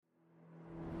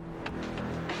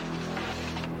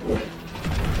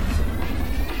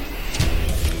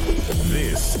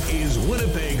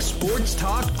Winnipeg Sports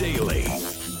Talk Daily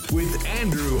with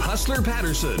Andrew Hustler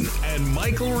Patterson and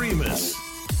Michael Remus.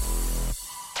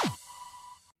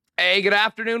 Hey, good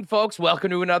afternoon, folks. Welcome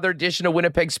to another edition of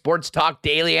Winnipeg Sports Talk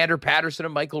Daily. Andrew Patterson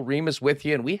and Michael Remus with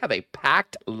you, and we have a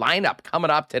packed lineup coming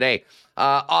up today.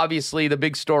 Obviously, the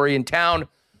big story in town,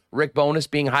 Rick Bowness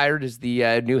being hired as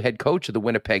the new head coach of the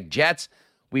Winnipeg Jets.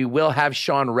 We will have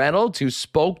Sean Reynolds, who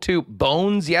spoke to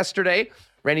Bones yesterday.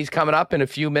 Rennie's coming up in a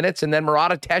few minutes, and then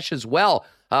Murat Atesh as well,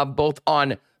 both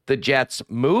on the Jets'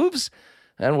 moves.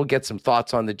 And we'll get some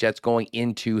thoughts on the Jets going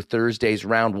into Thursday's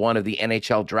round one of the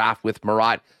NHL draft with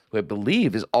Murat, who I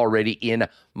believe is already in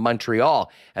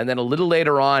Montreal. And then a little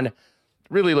later on,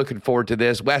 really looking forward to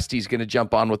this, Westy's going to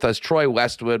jump on with us. Troy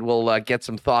Westwood will get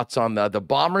some thoughts on the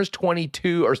Bombers'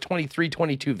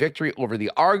 23-22 victory over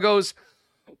the Argos.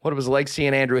 What it was like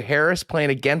seeing Andrew Harris playing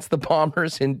against the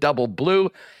Bombers in double blue.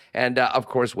 And, of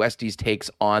course, Westy's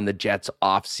takes on the Jets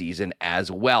offseason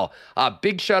as well.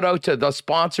 Big shout out to the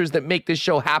sponsors that make this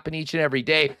show happen each and every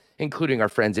day, including our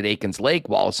friends at Aikens Lake,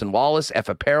 Wallace & Wallace, F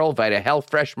Apparel, Vita Health,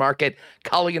 Fresh Market,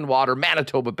 Culligan Water,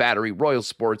 Manitoba Battery, Royal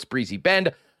Sports, Breezy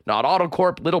Bend, Not Auto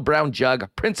Corp, Little Brown Jug,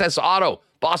 Princess Auto,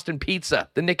 Boston Pizza,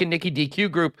 the Nick and Nicky DQ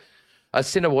Group,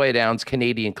 Assiniboia Downs,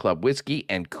 Canadian Club Whiskey,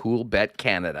 and Cool Bet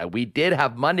Canada. We did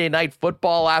have Monday Night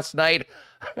Football last night.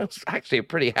 It was actually a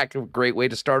pretty heck of a great way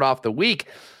to start off the week.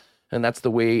 And that's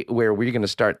the way where we're going to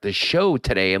start the show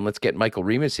today. And let's get Michael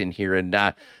Remus in here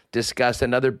and discuss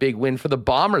another big win for the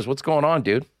Bombers. What's going on,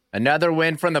 dude? Another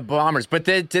win from the Bombers. But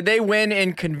did they win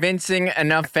in convincing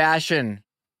enough fashion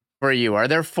for you? Is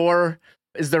their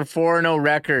 4-0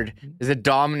 record? Is it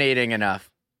dominating enough?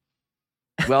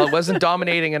 Well, it wasn't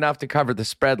dominating enough to cover the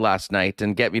spread last night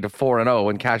and get me to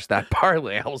 4-0 and cash that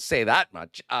parlay. I will say that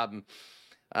much.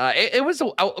 It was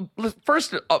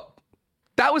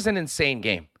that was an insane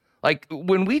game. Like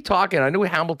when we talk, and I know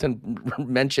Hamilton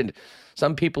mentioned,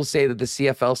 some people say that the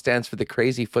CFL stands for the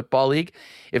Crazy Football League.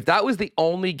 If that was the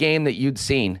only game that you'd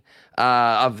seen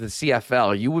of the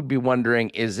CFL, you would be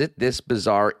wondering, is it this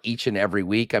bizarre each and every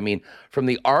week? I mean, from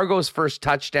the Argos' first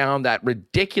touchdown, that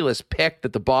ridiculous pick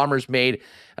that the Bombers made,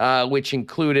 which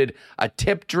included a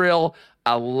tip drill,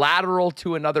 a lateral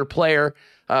to another player.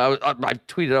 I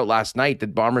tweeted out last night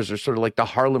that Bombers are sort of like the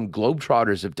Harlem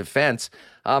Globetrotters of defense.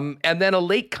 And then a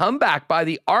late comeback by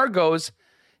the Argos,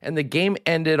 and the game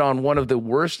ended on one of the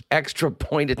worst extra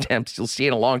point attempts you'll see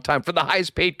in a long time for the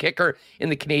highest paid kicker in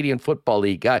the Canadian Football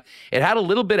League. It had a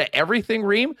little bit of everything,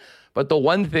 Reem, but the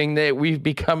one thing that we've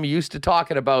become used to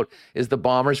talking about is the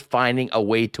Bombers finding a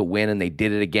way to win, and they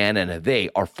did it again, and they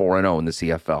are 4-0 in the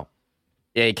CFL.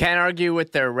 Yeah, you can't argue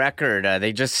with their record.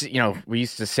 They just, we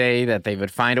used to say that they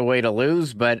would find a way to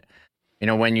lose, but,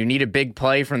 when you need a big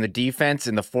play from the defense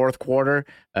in the fourth quarter,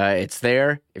 it's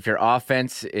there. If your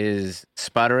offense is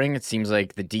sputtering, it seems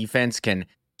like the defense can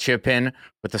chip in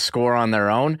with the score on their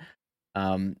own.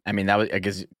 That was, I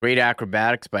guess, great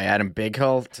acrobatics by Adam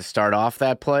Bighill to start off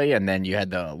that play, and then you had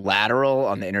the lateral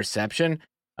on the interception.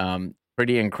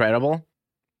 Pretty incredible.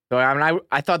 So,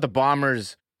 I thought the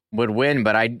Bombers would win,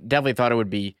 but I definitely thought it would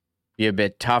be a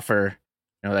bit tougher.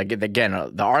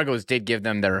 The Argos did give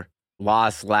them their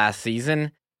loss last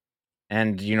season,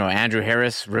 and Andrew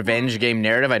Harris revenge game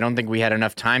narrative. I don't think we had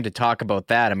enough time to talk about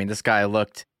that. I mean, this guy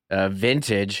looked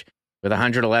vintage with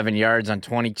 111 yards on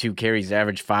 22 carries,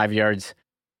 averaged 5 yards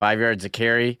a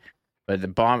carry. But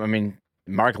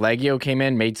Mark Leggio came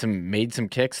in, made some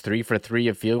kicks, 3 for 3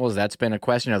 of field goals. That's been a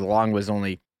question. The long was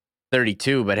only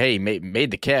 32, but hey,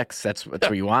 made the kicks. That's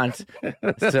what you want.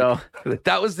 So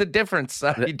that was the difference.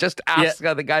 You just asked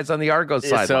the guys on the Argos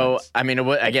side. So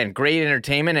again, great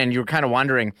entertainment, and you were kind of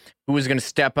wondering who was going to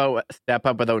step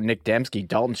up without Nick Dembski.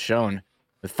 Dalton Schoen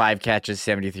with 5 catches,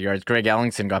 73 yards. Greg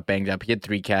Ellingson got banged up. He had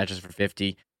 3 catches for 50.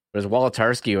 It was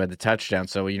Wolotarski who had the touchdown.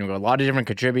 So a lot of different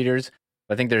contributors.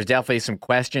 I think there's definitely some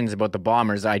questions about the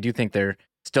Bombers. I do think they're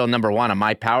still number 1 on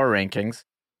my power rankings.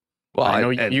 Well, I know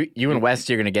you and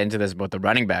Westy are going to get into this about the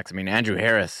running backs. I mean, Andrew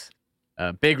Harris,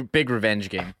 big revenge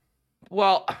game.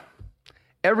 Well,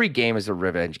 every game is a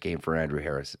revenge game for Andrew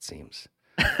Harris, it seems.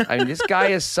 I mean, this guy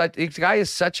is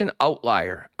such an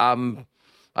outlier.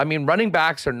 Running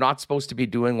backs are not supposed to be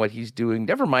doing what he's doing.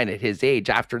 Never mind at his age,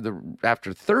 after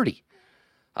 30.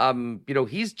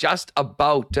 He's just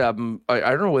about. I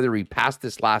don't know whether he passed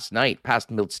this last night, past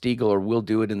Milt Stiegel, or will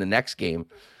do it in the next game.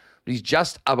 But he's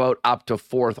just about up to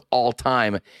 4th all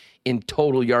time in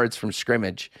total yards from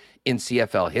scrimmage in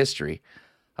CFL history.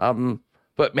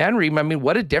 But man, Reem,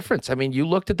 what a difference. You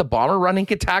looked at the Bomber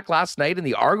running attack last night and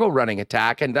the Argo running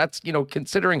attack, and that's,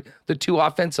 considering the 2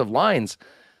 offensive lines.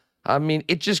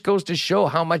 It just goes to show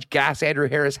how much gas Andrew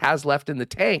Harris has left in the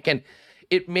tank. And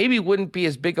it maybe wouldn't be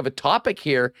as big of a topic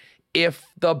here if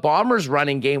the Bombers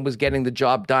running game was getting the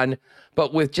job done.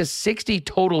 But with just 60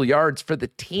 total yards for the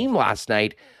team last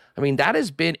night, I mean, that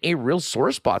has been a real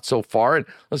sore spot so far. And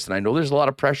listen, I know there's a lot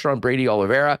of pressure on Brady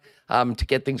Oliveira to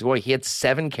get things going. He had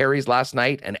 7 carries last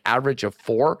night, an average of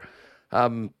 4.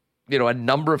 A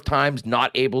number of times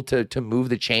not able to move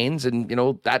the chains. And,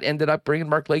 that ended up bringing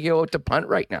Mark Legio out to punt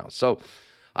right now. So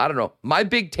I don't know. My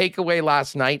big takeaway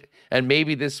last night, and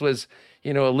maybe this was,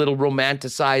 a little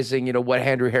romanticizing, what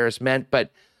Andrew Harris meant,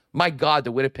 but my God,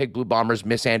 the Winnipeg Blue Bombers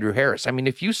miss Andrew Harris. I mean,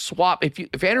 if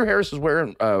Andrew Harris was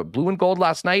wearing blue and gold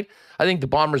last night, I think the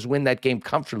Bombers win that game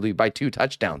comfortably by 2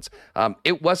 touchdowns.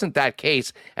 It wasn't that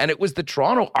case, and it was the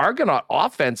Toronto Argonaut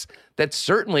offense that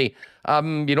certainly,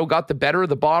 got the better of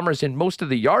the Bombers in most of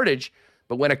the yardage.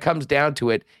 But when it comes down to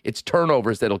it, it's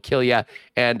turnovers that'll kill you,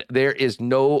 and there is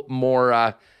no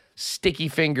more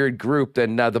sticky-fingered group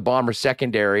than the Bombers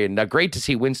secondary. And great to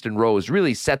see Winston Rose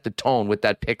really set the tone with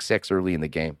that pick 6 early in the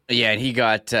game. Yeah, and he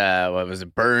got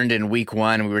burned in week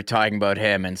 1. We were talking about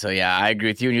him, and so yeah, I agree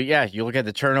with you. You look at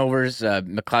the turnovers.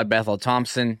 McLeod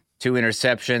Bethel-Thompson, 2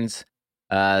 interceptions.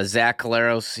 Zach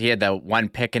Caleros, he had that 1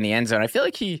 pick in the end zone. I feel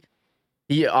like he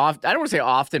I don't want to say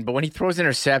often, but when he throws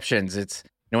interceptions, it's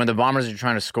when the Bombers are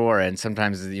trying to score, and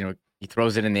sometimes he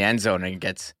throws it in the end zone and it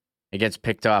gets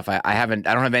picked off. I don't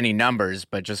have any numbers,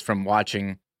 but just from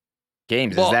watching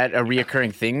games, is that a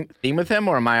reoccurring theme with him,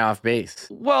 or am I off base?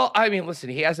 Well, I mean, listen,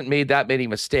 he hasn't made that many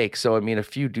mistakes, so I mean, a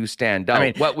few do stand out.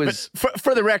 I mean,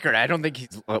 for the record, I don't think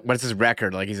what's his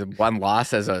record? Like he's 1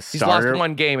 loss as a starter. He's lost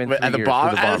 1 game in 3 years for the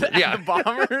Bombers. Yeah, the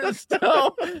Bombers.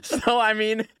 So I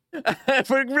mean,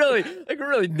 we're really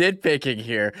nitpicking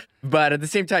here, but at the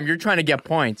same time, you're trying to get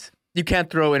points. You can't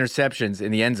throw interceptions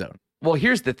in the end zone. Well,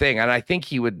 here's the thing, and I think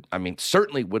he would,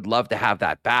 certainly would love to have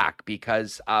that back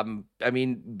because,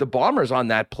 the Bombers on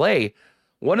that play,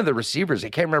 one of the receivers, I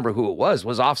can't remember who it was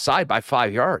offside by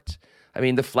 5 yards. I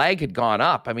mean, the flag had gone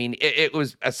up. I mean, it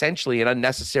was essentially an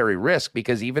unnecessary risk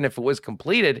because even if it was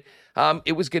completed,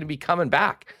 it was going to be coming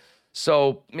back.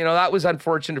 So, that was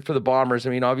unfortunate for the Bombers. I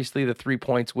mean, obviously the 3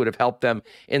 points would have helped them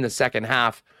in the second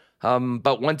half.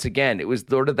 But once again, it was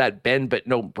sort of that bend but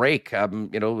no break.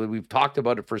 We've talked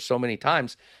about it for so many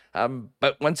times.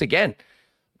 But once again,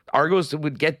 Argos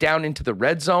would get down into the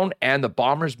red zone, and the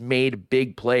Bombers made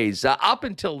big plays up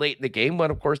until late in the game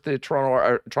when, of course, the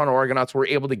Toronto Argonauts were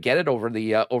able to get it over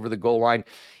the goal line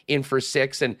in for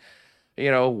 6. And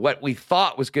what we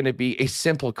thought was going to be a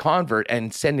simple convert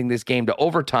and sending this game to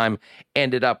overtime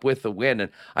ended up with the win.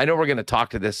 And I know we're going to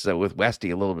talk to this with Westy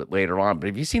a little bit later on, but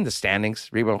have you seen the standings,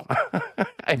 Rebo?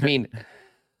 I mean,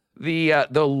 the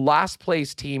last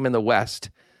place team in the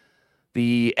West,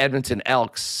 the Edmonton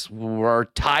Elks, were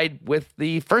tied with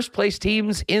the first place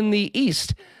teams in the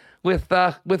East with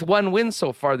 1 win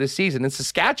so far this season. And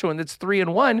Saskatchewan, that's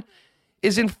 3-1.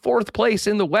 Is in 4th place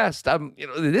in the West.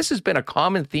 This has been a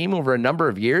common theme over a number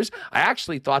of years. I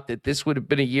actually thought that this would have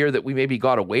been a year that we maybe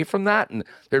got away from that and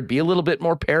there'd be a little bit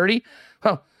more parity.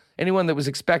 Well, anyone that was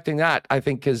expecting that, I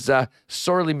think, is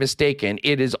sorely mistaken.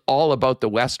 It is all about the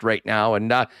West right now. And,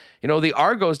 the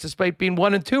Argos, despite being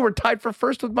 1-2, are tied for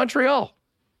first with Montreal.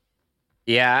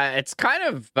 Yeah, it's kind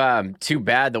of too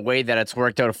bad the way that it's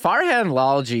worked out. Farhan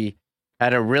Lalji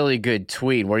had a really good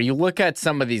tweet where you look at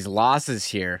some of these losses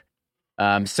here.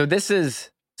 So this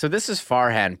is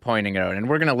Farhan pointing out, and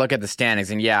we're going to look at the standings,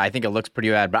 and yeah, I think it looks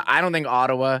pretty bad, but I don't think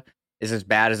Ottawa is as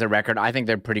bad as their record. I think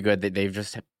they're pretty good. They've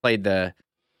just played the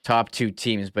top 2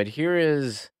 teams, but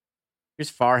here's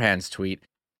Farhan's tweet.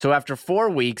 So after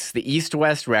 4 weeks, the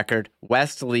East-West record,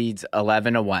 West leads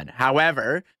 11-1.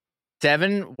 However,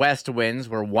 7 West wins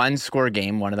were 1-score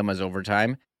game. One of them was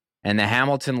overtime. And the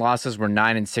Hamilton losses were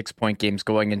 9 and 6-point games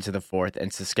going into the 4th,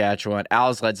 and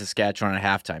Als led Saskatchewan at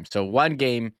halftime. So 1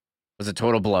 game was a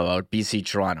total blowout, BC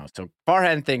Toronto. So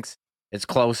Farhan thinks it's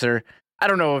closer. I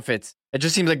don't know if it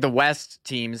just seems like the West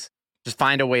teams just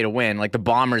find a way to win, like the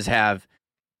Bombers have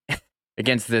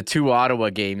against the 2 Ottawa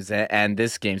games and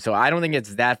this game. So I don't think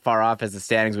it's that far off as the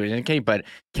standings would indicate, but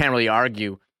can't really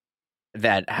argue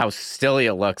that how silly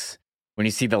it looks when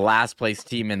you see the last place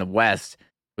team in the West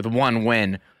with 1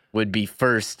 win would be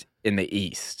first in the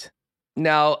East.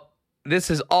 Now,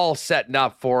 this is all setting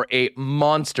up for a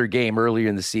monster game earlier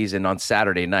in the season on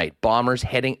Saturday night. Bombers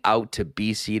heading out to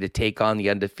BC to take on the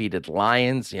undefeated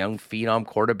Lions. Young phenom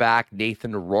quarterback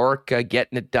Nathan Rourke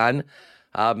getting it done.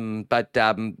 But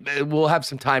we'll have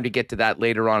some time to get to that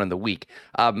later on in the week.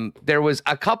 There was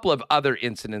a couple of other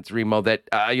incidents, Remo, that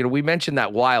we mentioned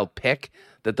that wild pick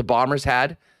that the Bombers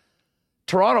had.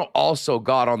 Toronto also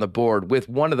got on the board with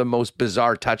one of the most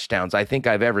bizarre touchdowns I think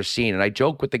I've ever seen. And I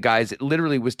joke with the guys, it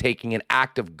literally was taking an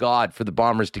act of God for the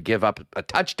Bombers to give up a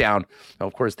touchdown. Now,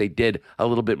 of course, they did a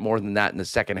little bit more than that in the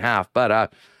second half.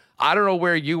 But I don't know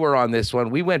where you were on this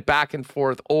one. We went back and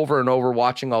forth over and over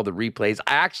watching all the replays.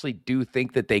 I actually do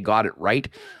think that they got it right.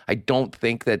 I don't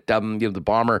think that the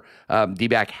Bomber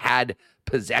D-back had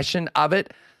possession of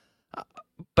it.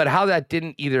 But how that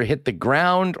didn't either hit the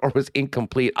ground or was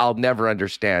incomplete, I'll never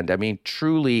understand. I mean,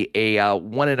 truly a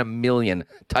 1 in a million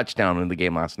touchdown in the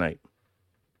game last night.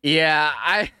 Yeah,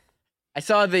 I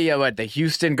saw the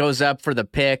Houston goes up for the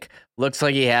pick. Looks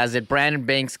like he has it. Brandon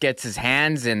Banks gets his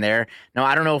hands in there. Now,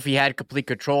 I don't know if he had complete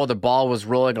control. The ball was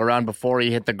rolling around before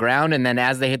he hit the ground, and then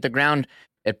as they hit the ground,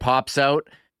 it pops out.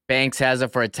 Banks has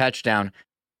it for a touchdown.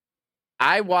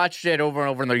 I watched it over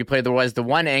and over in the replay. There was the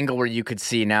one angle where you could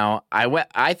see. Now,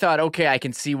 I thought, okay, I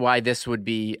can see why this would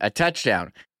be a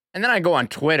touchdown. And then I go on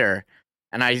Twitter,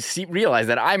 and I realize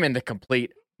that I'm in the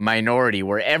complete minority,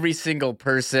 where every single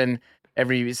person,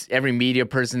 every media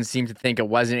person seemed to think it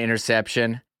was an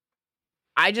interception.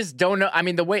 I just don't know. I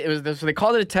mean, the way it was, so they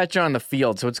called it a touchdown on the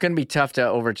field, so it's going to be tough to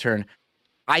overturn.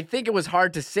 I think it was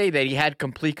hard to say that he had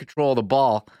complete control of the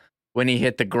ball when he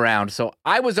hit the ground. So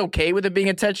I was okay with it being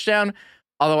a touchdown,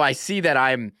 although I see that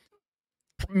I'm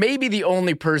maybe the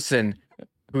only person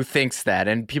who thinks that,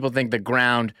 and people think the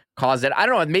ground caused it. I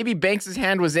don't know. Maybe Banks'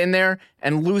 hand was in there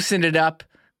and loosened it up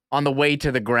on the way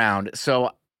to the ground.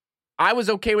 So I was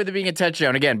okay with it being a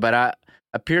touchdown again, but I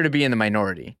appear to be in the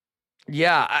minority.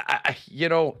 Yeah,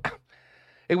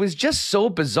 it was just so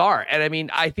bizarre. And I mean,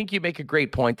 I think you make a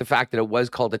great point. The fact that it was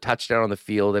called a touchdown on the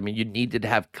field. I mean, you needed to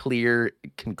have clear,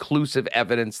 conclusive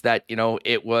evidence that,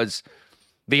 it was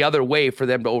the other way for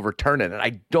them to overturn it. And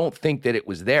I don't think that it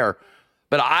was there.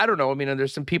 But I don't know. I mean,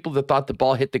 there's some people that thought the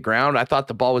ball hit the ground. I thought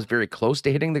the ball was very close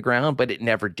to hitting the ground, but it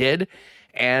never did.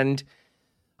 And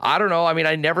I don't know. I mean,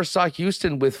 I never saw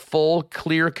Houston with full,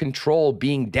 clear control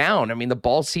being down. I mean, the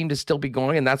ball seemed to still be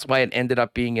going, and that's why it ended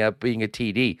up being a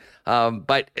TD.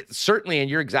 But certainly, and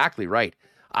you're exactly right,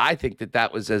 I think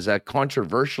that was as a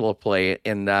controversial a play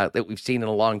that we've seen in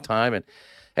a long time. And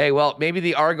hey, well, maybe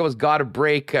the Argos got a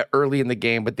break early in the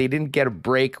game, but they didn't get a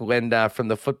break from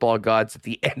the football gods at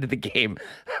the end of the game.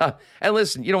 And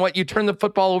listen, you know what? You turn the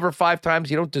football over 5 times,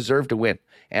 you don't deserve to win.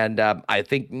 And I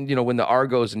think, when the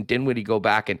Argos and Dinwiddie go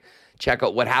back and check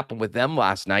out what happened with them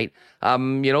last night,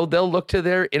 they'll look to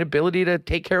their inability to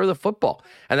take care of the football.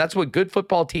 And that's what good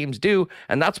football teams do.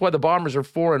 And that's why the Bombers are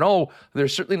 4-0. They're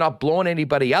certainly not blowing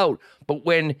anybody out. But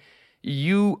when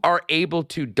you are able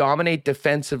to dominate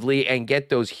defensively and get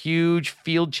those huge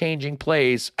field-changing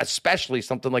plays, especially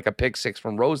something like a pick six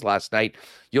from Rose last night,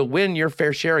 you'll win your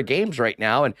fair share of games right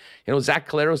now. And, Zach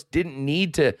Caleros didn't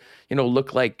need to,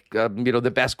 look like,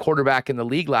 the best quarterback in the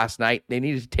league last night. They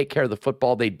needed to take care of the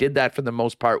football. They did that for the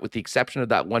most part, with the exception of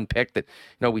that one pick that,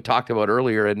 we talked about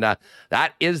earlier. And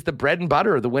that is the bread and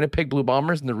butter of the Winnipeg Blue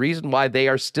Bombers and the reason why they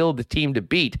are still the team to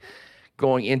beat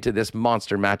going into this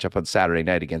monster matchup on Saturday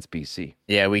night against BC.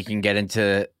 Yeah, we can get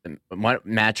into what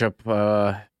matchup.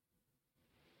 We'll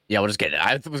just get it.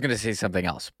 I was going to say something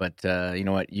else, but you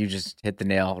know what? You just hit the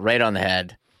nail right on the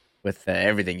head with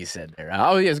everything you said there.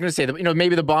 I was going to say that,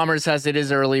 maybe the Bombers, as it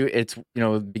is early, it's,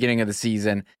 beginning of the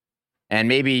season, and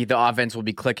maybe the offense will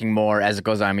be clicking more as it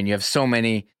goes on. I mean, you have so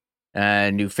many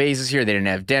new phases here. They didn't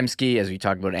have Dembski, as we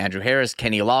talked about, Andrew Harris,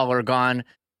 Kenny Lawler gone.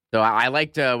 So I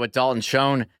liked what Dalton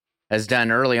Schoen has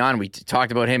done early on. We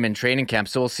talked about him in training camp,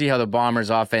 so we'll see how the Bombers'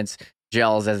 offense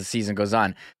gels as the season goes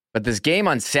on. But this game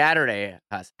on Saturday,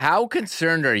 how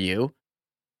concerned are you?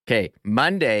 Okay,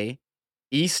 Monday,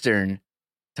 Eastern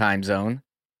time zone,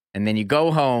 and then you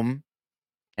go home,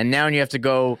 and now you have to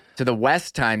go to the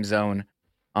West time zone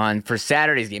for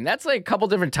Saturday's game. That's like a couple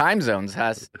different time zones,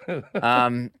 Huss.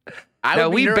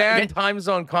 We banned time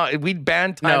zone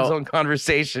zone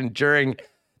conversation during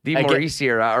the Maurice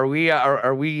era.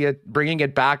 Are we bringing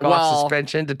it back off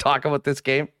suspension to talk about this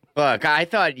game? Look, I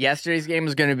thought yesterday's game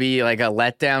was going to be like a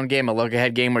letdown game, a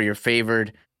look-ahead game where you're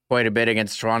favored quite a bit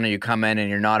against Toronto. You come in and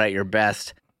you're not at your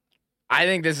best. I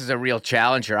think this is a real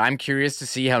challenger. I'm curious to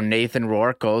see how Nathan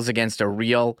Rourke goes against a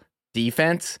real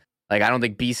defense. Like, I don't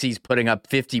think BC's putting up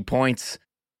 50 points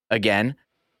again.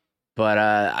 But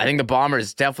I think the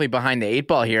Bombers definitely behind the 8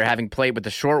 ball here, having played with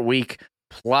the short week.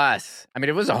 Plus, I mean,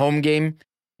 if it was a home game,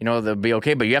 they'll be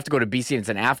okay. But you have to go to BC, and it's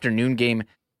an afternoon game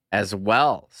as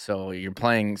well. So you're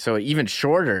playing even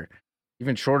shorter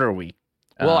week.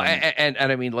 Well, and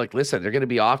I mean, like, listen, they're going to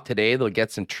be off today. They'll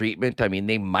get some treatment. I mean,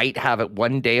 they might have it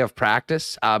one day of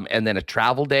practice and then a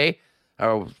travel day.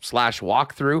 slash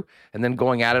walkthrough, and then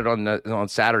going at it on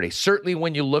Saturday. Certainly,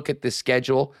 when you look at the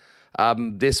schedule,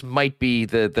 this might be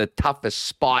the toughest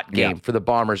spot game for the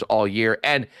Bombers all year.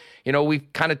 And,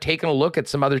 we've kind of taken a look at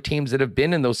some other teams that have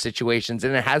been in those situations,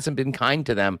 and it hasn't been kind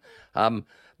to them.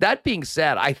 That being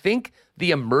said, I think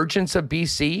the emergence of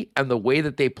BC and the way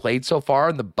that they played so far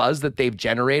and the buzz that they've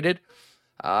generated,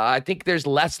 I think there's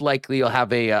less likely you'll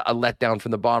have a letdown from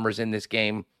the Bombers in this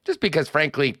game, just because,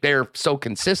 frankly, they're so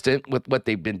consistent with what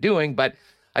they've been doing. But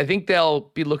I think they'll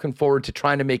be looking forward to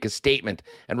trying to make a statement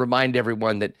and remind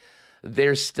everyone that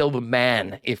they're still the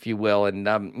man, if you will. And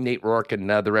Nate Rourke and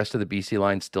the rest of the BC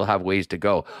line still have ways to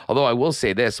go. Although I will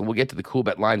say this, and we'll get to the Cool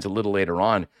Bet lines a little later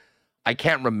on, I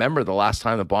can't remember the last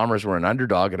time the Bombers were an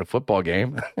underdog in a football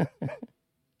game.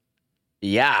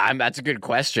 Yeah, that's a good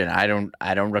question. I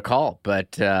don't recall,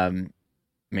 but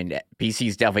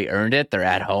BC's definitely earned it. They're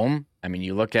at home. I mean,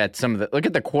 you look at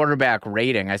the quarterback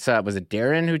rating. I saw, was it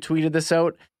Darren who tweeted this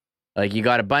out? Like, you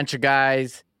got a bunch of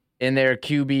guys in their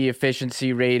QB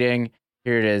efficiency rating.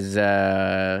 Here it is.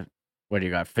 What do you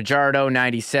got? Fajardo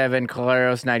 97,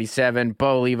 Caleros 97,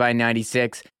 Bo Levi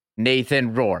 96,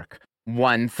 Nathan Rourke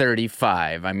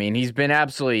 135. I mean, he's been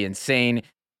absolutely insane.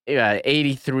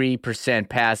 83%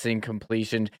 passing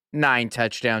completion, 9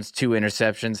 touchdowns, 2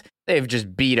 interceptions. They've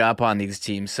just beat up on these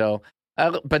teams. So,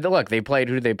 but look, they played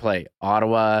who they play.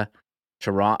 Ottawa,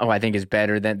 Toronto, I think is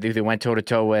better than they went toe to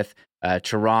toe with.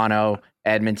 Toronto,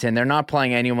 Edmonton. They're not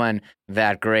playing anyone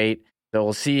that great. So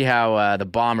we'll see how the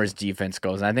Bombers defense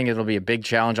goes. And I think it'll be a big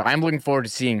challenge. I'm looking forward to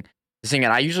seeing it.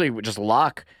 I usually just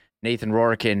lock Nathan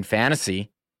Rourke in fantasy,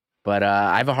 but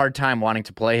I have a hard time wanting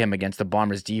to play him against the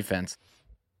Bombers defense.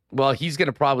 Well, he's going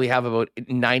to probably have about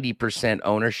 90%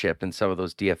 ownership in some of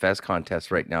those DFS contests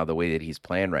right now, the way that he's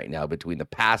playing right now, between the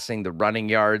passing, the running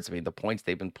yards, the points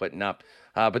they've been putting up.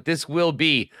 But this will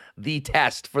be the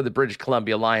test for the British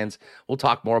Columbia Lions. We'll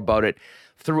talk more about it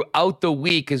throughout the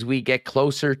week as we get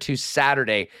closer to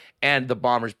Saturday and the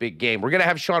Bombers' big game. We're going to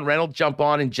have Sean Reynolds jump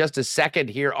on in just a second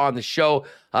here on the show.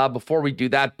 Before we do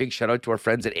that, big shout out to our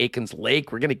friends at Aikens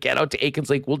Lake. We're going to get out to Aikens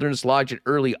Lake Wilderness Lodge in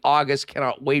early August.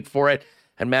 Cannot wait for it.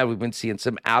 And, man, we've been seeing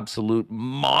some absolute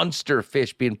monster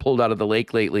fish being pulled out of the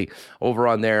lake lately over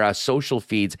on their social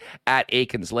feeds at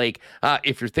Aikens Lake.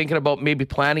 If you're thinking about maybe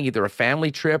planning either a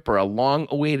family trip or a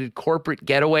long-awaited corporate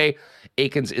getaway,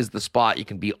 Aikens is the spot. You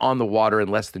can be on the water in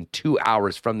less than 2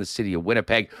 hours from the city of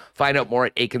Winnipeg. Find out more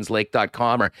at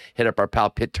aikenslake.com or hit up our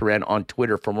pal Pitt Terren on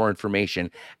Twitter for more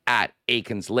information at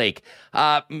Aikens Lake.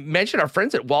 Mention our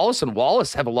friends at Wallace &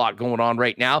 Wallace have a lot going on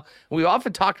right now. We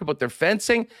often talked about their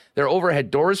fencing, their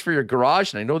overhead doors for your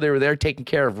garage, and I know they were there taking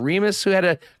care of Remus, who had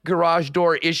a garage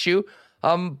door issue.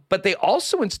 But they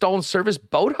also install and service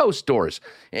boathouse doors.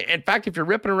 In fact, if you're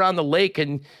ripping around the lake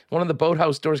and one of the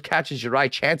boathouse doors catches your eye,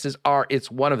 chances are it's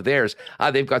one of theirs.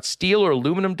 They've got steel or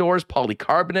aluminum doors,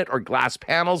 polycarbonate or glass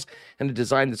panels, and a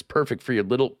design that's perfect for your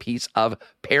little piece of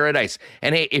paradise.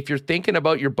 And hey, if you're thinking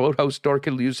about your boathouse door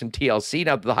could use some TLC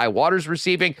now that the high water's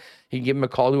receiving, you can give them a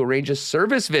call to arrange a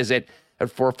service visit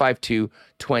at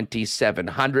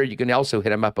 452-2700. You can also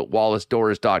hit them up at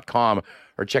wallacedoors.com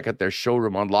or check out their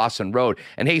showroom on Lawson Road.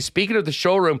 And hey, speaking of the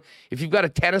showroom, if you've got a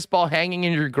tennis ball hanging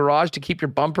in your garage to keep your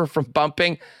bumper from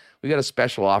bumping, we got a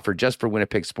special offer just for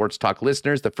Winnipeg Sports Talk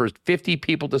listeners. The first 50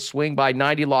 people to swing by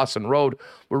 90 Lawson Road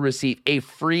will receive a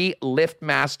free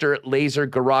LiftMaster laser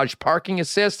garage parking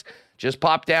assist. Just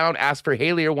pop down, ask for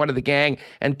Haley or one of the gang,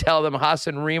 and tell them Huss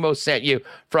and Remo sent you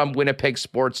from Winnipeg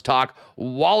Sports Talk.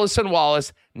 Wallace &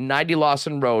 Wallace, 90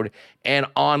 Lawson Road, and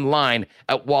online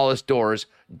at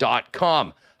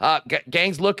wallacedoors.com.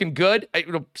 Gang's looking good.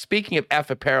 Speaking of F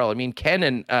apparel, Ken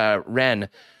and Ren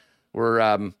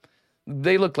were...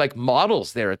 they look like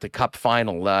models there at the Cup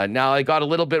final. Now, I got a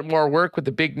little bit more work with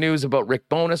the big news about Rick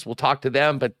Bowness. We'll talk to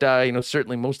them, but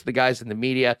certainly most of the guys in the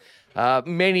media,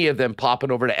 many of them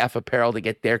popping over to F Apparel to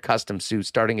get their custom suits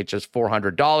starting at just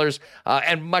 $400,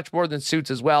 and much more than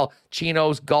suits as well.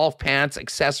 Chinos, golf pants,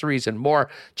 accessories, and more.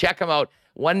 Check them out.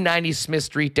 190 Smith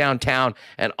Street downtown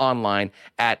and online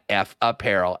at F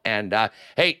Apparel. And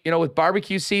hey, with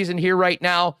barbecue season here right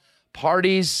now,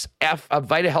 parties,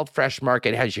 Vita Health Fresh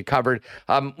Market has you covered.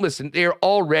 Listen, they're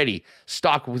already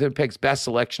stocked with Winnipeg's best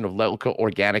selection of local,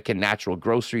 organic, and natural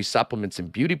grocery supplements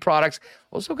and beauty products.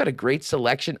 Also got a great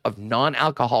selection of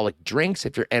non-alcoholic drinks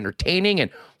if you're entertaining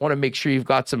and want to make sure you've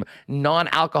got some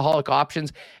non-alcoholic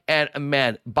options. And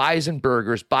man, bison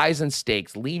burgers, bison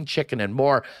steaks, lean chicken, and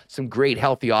more. Some great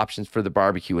healthy options for the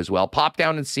barbecue as well. Pop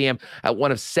down and see them at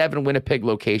one of 7 Winnipeg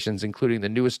locations, including the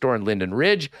newest store in Linden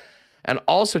Ridge, And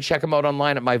also check them out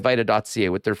online at myvita.ca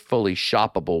with their fully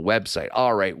shoppable website.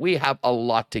 All right, we have a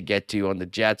lot to get to on the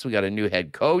Jets. We got a new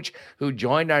head coach who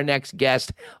joined our next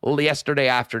guest yesterday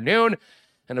afternoon.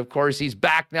 And of course, he's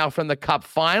back now from the Cup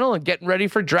final and getting ready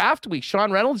for draft week.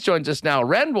 Sean Reynolds joins us now.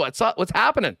 Ren, what's up? What's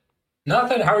happening?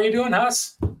 Nothing. How are you doing,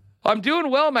 Huss? I'm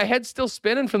doing well. My head's still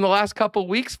spinning from the last couple of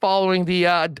weeks following the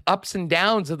ups and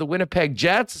downs of the Winnipeg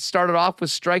Jets. It started off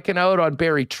with striking out on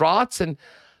Barry Trotz. And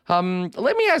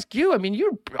let me ask you, I mean,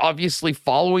 you're obviously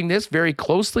following this very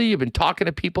closely. You've been talking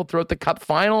to people throughout the Cup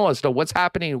final as to what's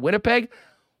happening in Winnipeg.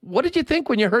 What did you think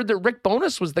when you heard that Rick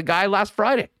Bowness was the guy last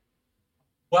Friday?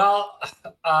 Well,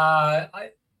 I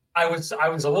was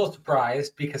a little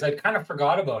surprised because I kind of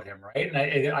forgot about him, right?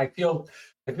 And I feel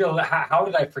how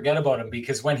did I forget about him?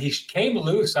 Because when he came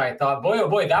loose, I thought, boy, oh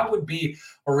boy, that would be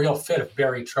a real fit if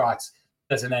Barry Trotz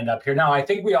doesn't end up here. Now, I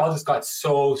think we all just got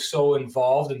so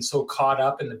involved and so caught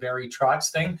up in the Barry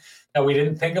Trotz thing that we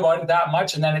didn't think about it that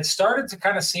much. And then it started to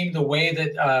kind of seem the way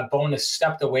that Bowness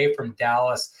stepped away from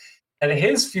Dallas, and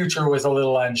his future was a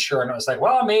little unsure. And it was like,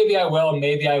 well, maybe I will,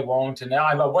 maybe I won't. And now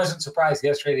I wasn't surprised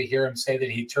yesterday to hear him say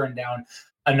that he turned down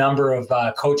a number of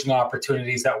coaching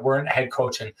opportunities that weren't head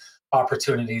coaching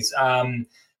opportunities.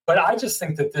 But I just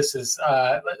think that this is,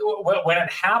 when it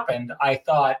happened, I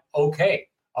thought, okay,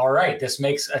 all right, this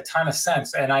makes a ton of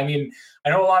sense. And I mean, I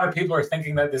know a lot of people are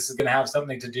thinking that this is going to have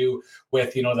something to do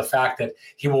with, the fact that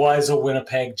he was a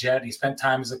Winnipeg Jet. He spent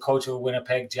time as a coach of a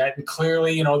Winnipeg Jet. And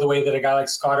clearly, the way that a guy like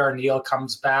Scott Arniel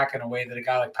comes back and a way that a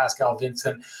guy like Pascal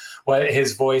Vincent, what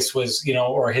his voice was,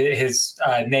 or his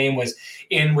name was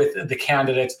in with the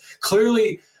candidates.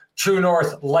 Clearly, True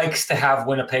North likes to have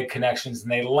Winnipeg connections,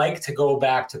 and they like to go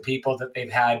back to people that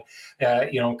they've had,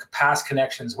 past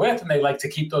connections with, and they like to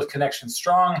keep those connections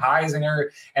strong. Heisinger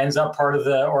ends up part of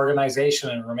the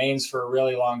organization and remains for a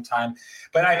really long time.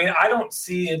 But I mean, I don't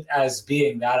see it as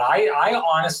being that. I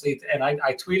honestly, and I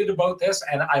tweeted about this,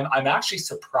 and I'm actually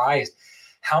surprised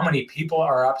how many people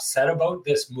are upset about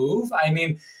this move. I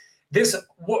mean, this,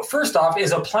 first off,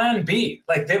 is a plan B.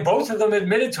 Like, both of them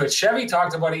admitted to it. Chevy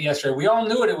talked about it yesterday. We all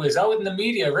knew it. It was out in the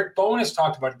media. Rick Bowness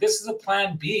talked about it. This is a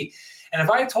plan B. And if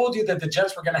I told you that the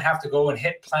Jets were going to have to go and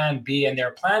hit plan B, and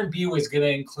their plan B was going to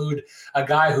include a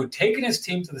guy who'd taken his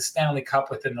team to the Stanley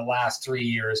Cup within the last 3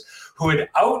 years, who had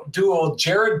outdueled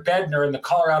Jared Bednar in the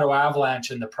Colorado Avalanche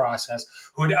in the process,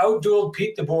 who had outdueled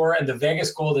Pete DeBoer and the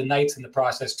Vegas Golden Knights in the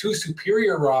process, two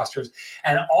superior rosters,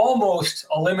 and almost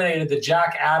eliminated the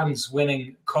Jack Adams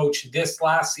winning coach this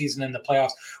last season in the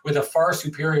playoffs with a far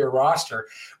superior roster.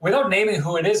 Without naming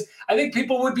who it is, I think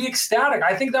people would be ecstatic.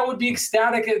 I think that would be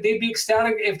ecstatic. They'd be ecstatic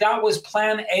if that was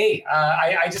plan A.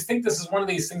 I just think this is one of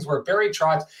these things where Barry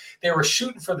Trotz, they were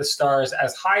shooting for the stars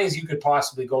as high as you could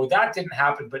possibly go. That didn't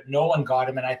happen, but no one got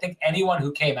him. And I think anyone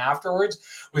who came afterwards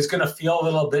was going to feel a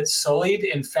little bit sullied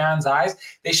in fans' eyes.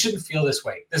 They shouldn't feel this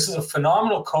way. This is a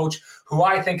phenomenal coach who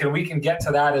I think, and we can get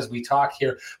to that as we talk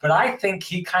here, but I think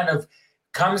he kind of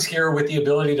comes here with the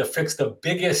ability to fix the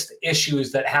biggest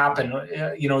issues that happen,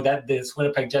 that this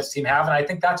Winnipeg Jets team have. And I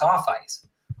think that's off ice.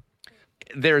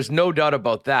 There's no doubt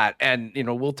about that. And,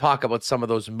 we'll talk about some of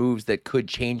those moves that could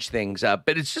change things.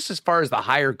 But it's just as far as the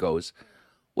hire goes.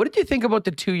 What did you think about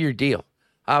the 2-year deal?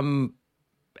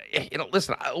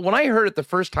 Listen, when I heard it the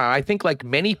first time, I think like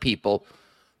many people,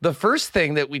 the first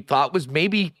thing that we thought was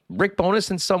maybe Rick Bowness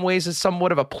in some ways is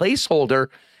somewhat of a placeholder,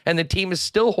 and the team is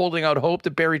still holding out hope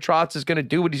that Barry Trotz is going to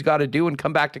do what he's got to do and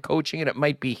come back to coaching, and it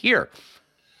might be here.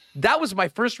 That was my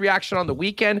first reaction on the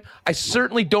weekend. I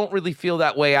certainly don't really feel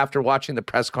that way after watching the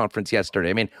press conference yesterday.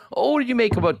 I mean, what did you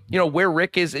make about, where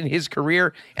Rick is in his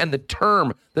career and the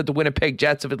term that the Winnipeg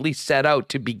Jets have at least set out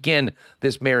to begin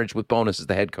this marriage with Bowness as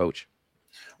the head coach?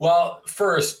 Well,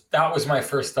 first, that was my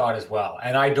first thought as well,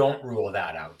 and I don't rule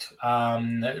that out.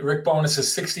 Rick Bowness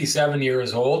is 67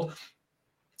 years old.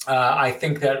 I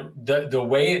think that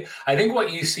I think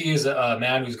what you see is a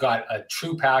man who's got a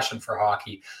true passion for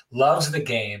hockey, loves the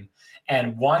game,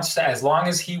 and wants to, as long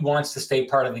as he wants to stay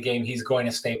part of the game, he's going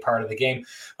to stay part of the game.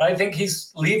 But I think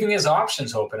he's leaving his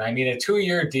options open. I mean, a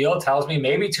 2-year deal tells me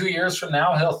maybe 2 years from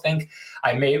now, he'll think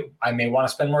I may want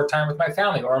to spend more time with my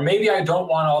family, or maybe I don't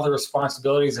want all the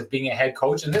responsibilities of being a head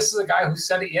coach. And this is a guy who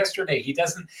said it yesterday. He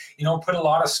doesn't, put a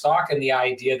lot of stock in the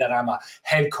idea that I'm a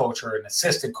head coach or an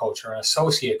assistant coach or an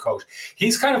associate coach.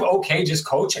 He's kind of okay just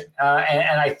coaching.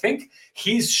 And I think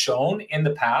he's shown in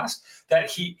the past that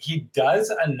he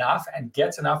does enough and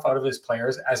gets enough out of his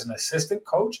players as an assistant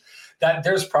coach that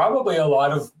there's probably a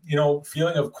lot of,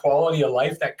 feeling of quality of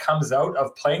life that comes out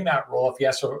of playing that role if he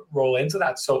has to roll into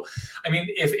that. So, I mean,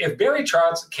 if Barry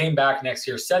Trotz came back next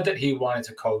year, said that he wanted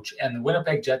to coach, and the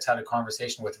Winnipeg Jets had a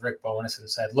conversation with Rick Bowness and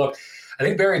said, look, I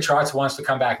think Barry Trotz wants to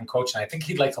come back and coach, and I think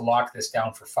he'd like to lock this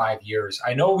down for 5 years.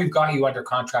 I know we've got you under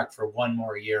contract for 1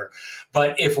 more year,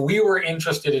 but if we were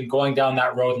interested in going down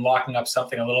that road and locking up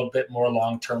something a little bit more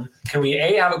long-term, can we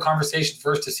have a conversation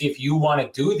first to see if you want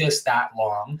to do this that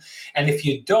long? And if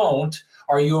you don't,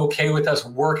 are you okay with us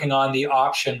working on the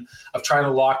option of trying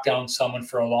to lock down someone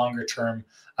for a longer term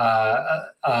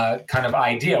kind of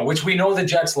idea, which we know the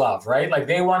Jets love, right? Like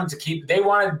they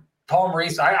wanted Paul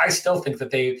Maurice. I still think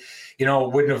that they,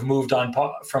 wouldn't have moved on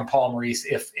from Paul Maurice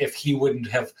if he wouldn't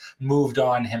have moved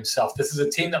on himself. This is a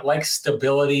team that likes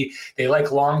stability. They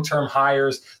like long-term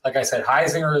hires. Like I said,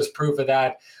 Heisinger is proof of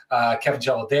that. Kevin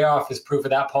Cheveldayoff is proof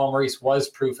of that. Paul Maurice was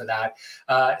proof of that.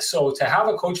 So to have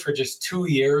a coach for just 2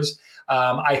 years,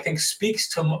 I think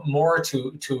speaks more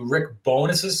to Rick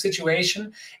Bowness's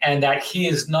situation, and that he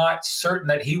is not certain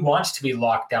that he wants to be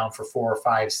locked down for 4 or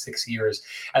 5, 6 years,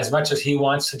 as much as he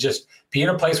wants to just be in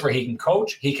a place where he can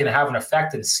coach, he can have an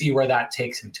effect, and see where that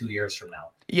takes him 2 years from now.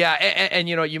 Yeah, and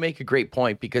you make a great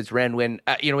point, because Ren, when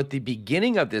at the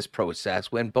beginning of this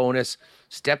process, when Bowness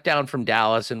stepped down from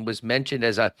Dallas and was mentioned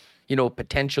as a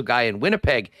potential guy in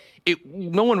Winnipeg,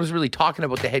 no one was really talking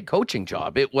about the head coaching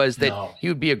job. It was that he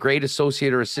would be a great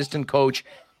associate or assistant coach,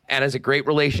 and has a great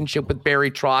relationship with Barry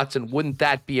Trotz, and wouldn't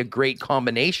that be a great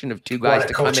combination of two guys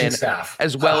to come in, staff,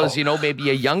 as well as maybe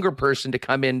a younger person to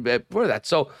come in for that.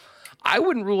 So I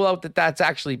wouldn't rule out that that's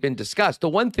actually been discussed. The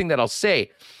one thing that I'll say,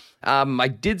 I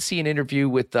did see an interview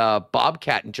with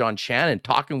Bobcat and John Shannon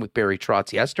talking with Barry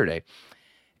Trotz yesterday,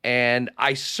 and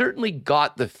I certainly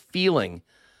got the feeling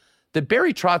that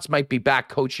Barry Trotz might be back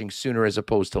coaching sooner as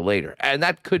opposed to later, and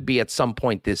that could be at some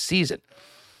point this season.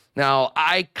 Now,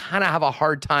 I kind of have a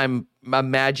hard time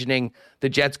imagining the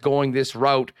Jets going this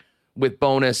route with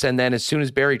Bowness, and then as soon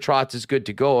as Barry Trotz is good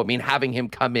to go, I mean, having him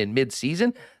come in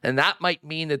mid-season, and that might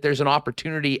mean that there's an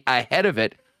opportunity ahead of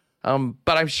it.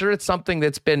 But I'm sure it's something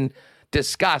that's been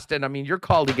discussed. And I mean, your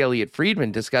colleague Elliot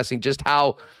Friedman discussing just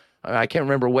how, I can't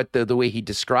remember what the way he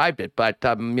described it, but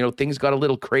things got a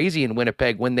little crazy in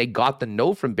Winnipeg when they got the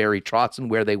no from Barry Trotz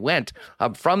and where they went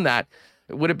from that.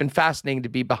 It would have been fascinating to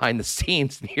be behind the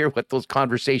scenes and hear what those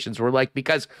conversations were like,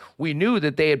 because we knew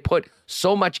that they had put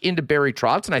so much into Barry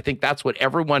Trotz, and I think that's what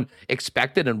everyone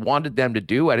expected and wanted them to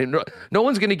do. I didn't know, no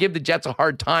one's going to give the Jets a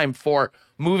hard time for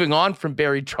moving on from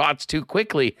Barry Trotz too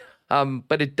quickly,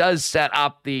 but it does set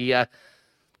up the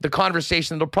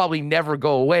conversation that'll probably never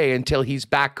go away until he's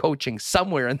back coaching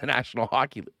somewhere in the National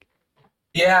Hockey League.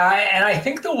 Yeah, and I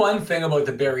think the one thing about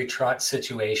the Barry Trotz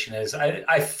situation is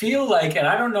I feel like, and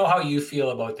I don't know how you feel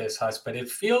about this, Huss, but it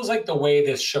feels like the way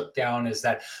this shook down is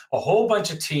that a whole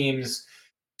bunch of teams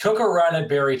took a run at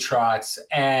Barry Trotz,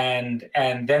 and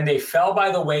then they fell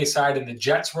by the wayside, and the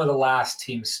Jets were the last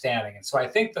team standing. And so I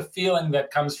think the feeling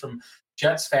that comes from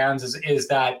Jets fans is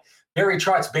that Barry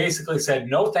Trotz basically said,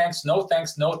 no thanks, no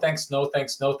thanks, no thanks, no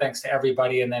thanks, no thanks to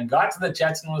everybody, and then got to the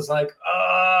Jets and was like,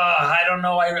 I don't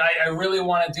know, I really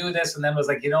want to do this, and then was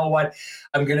like, you know what,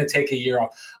 I'm going to take a year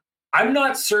off. I'm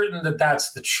not certain that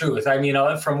that's the truth. I mean,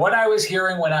 from what I was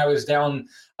hearing when I was down,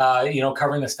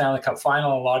 covering the Stanley Cup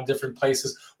final in a lot of different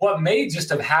places, what may just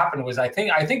have happened was I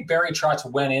think Barry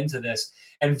Trotz went into this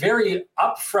and very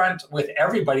upfront with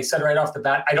everybody said right off the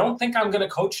bat, I don't think I'm going to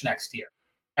coach next year.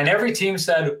 And every team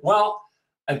said, well,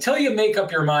 until you make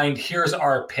up your mind, here's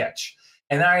our pitch.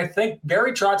 And I think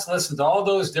Barry Trotz listened to all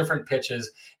those different pitches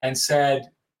and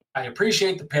said, I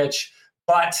appreciate the pitch,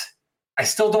 but I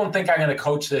still don't think I'm going to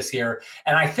coach this year.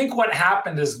 And I think what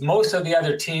happened is most of the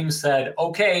other teams said,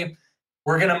 okay,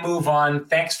 we're going to move on.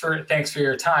 Thanks for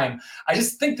your time. I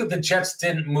just think that the Jets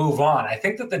didn't move on. I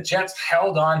think that the Jets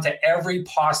held on to every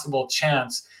possible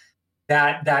chance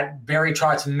that Barry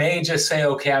Trotz may just say,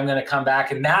 okay, I'm going to come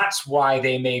back. And that's why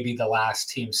they may be the last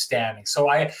team standing. So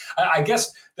I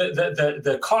guess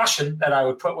the caution that I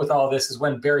would put with all this is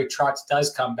when Barry Trotz does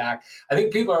come back, I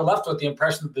think people are left with the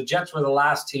impression that the Jets were the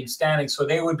last team standing. So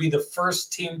they would be the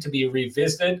first team to be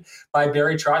revisited by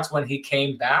Barry Trotz when he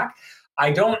came back. I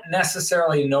don't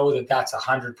necessarily know that that's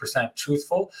 100%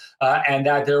 truthful, and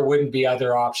that there wouldn't be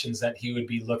other options that he would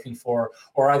be looking for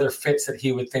or other fits that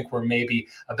he would think were maybe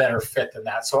a better fit than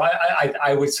that. So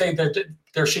I would say that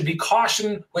there should be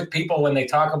caution with people when they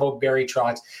talk about Barry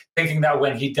Trotz, thinking that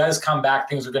when he does come back,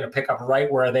 things are going to pick up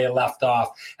right where they left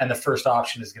off, and the first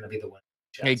option is going to be the winner.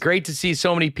 Hey, great to see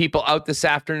so many people out this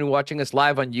afternoon watching us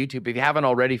live on YouTube. If you haven't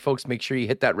already, folks, make sure you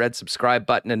hit that red subscribe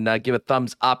button and give a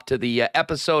thumbs up to the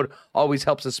episode. Always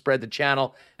helps us spread the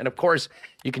channel. And of course,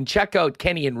 you can check out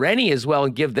Kenny and Rennie as well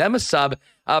and give them a sub.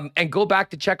 And go back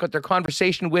to check out their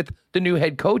conversation with the new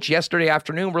head coach yesterday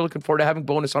afternoon. We're looking forward to having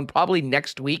Bowness on probably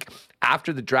next week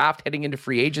after the draft, heading into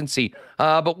free agency.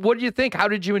 But what do you think? How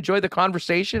did you enjoy the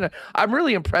conversation? I'm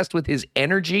really impressed with his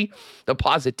energy, the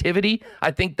positivity.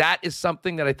 I think that is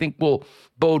something that I think will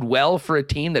bode well for a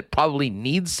team that probably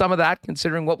needs some of that,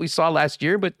 considering what we saw last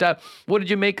year. But what did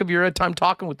you make of your time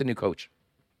talking with the new coach?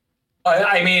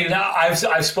 I mean,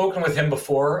 I've spoken with him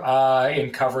before in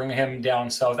covering him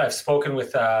down south. I've spoken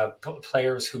with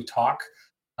players who talk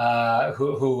about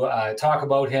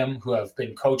him, who have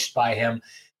been coached by him.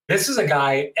 This is a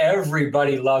guy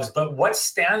everybody loves. But what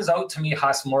stands out to me,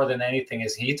 Huss, more than anything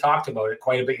is he talked about it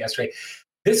quite a bit yesterday.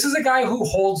 This is a guy who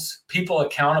holds people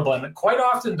accountable. And quite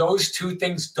often those two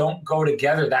things don't go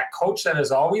together. That coach that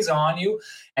is always on you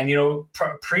and,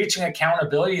 preaching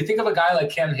accountability. You think of a guy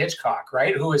like Ken Hitchcock,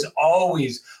 right? Who is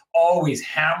always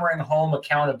hammering home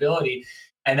accountability.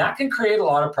 And that can create a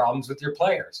lot of problems with your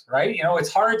players, right?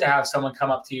 It's hard to have someone come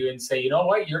up to you and say, you know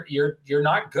what, you're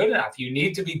not good enough. You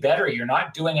need to be better. You're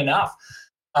not doing enough.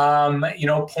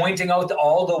 Pointing out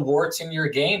all the warts in your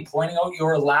game, pointing out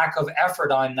your lack of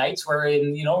effort on nights where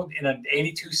in an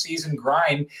 82 season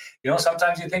grind,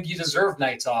 sometimes you think you deserve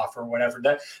nights off or whatever.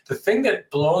 The thing that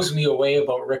blows me away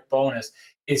about Rick Bowness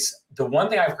is the one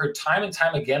thing I've heard time and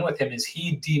time again with him is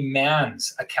he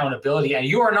demands accountability, and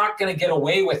you are not going to get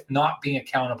away with not being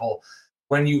accountable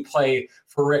when you play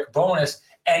for Rick Bowness.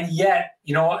 And yet,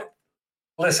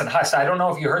 listen, Huss, I don't know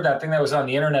if you heard that thing that was on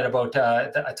the internet about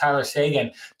Tyler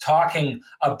Seguin talking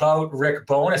about Rick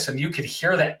Bowness, and you could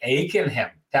hear the ache in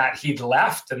him that he'd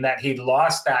left and that he'd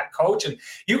lost that coach. And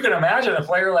you can imagine a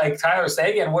player like Tyler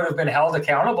Seguin would have been held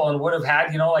accountable and would have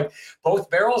had, both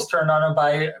barrels turned on him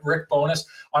by Rick Bowness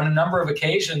on a number of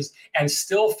occasions, and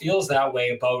still feels that way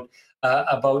about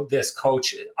this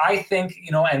coach. I think,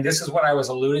 and this is what I was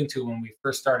alluding to when we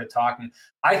first started talking.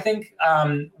 I think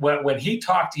when he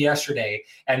talked yesterday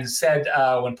and said,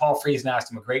 when Paul Friesen asked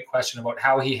him a great question about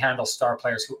how he handles star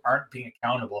players who aren't being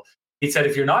accountable, he said,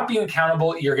 if you're not being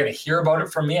accountable, you're going to hear about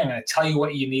it from me. I'm going to tell you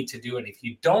what you need to do. And if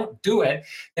you don't do it,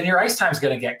 then your ice time is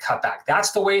going to get cut back.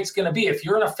 That's the way it's going to be. If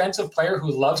you're an offensive player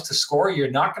who loves to score,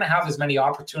 you're not going to have as many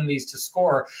opportunities to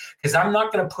score because I'm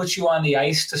not going to put you on the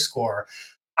ice to score.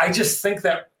 I just think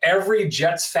that every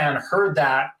Jets fan heard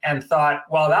that and thought,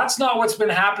 well, that's not what's been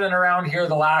happening around here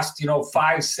the last,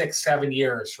 5, 6, 7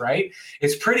 years, right?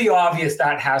 It's pretty obvious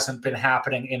that hasn't been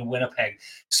happening in Winnipeg.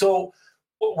 So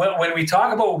when we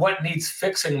talk about what needs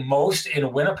fixing most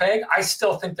in Winnipeg, I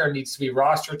still think there needs to be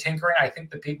roster tinkering. I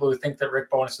think the people who think that Rick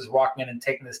Bowness is walking in and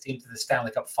taking this team to the Stanley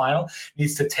Cup final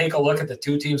needs to take a look at the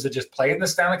two teams that just played in the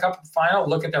Stanley Cup final,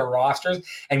 look at their rosters,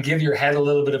 and give your head a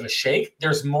little bit of a shake.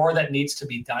 There's more that needs to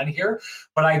be done here.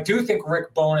 But I do think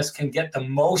Rick Bowness can get the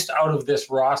most out of this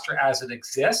roster as it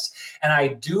exists. And I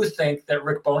do think that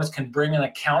Rick Bowness can bring an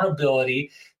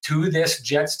accountability to this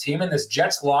Jets team and this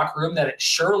Jets locker room that it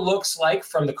sure looks like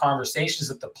from the conversations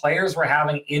that the players were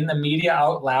having in the media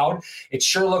out loud, it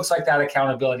sure looks like that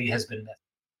accountability has been missed.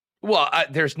 Well,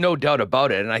 there's no doubt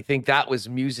about it. And I think that was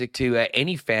music to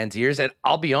any fan's ears. And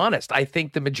I'll be honest, I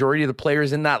think the majority of the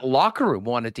players in that locker room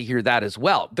wanted to hear that as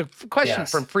well. The question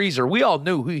from Freezer, we all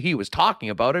knew who he was talking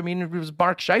about. I mean, it was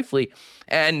Mark Scheifele.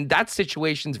 And that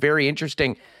situation's very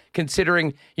interesting,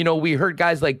 considering, we heard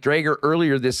guys like Drager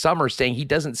earlier this summer saying he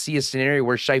doesn't see a scenario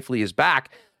where Scheifele is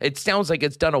back. It sounds like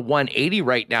it's done a 180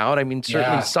 right now. And I mean,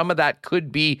 certainly some of that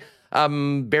could be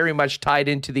very much tied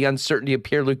into the uncertainty of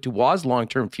Pierre-Luc Dubois'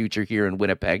 long-term future here in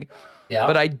Winnipeg. Yeah.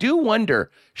 But I do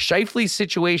wonder, Scheifele's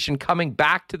situation coming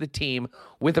back to the team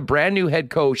with a brand new head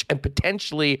coach and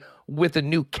potentially with a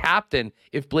new captain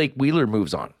if Blake Wheeler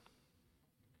moves on.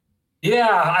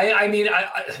 Yeah, I mean,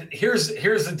 here's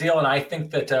the deal, and I think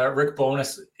that Rick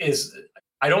Bowness is.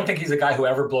 I don't think he's a guy who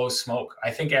ever blows smoke.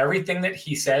 I think everything that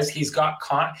he says, he's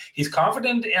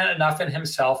confident enough in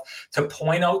himself to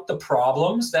point out the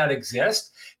problems that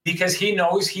exist because he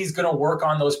knows he's going to work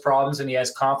on those problems, and he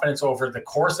has confidence over the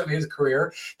course of his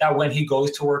career that when he goes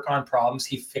to work on problems,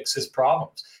 he fixes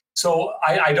problems. So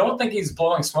I don't think he's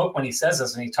blowing smoke when he says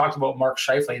this. And he talked about Mark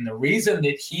Scheifele. And the reason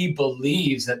that he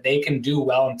believes that they can do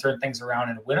well and turn things around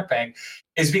in Winnipeg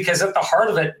is because at the heart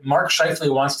of it, Mark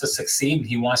Scheifele wants to succeed and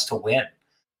he wants to win.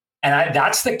 And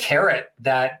that's the carrot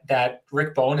that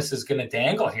Rick Bowness is going to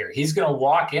dangle here. He's going to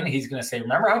walk in. He's going to say,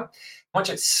 remember how much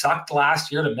it sucked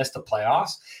last year to miss the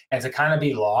playoffs and to kind of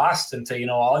be lost and to,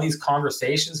 all these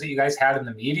conversations that you guys had in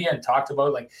the media and talked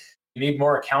about, like, you need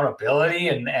more accountability,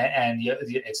 and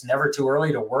it's never too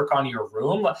early to work on your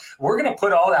room. We're going to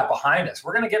put all that behind us.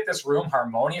 We're going to get this room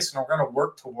harmonious, and we're going to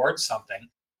work towards something.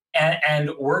 And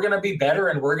we're going to be better,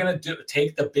 and we're going to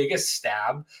take the biggest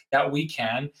stab that we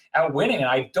can at winning. And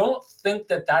I don't think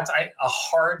that that's a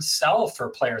hard sell for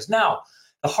players. Now,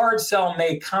 the hard sell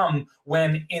may come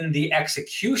when in the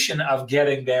execution of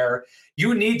getting there,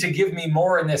 you need to give me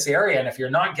more in this area. And if you're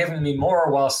not giving me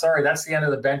more, well, sorry, that's the end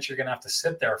of the bench. You're going to have to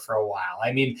sit there for a while.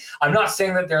 I mean, I'm not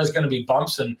saying that there's going to be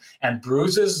bumps and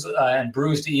bruises and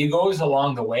bruised egos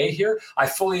along the way here. I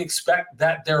fully expect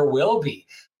that there will be.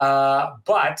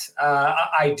 But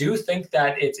I do think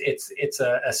that it's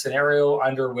a scenario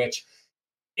under which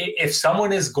if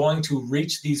someone is going to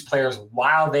reach these players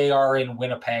while they are in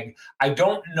Winnipeg, I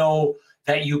don't know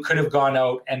that you could have gone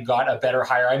out and got a better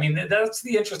hire. I mean, that's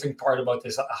the interesting part about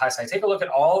this high side. Take a look at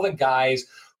all the guys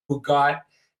who got,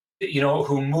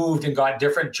 who moved and got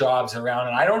different jobs around.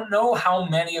 And I don't know how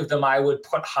many of them I would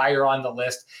put higher on the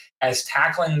list as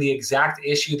tackling the exact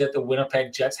issue that the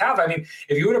Winnipeg Jets have. I mean,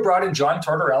 if you would have brought in John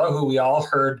Tortorella, who we all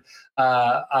heard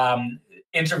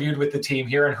interviewed with the team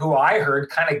here, and who I heard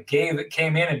kind of came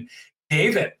in and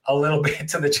gave it a little bit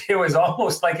to the Jets. It was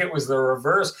almost like it was the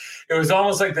reverse. It was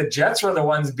almost like the Jets were the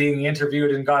ones being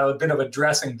interviewed and got a bit of a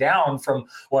dressing down from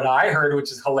what I heard,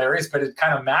 which is hilarious, but it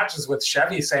kind of matches with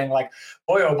Chevy saying like,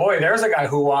 boy, oh boy, there's a guy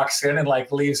who walks in and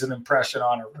like leaves an impression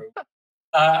on a room.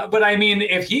 But I mean,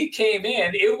 if he came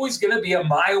in, it was going to be a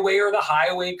my way or the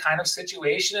highway kind of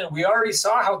situation. And we already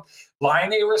saw how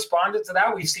Laine responded to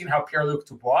that. We've seen how Pierre-Luc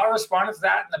Dubois responded to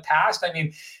that in the past. I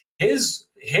mean, his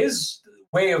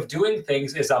way of doing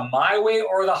things is a my way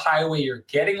or the highway. You're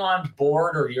getting on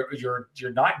board, or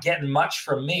you're not getting much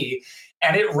from me.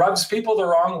 And it rubs people the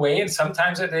wrong way, and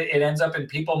sometimes it ends up in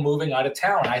people moving out of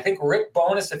town. I think Rick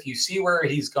Bowness, if you see where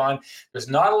he's gone, there's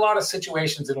not a lot of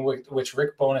situations in which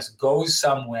Rick Bowness goes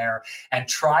somewhere and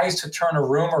tries to turn a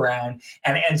room around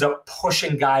and ends up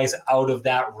pushing guys out of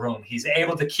that room. He's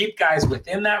able to keep guys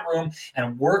within that room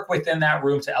and work within that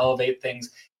room to elevate things.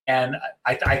 And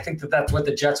I think that that's what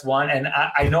the Jets want. And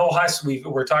I know, Huss,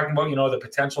 we're talking about, the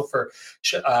potential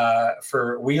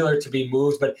for Wheeler to be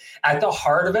moved. But at the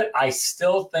heart of it, I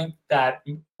still think that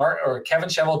Kevin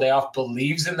Cheveldayoff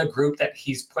believes in the group that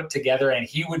he's put together. And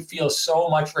he would feel so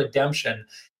much redemption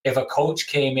if a coach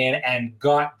came in and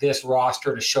got this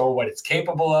roster to show what it's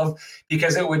capable of.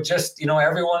 Because it would just,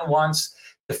 everyone wants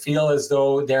to feel as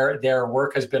though their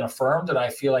work has been affirmed. And I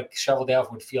feel like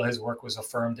Cheveldayoff would feel his work was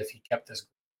affirmed if he kept this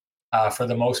for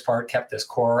the most part, kept this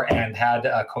core and had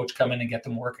a coach come in and get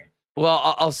them working.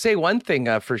 Well, I'll say one thing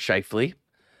for Scheifele. At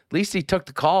least he took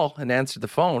the call and answered the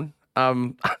phone.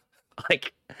 I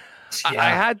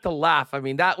had to laugh. I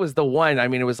mean, that was the one. I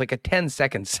mean, it was like a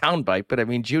 10-second soundbite. But I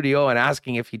mean, Judy Owen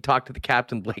asking if he talked to the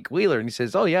captain, Blake Wheeler. And he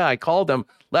says, oh, yeah, I called him,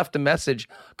 left a message,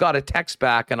 got a text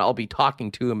back, and I'll be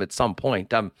talking to him at some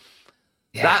point.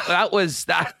 Yeah. That was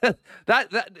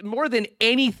more than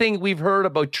anything we've heard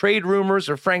about trade rumors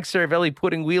or Frank Saravelli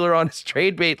putting Wheeler on his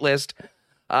trade bait list.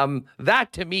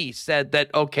 That to me said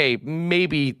that, okay,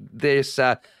 maybe this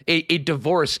a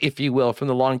divorce, if you will, from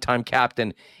the longtime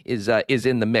captain is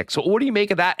in the mix. So what do you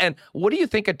make of that? And what do you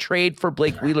think a trade for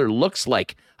Blake Wheeler looks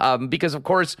like? Because of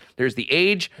course there's the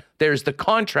age, there's the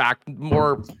contract,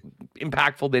 more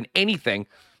impactful than anything.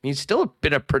 I mean, he's still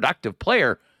been a productive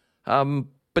player.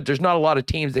 But there's not a lot of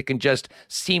teams that can just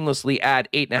seamlessly add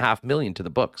 $8.5 million to the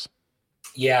books.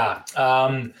 Yeah.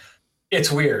 It's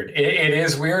weird. It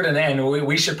is weird. And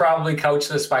we should probably couch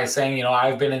this by saying,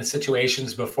 I've been in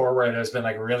situations before where there's been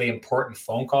like really important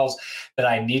phone calls that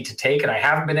I need to take, and I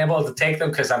haven't been able to take them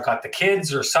because I've got the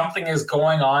kids or something is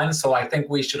going on. So I think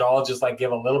we should all just like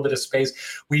give a little bit of space.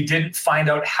 We didn't find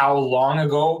out how long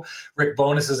ago Rick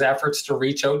Bowness's efforts to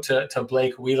reach out to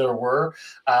Blake Wheeler were.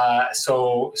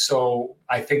 So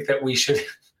I think that we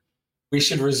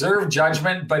should reserve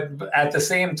judgment, but at the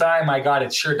same time,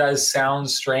 it sure does sound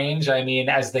strange. I mean,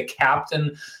 as the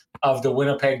captain of the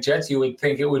Winnipeg Jets, you would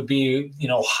think it would be,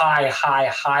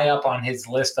 high up on his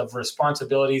list of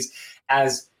responsibilities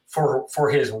as for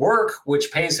his work,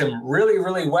 which pays him really,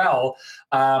 really well.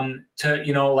 As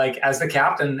the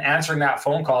captain, answering that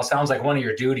phone call sounds like one of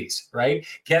your duties, right?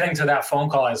 Getting to that phone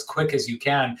call as quick as you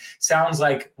can sounds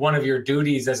like one of your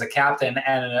duties as a captain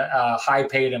and a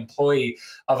high-paid employee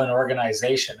of an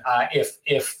organization.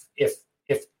 If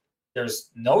there's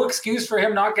no excuse for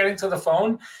him not getting to the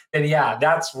phone, then yeah,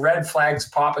 that's red flags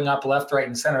popping up left, right,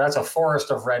 and center. That's a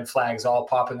forest of red flags all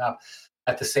popping up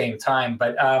at the same time.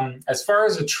 But as far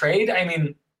as a trade, I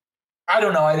mean, I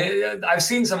don't know. I've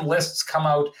seen some lists come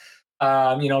out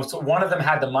So one of them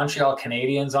had the Montreal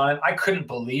Canadiens on it. I couldn't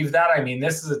believe that. I mean,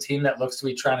 this is a team that looks to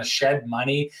be trying to shed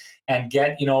money and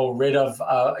get, rid of,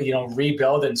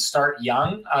 rebuild and start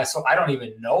young. So I don't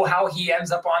even know how he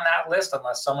ends up on that list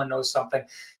unless someone knows something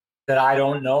that I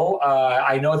don't know.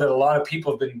 I know that a lot of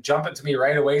people have been jumping to me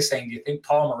right away saying, do you think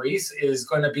Paul Maurice is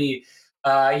going to be,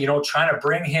 trying to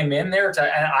bring him in there?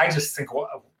 And I just think,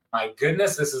 well, my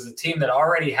goodness, this is a team that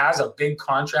already has a big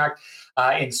contract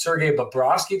in Sergei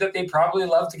Bobrovsky that they'd probably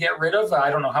love to get rid of. I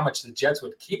don't know how much the Jets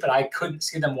would keep it. I couldn't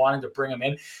see them wanting to bring him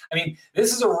in. I mean,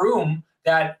 this is a room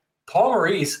that Paul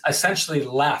Maurice essentially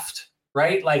left,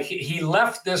 right? Like he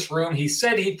left this room. He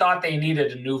said he thought they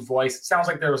needed a new voice. It sounds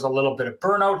like there was a little bit of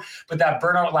burnout, but that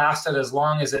burnout lasted as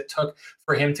long as it took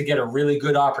for him to get a really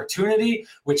good opportunity,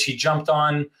 which he jumped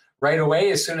on right away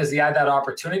as soon as he had that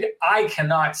opportunity. I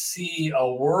cannot see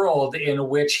a world in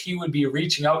which he would be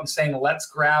reaching out and saying, let's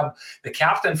grab the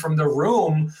captain from the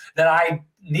room that I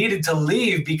needed to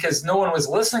leave because no one was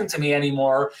listening to me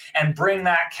anymore and bring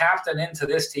that captain into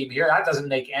this team here. That doesn't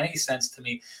make any sense to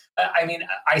me. I mean,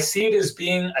 I see it as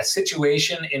being a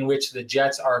situation in which the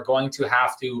Jets are going to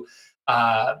have to,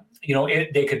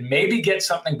 they could maybe get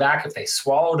something back if they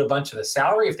swallowed a bunch of the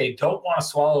salary. If they don't want to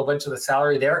swallow a bunch of the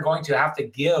salary, they're going to have to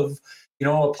give,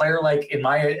 a player like, in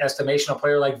my estimation, a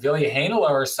player like Ville Heinola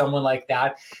or someone like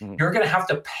that. You're going to have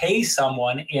to pay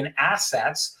someone in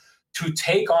assets to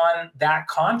take on that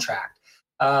contract.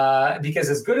 Because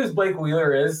as good as Blake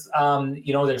Wheeler is,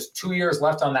 there's 2 years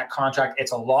left on that contract.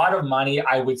 It's a lot of money.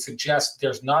 I would suggest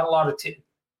there's not a lot of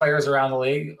players around the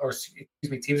league, or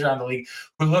teams around the league,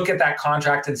 who look at that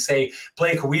contract and say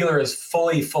Blake Wheeler is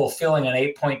fully fulfilling an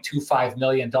 $8.25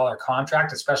 million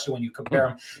contract, especially when you compare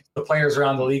him to the players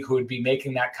around the league who would be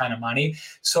making that kind of money.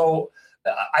 So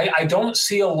I don't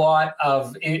see a lot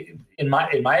of, in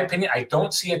my opinion, I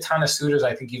don't see a ton of suitors.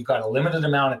 I think you've got a limited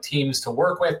amount of teams to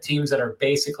work with, teams that are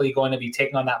basically going to be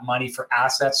taking on that money for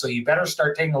assets. So you better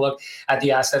start taking a look at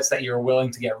the assets that you're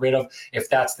willing to get rid of if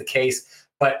that's the case.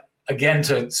 But again,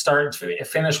 to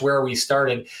finish where we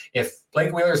started, if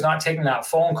Blake Wheeler is not taking that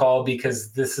phone call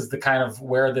because this is the kind of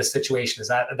where this situation is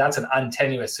at, that's an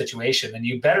untenuous situation, and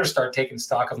you better start taking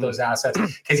stock of those assets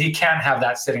because you can't have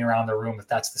that sitting around the room if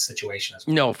that's the situation as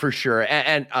well. No, for sure.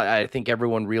 And I think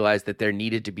everyone realized that there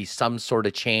needed to be some sort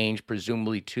of change,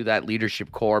 presumably to that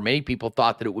leadership core. Many people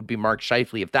thought that it would be Mark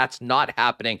Scheifele. If that's not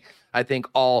happening, I think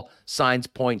all signs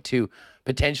point to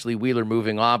potentially Wheeler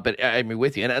moving on. But I mean,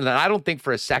 with you. And I don't think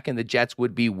for a second the Jets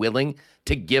would be willing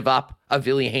to give up a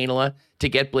Ville Heinola to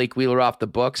get Blake Wheeler off the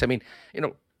books. I mean,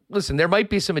 listen, there might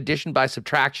be some addition by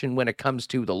subtraction when it comes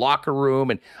to the locker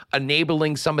room and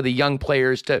enabling some of the young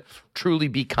players to truly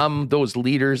become those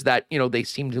leaders that, they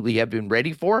seem to have been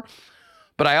ready for.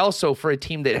 But I also, for a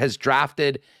team that has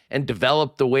drafted and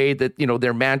developed the way that,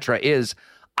 their mantra is,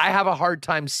 I have a hard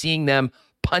time seeing them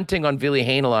punting on Ville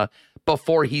Heinola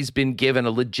before he's been given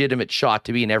a legitimate shot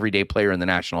to be an everyday player in the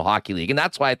National Hockey League. And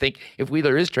that's why I think if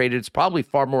Wheeler is traded, it's probably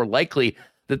far more likely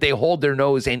that they hold their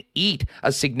nose and eat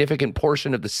a significant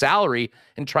portion of the salary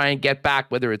and try and get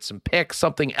back, whether it's some picks,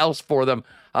 something else for them.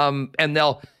 And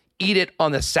they'll eat it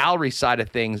on the salary side of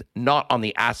things, not on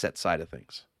the asset side of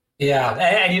things. Yeah.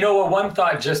 And you know what? One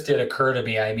thought just did occur to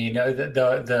me. I mean,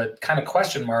 the kind of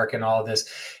question mark in all of this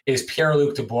is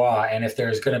Pierre-Luc Dubois, and if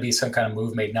there's going to be some kind of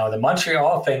move made. Now, the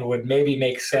Montreal thing would maybe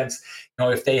make sense,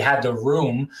 if they had the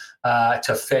room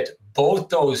to fit both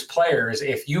those players.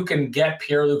 If you can get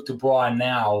Pierre-Luc Dubois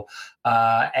now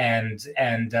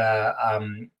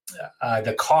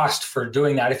the cost for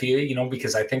doing that, if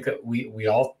because I think that we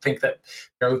all think that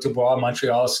Pierre-Luc Dubois,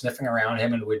 Montreal is sniffing around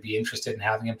him and would be interested in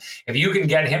having him. If you can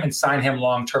get him and sign him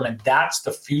long term, and that's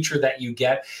the future that you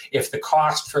get, if the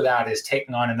cost for that is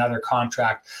taking on another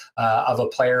contract of a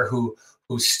player who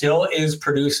still is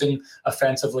producing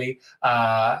offensively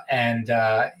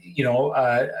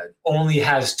only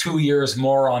has 2 years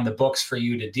more on the books for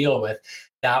you to deal with,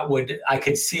 I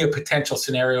could see a potential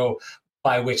scenario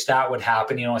by which that would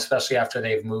happen, especially after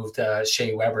they've moved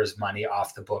Shea Weber's money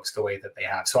off the books the way that they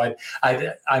have. So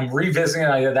I'm revisiting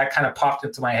it. That kind of popped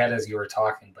into my head as you were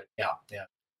talking, but yeah,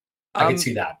 I could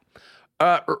see that.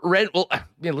 Red, well,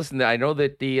 listen, I know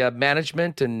that the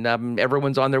management and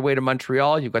everyone's on their way to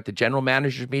Montreal. You've got the general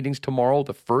managers meetings tomorrow.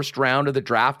 The first round of the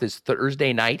draft is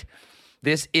Thursday night.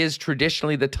 This is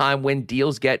traditionally the time when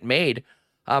deals get made.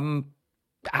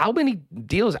 How many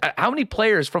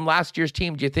players from last year's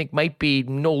team do you think might be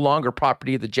no longer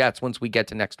property of the Jets once we get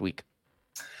to next week?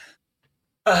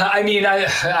 I mean,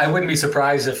 I wouldn't be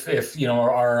surprised if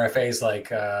RFAs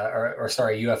like or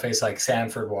sorry UFAs like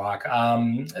Sanford walk.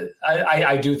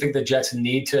 I do think the Jets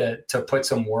need to put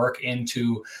some work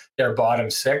into their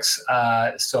bottom six.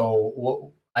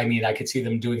 I mean, I could see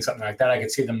them doing something like that. I could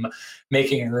see them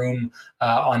making room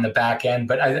on the back end.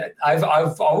 But I've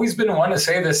always been one to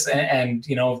say this, and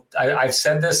I've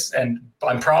said this, and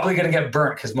I'm probably going to get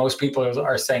burnt because most people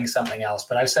are saying something else.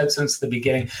 But I've said since the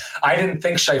beginning, I didn't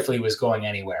think Scheifele was going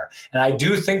anywhere, and I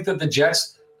do think that the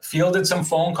Jets fielded some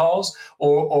phone calls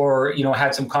or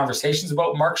had some conversations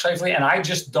about Mark Scheifele, and I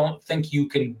just don't think you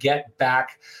can get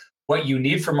back what you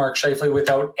need from Mark Scheifele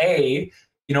without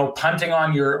punting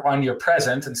on your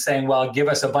present and saying, well, give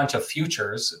us a bunch of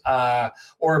futures,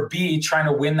 or B, trying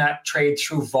to win that trade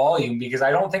through volume, because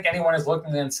I don't think anyone is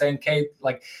looking and saying, okay,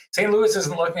 like St. Louis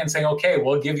isn't looking and saying, okay,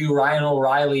 we'll give you Ryan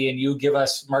O'Reilly and you give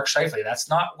us Mark Scheifele. That's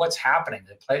not what's happening.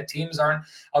 The teams aren't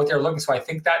out there looking. So I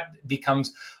think that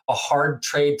becomes a hard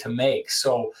trade to make.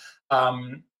 So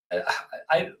I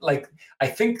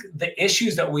think the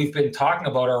issues that we've been talking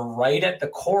about are right at the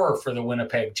core for the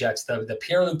Winnipeg Jets. The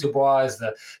Pierre-Luc Dubois,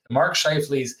 the Mark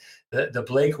Scheifeles, the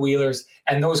Blake Wheelers,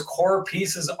 and those core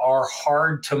pieces are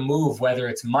hard to move, whether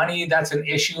it's money that's an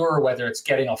issue or whether it's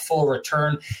getting a full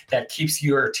return that keeps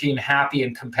your team happy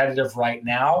and competitive right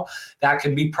now. That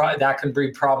can be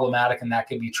problematic and that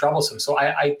can be troublesome. So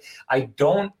I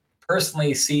don't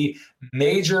personally see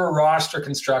major roster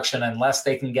construction unless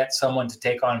they can get someone to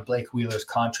take on Blake Wheeler's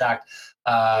contract.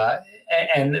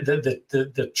 And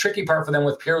the tricky part for them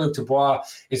with Pierre-Luc Dubois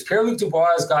is Pierre-Luc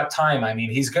Dubois has got time. I mean,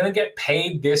 he's going to get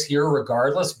paid this year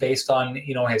regardless based on,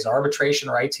 his arbitration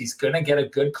rights. He's going to get a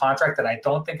good contract that I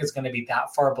don't think is going to be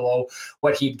that far below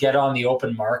what he'd get on the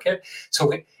open market.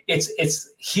 So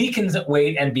he can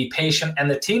wait and be patient, and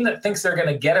the team that thinks they're going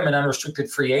to get him in unrestricted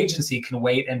free agency can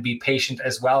wait and be patient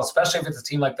as well, especially if it's a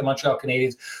team like the Montreal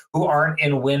Canadiens who aren't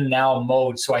in win now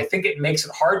mode. So I think it makes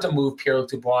it hard to move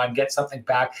Pierre-Luc Dubois and get something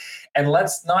back. And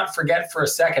let's not forget for a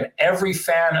second, every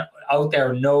fan out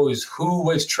there knows who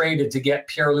was traded to get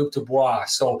Pierre-Luc Dubois.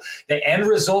 So the end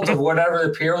result of whatever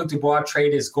the Pierre-Luc Dubois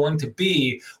trade is going to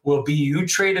be will be you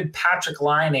traded Patrik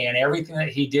Laine and everything that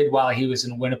he did while he was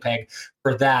in Winnipeg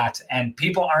for that. And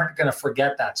people aren't going to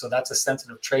forget that. So that's a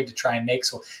sensitive trade to try and make.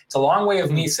 So it's a long way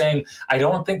of me saying I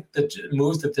don't think the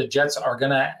moves that the Jets are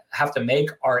going to have to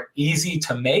make are easy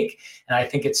to make. And I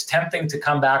think it's tempting to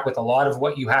come back with a lot of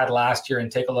what you had last year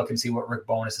and take a look and see what Rick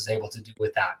Bowness is able to do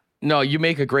with that. No, you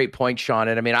make a great point, Sean.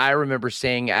 And I mean, I remember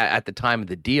saying at the time of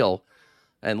the deal,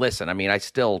 and listen, I mean, I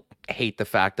still hate the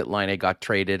fact that Laine got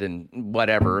traded and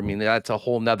whatever. I mean, that's a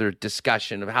whole nother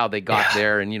discussion of how they got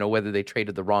there and, whether they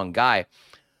traded the wrong guy.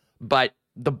 But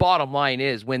the bottom line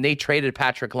is when they traded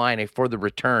Patrik Laine for the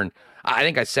return, I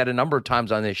think I said a number of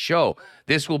times on this show,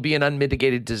 this will be an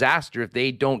unmitigated disaster if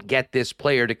they don't get this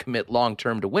player to commit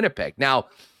long-term to Winnipeg. Now,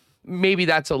 maybe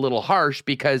that's a little harsh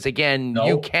because, again,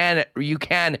 you can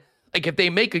like if they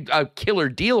make a killer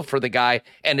deal for the guy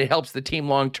and it helps the team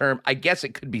long-term, I guess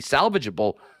it could be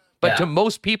salvageable. But to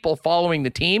most people following the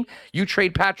team, you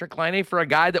trade Patrik Laine for a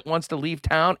guy that wants to leave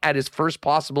town at his first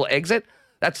possible exit.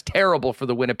 That's terrible for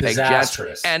the Winnipeg Jets.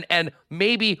 And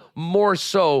maybe more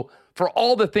so for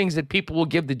all the things that people will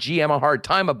give the GM a hard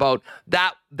time about,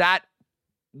 that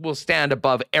will stand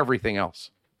above everything else.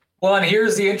 Well, and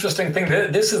here's the interesting thing.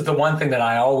 This is the one thing that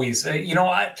I always,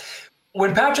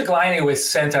 when Patrik Laine was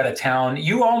sent out of town,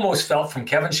 you almost felt from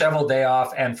Kevin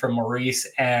Cheveldayoff and from Maurice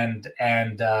and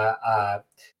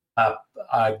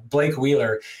Blake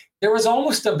Wheeler, there was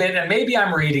almost a bit, and maybe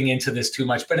I'm reading into this too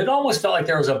much, but it almost felt like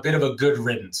there was a bit of a good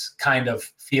riddance kind of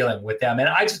feeling with them. And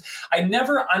I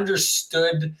never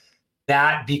understood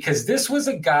that because this was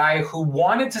a guy who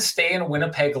wanted to stay in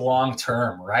Winnipeg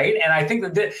long-term, right? And I think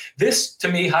that this, to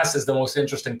me, Huss, is the most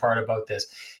interesting part about this.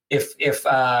 If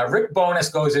Rick Bowness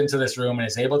goes into this room and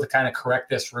is able to kind of correct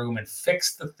this room and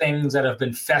fix the things that have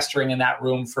been festering in that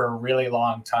room for a really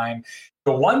long time,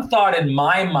 the one thought in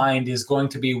my mind is going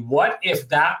to be, what if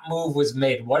that move was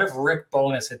made? What if Rick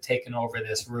Bowness had taken over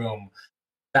this room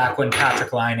back when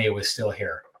Patrik Laine was still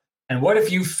here? And what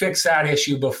if you fix that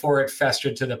issue before it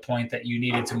festered to the point that you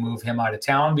needed to move him out of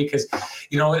town? Because,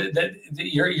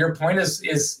 your point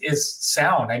is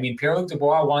sound. I mean, Pierre-Luc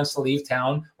Dubois wants to leave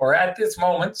town, or at this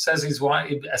moment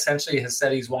essentially has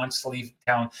said he wants to leave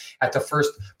town at the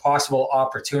first possible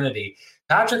opportunity.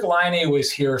 Patrik Laine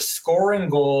was here scoring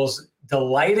goals,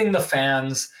 delighting the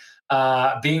fans,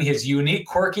 being his unique,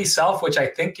 quirky self, which I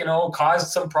think,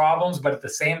 caused some problems. But at the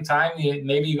same time,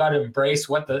 maybe you got to embrace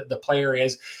what the player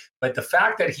is. But the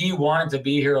fact that he wanted to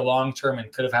be here long-term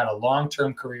and could have had a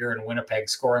long-term career in Winnipeg,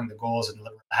 scoring the goals and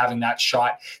having that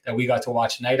shot that we got to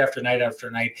watch night after night after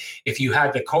night, if you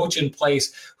had the coach in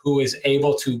place who is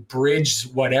able to bridge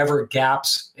whatever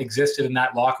gaps existed in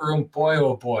that locker room, boy,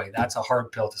 oh boy, that's a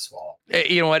hard pill to swallow.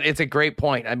 You know what? It's a great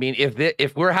point. I mean,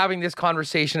 if we're having this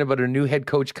conversation about a new head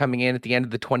coach coming in at the end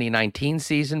of the 2019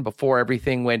 season, before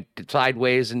everything went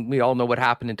sideways, and we all know what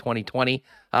happened in 2020,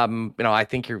 I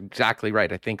think you're exactly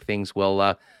right. I think things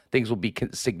will be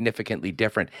significantly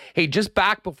different. Hey, just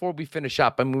back before we finish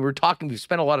up, I mean, we've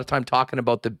spent a lot of time talking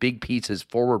about the big pieces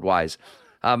forward wise.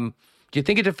 Do you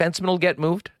think a defenseman will get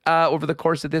moved over the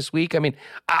course of this week? I mean,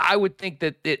 I would think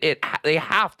that they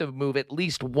have to move at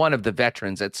least one of the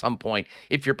veterans at some point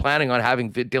if you're planning on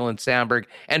having Dylan Sandberg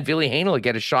and Ville Heinola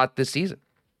get a shot this season.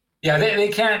 Yeah, they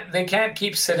can't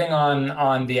keep sitting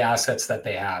on the assets that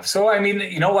they have. So I mean,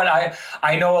 you know what,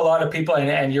 I know a lot of people,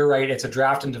 and you're right, it's a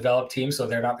draft and develop team, so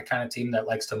they're not the kind of team that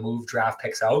likes to move draft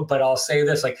picks out. But I'll say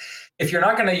this, like, if you're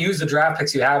not going to use the draft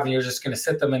picks you have and you're just going to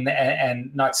sit them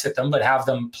and not sit them, but have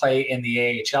them play in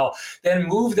the AHL, then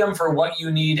move them for what you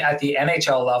need at the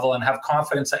NHL level and have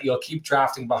confidence that you'll keep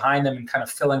drafting behind them and kind of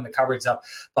filling the cupboards up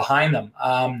behind them.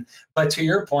 But to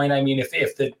your point, I mean,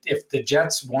 if the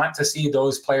Jets want to see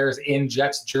those players in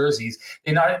Jets jerseys,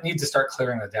 they need to start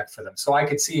clearing the deck for them. So I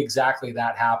could see exactly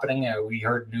that happening. We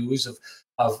heard news of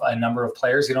a number of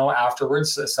players,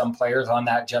 afterwards, some players on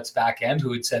that Jets back end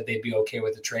who had said they'd be okay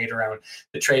with the trade around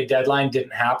the trade deadline.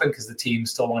 Didn't happen because the team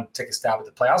still wanted to take a stab at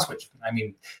the playoffs, which, I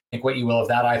mean, think what you will of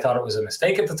that. I thought it was a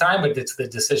mistake at the time, but it's the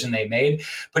decision they made.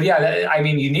 But yeah, I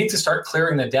mean, you need to start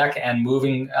clearing the deck and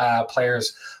moving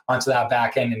players onto that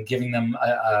back end and giving them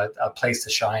a place to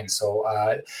shine. So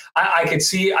I could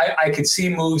see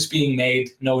moves being made,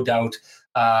 no doubt.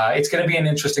 It's going to be an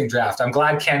interesting draft. I'm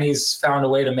glad Kenny's found a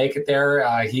way to make it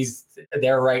there. He's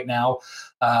there right now,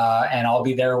 and I'll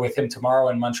be there with him tomorrow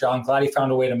in Montreal. I'm glad he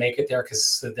found a way to make it there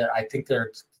because I think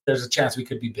there's a chance we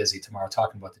could be busy tomorrow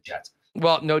talking about the Jets.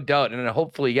 Well, no doubt. And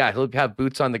hopefully, he'll have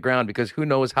boots on the ground because who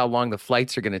knows how long the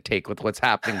flights are going to take with what's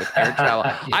happening with air travel.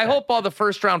 Yeah. I hope all the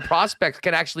first-round prospects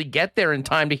can actually get there in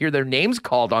time to hear their names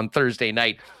called on Thursday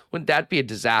night. Wouldn't that be a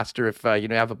disaster if you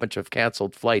have a bunch of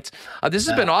canceled flights? This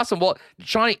has been awesome. Well,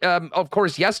 Shawnee, of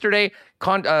course, yesterday,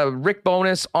 Rick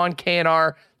Bowness on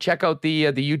KNR. Check out the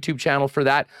YouTube channel for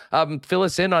that. Fill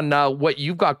us in on what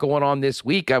you've got going on this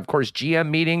week. Of course, GM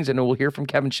meetings, and we'll hear from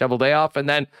Kevin Cheveldayoff, and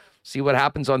then see what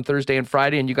happens on Thursday and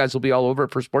Friday, and you guys will be all over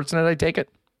it for Sportsnet, I take it?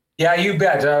 Yeah, you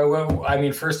bet. I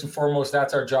mean, first and foremost,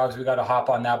 that's our jobs. We got to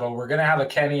hop on that. But we're going to have a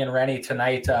Kenny and Rennie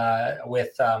tonight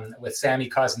with Sammy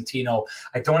Cosentino.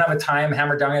 I don't have a time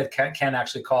hammered down yet. Ken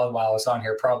actually called while I was on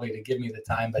here probably to give me the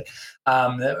time. But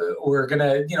we're going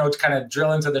to, kind of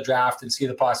drill into the draft and see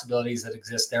the possibilities that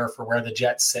exist there for where the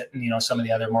Jets sit and, some of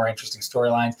the other more interesting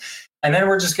storylines. And then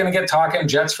we're just going to get talking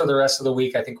Jets for the rest of the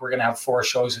week. I think we're going to have 4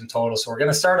 shows in total. So we're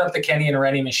going to start up the Kenny and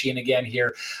Rennie machine again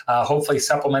here. Hopefully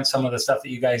supplement some of the stuff that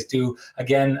you guys do.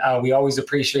 Again, we always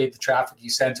appreciate the traffic you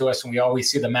send to us, and we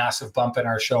always see the massive bump in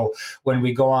our show when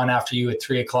we go on after you at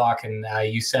 3:00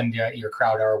 and you send your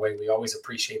crowd our way. We always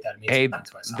appreciate that. It means a lot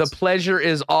to us. The pleasure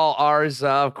is all ours.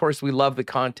 Of course, we love the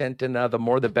content, and the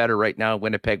more the better right now in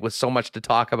Winnipeg, with so much to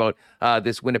talk about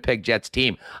this Winnipeg Jets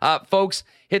team. Folks,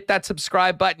 hit that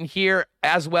subscribe button here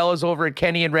as well as over at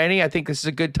Kenny and Rennie. I think this is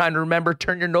a good time to remember,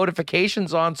 turn your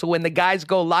notifications on so when the guys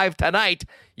go live tonight,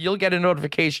 you'll get a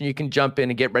notification. You can jump in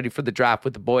and get ready for the draft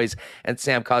with the boys and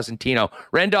Sam Cosentino.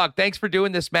 Rendog, thanks for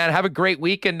doing this, man. Have a great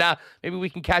week, and maybe we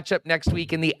can catch up next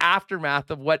week in the aftermath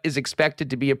of what is expected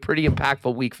to be a pretty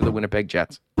impactful week for the Winnipeg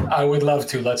Jets. I would love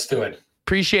to. Let's do it.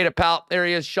 Appreciate it, pal. There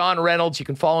he is, Sean Reynolds. You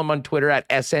can follow him on Twitter at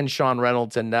SN Sean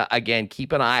Reynolds. And again,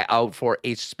 keep an eye out for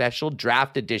a special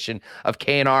draft edition of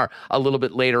KNR a little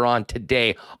bit later on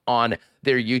today on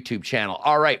their YouTube channel.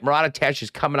 All right, Murat Atesh is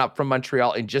coming up from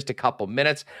Montreal in just a couple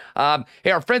minutes.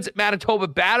 Hey, our friends at Manitoba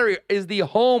Battery is the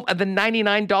home of the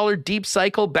 $99 Deep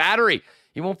Cycle battery.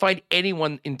 You won't find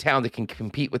anyone in town that can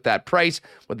compete with that price,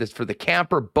 whether it's for the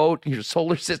camper, boat, your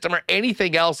solar system, or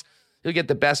anything else. You'll get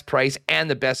the best price and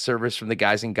the best service from the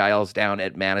guys and gals down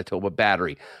at Manitoba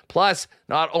Battery. Plus,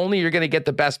 not only you're going to get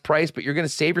the best price, but you're going to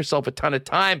save yourself a ton of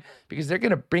time because they're going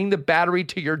to bring the battery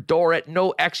to your door at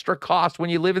no extra cost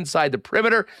when you live inside the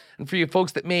perimeter. And for you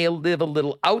folks that may live a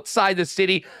little outside the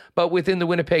city, but within the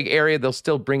Winnipeg area, they'll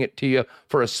still bring it to you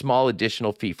for a small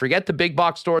additional fee. Forget the big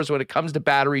box stores when it comes to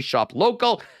batteries. Shop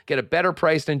local, get a better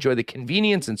price, and enjoy the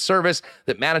convenience and service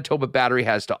that Manitoba Battery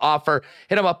has to offer.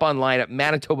 Hit them up online at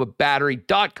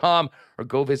manitobabattery.com or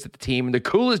go visit the team in the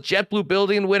coolest JetBlue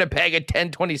building in Winnipeg at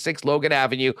 1026 Logan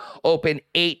Avenue, open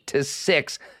 8 to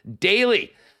 6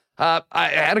 daily. I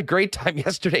had a great time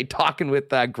yesterday talking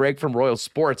with Greg from Royal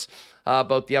Sports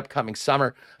about the upcoming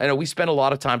summer. I know we spent a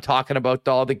lot of time talking about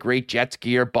all the great Jets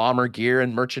gear, Bomber gear,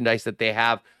 and merchandise that they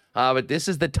have. But this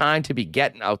is the time to be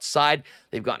getting outside.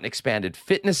 They've got an expanded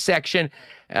fitness section,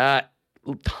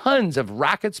 tons of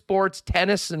racket sports,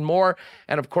 tennis, and more.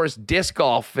 And of course, disc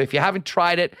golf. If you haven't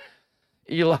tried it,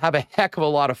 you'll have a heck of a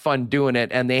lot of fun doing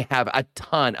it. And they have a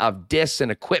ton of discs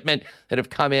and equipment that have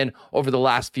come in over the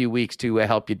last few weeks to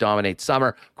help you dominate summer.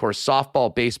 Of course,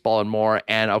 softball, baseball, and more.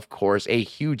 And of course, a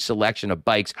huge selection of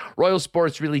bikes. Royal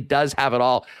Sports really does have it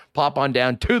all. Pop on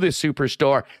down to the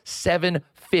Superstore,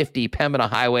 750 Pembina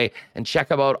Highway, and check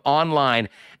them out online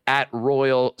at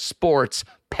Royal Sports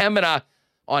Pembina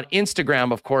on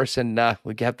Instagram, of course, and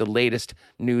we have the latest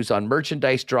news on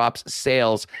merchandise drops,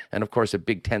 sales, and of course, a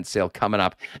big tent sale coming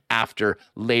up after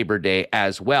Labor Day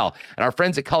as well. And our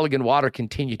friends at Culligan Water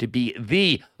continue to be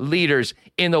the leaders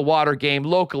in the water game,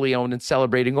 locally owned and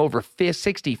celebrating over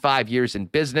 65 years in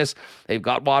business. They've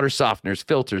got water softeners,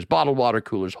 filters, bottled water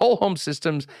coolers, whole home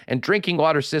systems, and drinking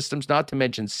water systems, not to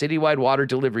mention citywide water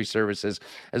delivery services,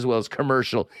 as well as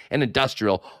commercial and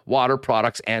industrial water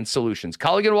products and solutions.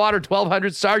 Culligan Water,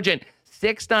 1200 Sargent,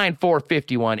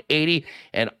 694-5180,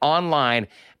 and online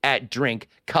at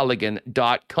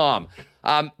drinkculligan.com.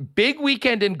 Big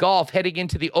weekend in golf heading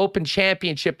into the Open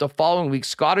Championship the following week.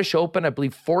 Scottish Open, I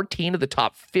believe 14 of the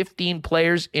top 15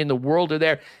 players in the world are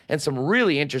there. And some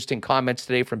really interesting comments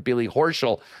today from Billy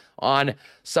Horschel on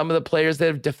some of the players that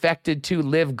have defected to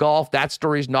Live Golf. That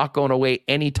story is not going away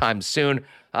anytime soon.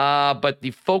 But the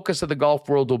focus of the golf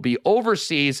world will be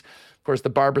overseas. Of course,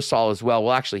 the Barbasol as well.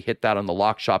 We'll actually hit that on the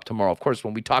Lock Shop tomorrow. Of course,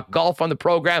 when we talk golf on the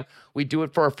program, we do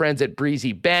it for our friends at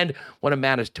Breezy Bend, one of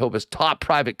Manitoba's top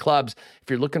private clubs. If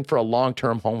you're looking for a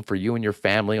long-term home for you and your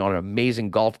family on an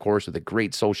amazing golf course with a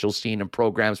great social scene and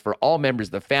programs for all members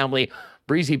of the family,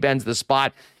 Breezy Bend's the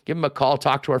spot. Give them a call.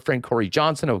 Talk to our friend Corey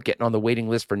Johnson about getting on the waiting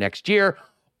list for next year,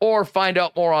 or find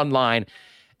out more online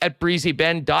at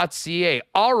breezybend.ca.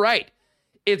 All right,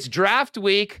 it's draft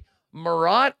week.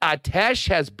 Murat Atesh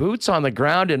has boots on the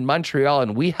ground in Montreal,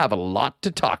 and we have a lot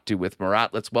to talk to with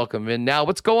Murat. Let's welcome him in now.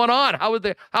 What's going on? How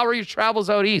are your travels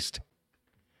out east?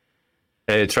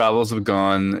 Hey, travels have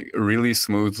gone really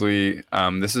smoothly.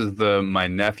 This is my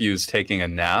nephew's taking a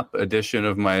nap edition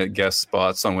of my guest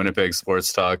spots on Winnipeg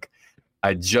Sports Talk.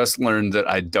 I just learned that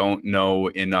I don't know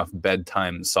enough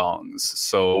bedtime songs.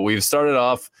 So we've started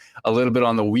off a little bit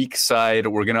on the weak side.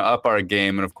 We're going to up our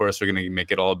game. And of course, we're going to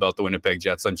make it all about the Winnipeg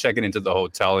Jets. I'm checking into the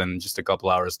hotel in just a couple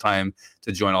hours time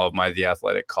to join all of my The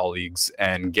Athletic colleagues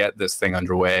and get this thing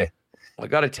underway. Well, I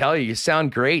got to tell you, you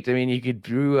sound great. I mean, you could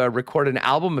record an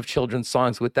album of children's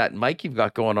songs with that mic you've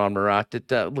got going on, Murat.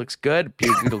 It looks good.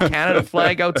 Beautiful Canada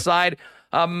flag outside.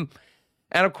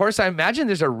 And of course, I imagine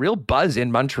there's a real buzz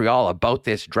in Montreal about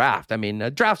this draft. I mean,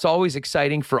 the draft's always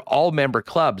exciting for all member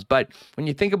clubs, but when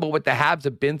you think about what the Habs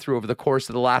have been through over the course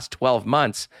of the last 12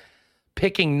 months,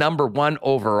 picking number one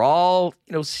overall,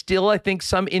 still I think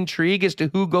some intrigue as to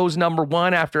who goes number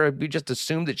one after we just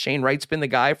assumed that Shane Wright's been the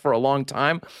guy for a long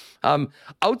time.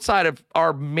 Outside of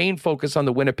our main focus on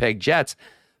the Winnipeg Jets,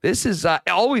 this is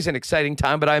always an exciting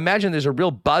time, but I imagine there's a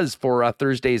real buzz for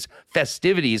Thursday's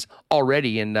festivities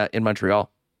already in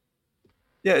Montreal.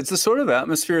 Yeah, it's the sort of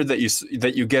atmosphere that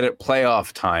you get at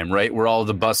playoff time, right? Where all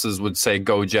the buses would say,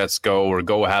 "Go Jets, go," or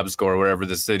 "Go Habs, go," or wherever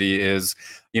the city is.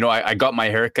 I got my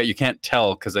haircut. You can't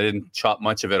tell because I didn't chop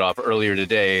much of it off earlier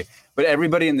today. But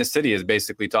everybody in the city is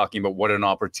basically talking about what an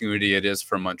opportunity it is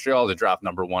for Montreal to draft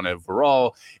number one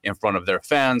overall in front of their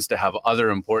fans, to have other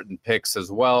important picks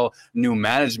as well, new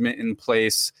management in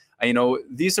place.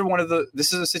 This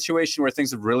is a situation where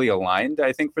things have really aligned,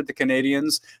 I think, for the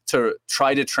Canadians to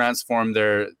try to transform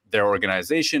their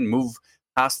organization, move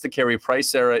past the Carey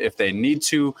Price era if they need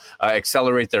to,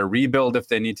 accelerate their rebuild if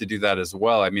they need to do that as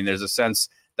well. I mean, there's a sense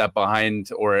that behind,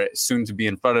 or soon to be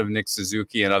in front of, Nick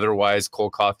Suzuki and otherwise Cole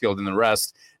Caulfield and the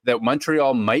rest, that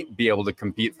Montreal might be able to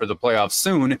compete for the playoffs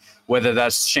soon, whether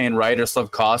that's Shane Wright or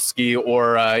Slavkovsky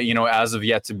or, as of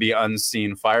yet to be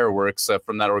unseen fireworks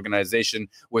from that organization,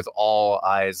 with all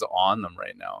eyes on them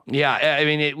right now. Yeah, I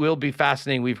mean, it will be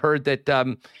fascinating. We've heard that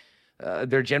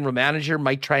their general manager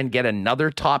might try and get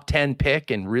another top 10 pick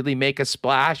and really make a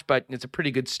splash, but it's a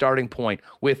pretty good starting point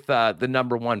with the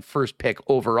number one first pick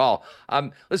overall.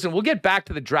 Listen, we'll get back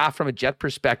to the draft from a Jet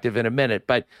perspective in a minute,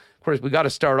 but of course, we got to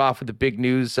start off with the big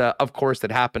news, of course,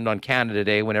 that happened on Canada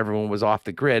Day when everyone was off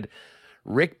the grid.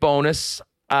 Rick Bowness,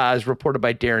 as reported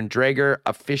by Darren Dreger,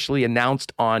 officially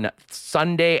announced on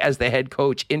Sunday as the head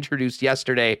coach, introduced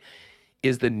yesterday,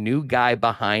 is the new guy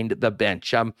behind the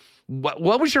bench.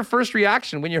 What was your first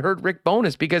reaction when you heard Rick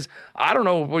Bowness? Because I don't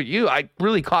know about you, I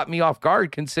really caught me off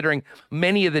guard considering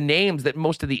many of the names that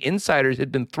most of the insiders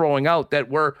had been throwing out that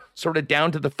were sort of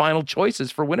down to the final choices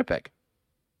for Winnipeg.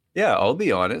 Yeah, I'll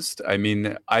be honest. I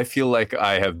mean, I feel like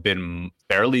I have been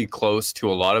fairly close to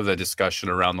a lot of the discussion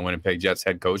around the Winnipeg Jets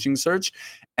head coaching search.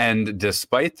 And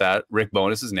despite that, Rick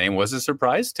Bowness's name was a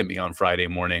surprise to me on Friday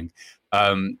morning.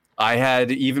 I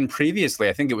had even previously,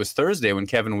 I think it was Thursday when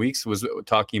Kevin Weeks was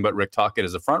talking about Rick Tocchet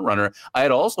as a front runner. I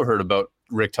had also heard about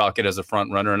Rick Tocchet as a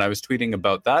front runner, and I was tweeting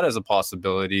about that as a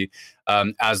possibility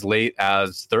as late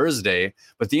as Thursday.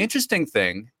 But the interesting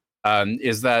thing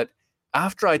is that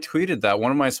after I tweeted that,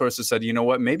 one of my sources said, you know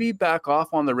what, maybe back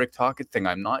off on the Rick Tocchet thing.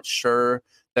 I'm not sure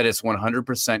that it's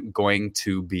 100% going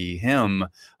to be him.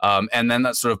 And then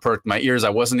that sort of perked my ears.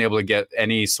 I wasn't able to get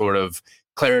any sort of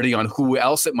clarity on who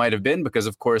else it might have been because,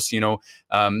 of course,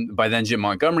 by then Jim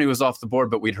Montgomery was off the board,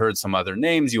 but we'd heard some other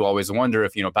names. You always wonder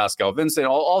if, Pascal Vincent,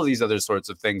 all these other sorts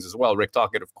of things as well. Rick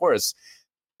Tocchet, of course.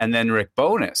 And then Rick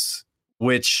Bowness,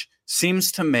 which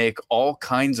seems to make all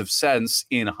kinds of sense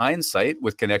in hindsight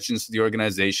with connections to the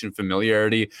organization,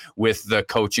 familiarity with the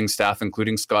coaching staff,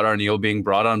 including Scott Arniel being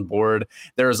brought on board.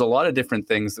 There's a lot of different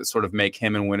things that sort of make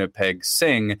him and Winnipeg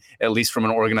sing, at least from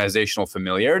an organizational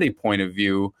familiarity point of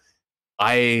view.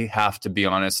 I have to be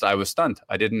honest, I was stunned.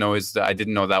 I didn't know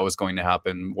that was going to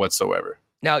happen whatsoever.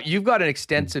 Now, you've got an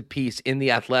extensive piece in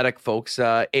The Athletic, folks.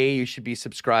 You should be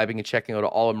subscribing and checking out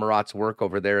all of Murat's work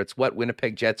over there. It's what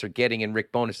Winnipeg Jets are getting in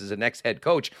Rick Bowness as the next head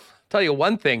coach. I'll tell you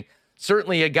one thing,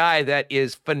 certainly a guy that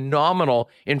is phenomenal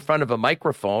in front of a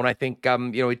microphone. I think,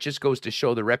 it just goes to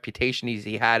show the reputation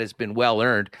he had has been well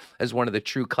earned as one of the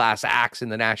true class acts in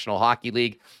the National Hockey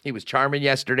League. He was charming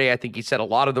yesterday. I think he said a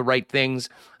lot of the right things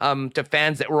to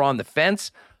fans that were on the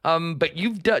fence. But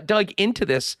you've dug into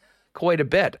this quite a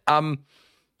bit.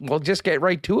 We'll just get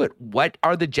right to it. What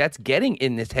are the Jets getting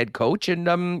in this head coach?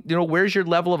 And, where's your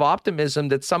level of optimism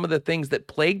that some of the things that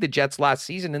plagued the Jets last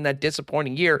season in that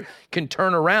disappointing year can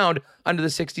turn around under the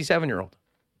 67-year-old?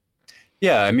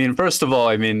 Yeah, first of all,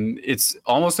 it's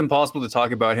almost impossible to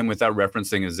talk about him without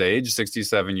referencing his age,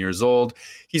 67 years old.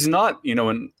 He's not,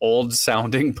 an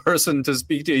old-sounding person to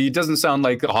speak to. He doesn't sound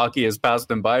like hockey has passed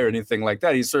him by or anything like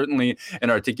that. He's certainly an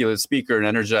articulate speaker, an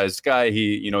energized guy.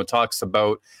 He, talks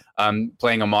about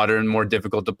playing a modern, more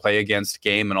difficult to play against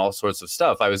game and all sorts of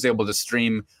stuff. I was able to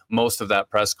stream most of that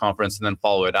press conference and then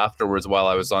follow it afterwards while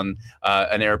I was on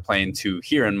an airplane to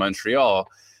here in Montreal.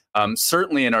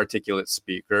 Certainly an articulate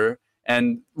speaker.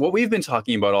 And what we've been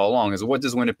talking about all along is what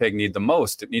does Winnipeg need the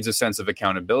most? It needs a sense of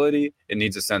accountability. It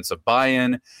needs a sense of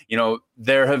buy-in.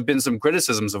 There have been some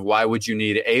criticisms of why would you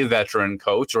need a veteran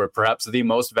coach or perhaps the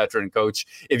most veteran coach.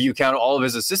 If you count all of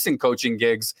his assistant coaching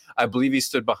gigs, I believe he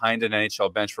stood behind an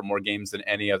NHL bench for more games than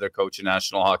any other coach in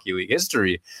National Hockey League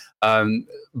history.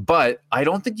 But I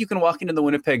don't think you can walk into the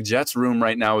Winnipeg Jets room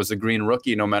right now as a green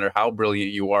rookie, no matter how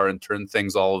brilliant you are, and turn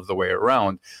things all of the way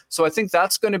around. So I think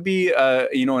that's going to be,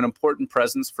 an important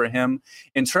presence for him.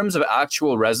 In terms of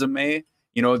actual resume,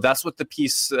 that's what the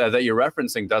piece that you're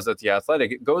referencing does at The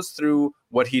Athletic. It goes through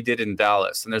what he did in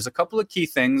Dallas. And there's a couple of key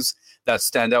things that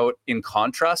stand out in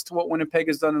contrast to what Winnipeg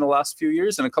has done in the last few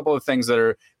years, and a couple of things that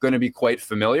are going to be quite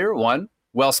familiar. One,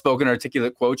 well-spoken,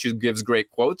 articulate coach who gives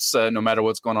great quotes no matter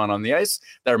what's going on the ice.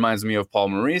 That reminds me of Paul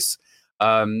Maurice.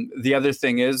 The other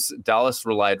thing is Dallas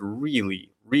relied really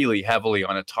heavily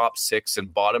on a top six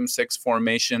and bottom six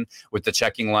formation with the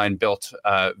checking line built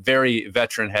very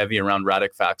veteran heavy around Radek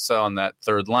Faksa on that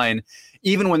third line,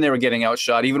 even when they were getting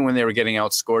outshot, even when they were getting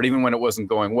outscored, even when it wasn't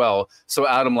going well. So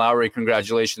Adam Lowry,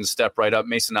 congratulations, step right up.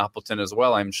 Mason Appleton as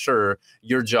well, I'm sure.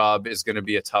 Your job is going to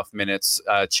be a tough minutes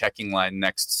checking line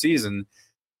next season.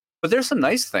 But there's some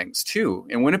nice things, too.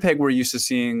 In Winnipeg, we're used to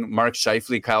seeing Mark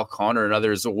Scheifele, Kyle Connor, and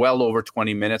others well over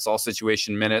 20 minutes, all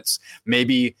situation minutes.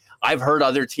 Maybe I've heard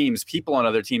people on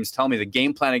other teams tell me the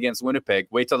game plan against Winnipeg,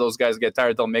 wait till those guys get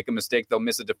tired, they'll make a mistake, they'll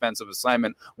miss a defensive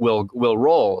assignment, will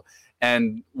roll.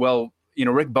 And,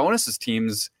 Rick Bowness's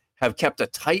teams have kept a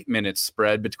tight minutes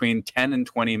spread between 10 and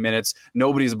 20 minutes.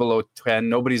 Nobody's below 10,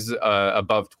 nobody's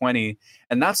above 20.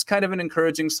 And that's kind of an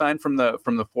encouraging sign from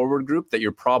the forward group that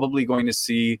you're probably going to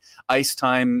see ice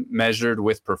time measured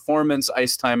with performance,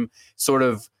 ice time sort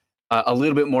of a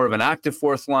little bit more of an active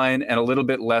fourth line and a little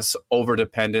bit less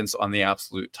overdependence on the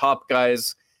absolute top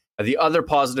guys. The other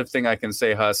positive thing I can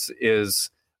say, Huss,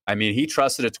 is, he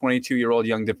trusted a 22-year-old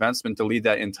young defenseman to lead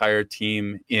that entire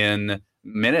team in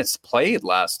minutes played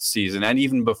last season and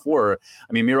even before.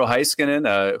 Miro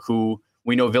Heiskanen, who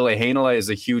we know Ville Heinola is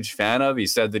a huge fan of. He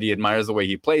said that he admires the way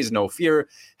he plays, no fear,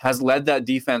 has led that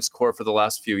defense core for the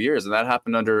last few years. And that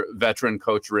happened under veteran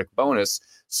coach Rick Bowness.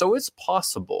 So it's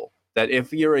possible that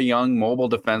if you're a young mobile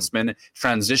defenseman,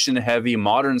 transition heavy,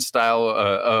 modern style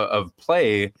of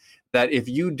play, that if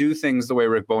you do things the way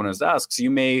Rick Bowness asks,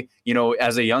 you may,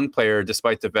 as a young player,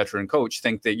 despite the veteran coach,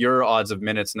 think that your odds of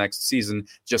minutes next season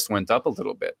just went up a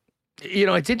little bit.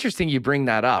 It's interesting you bring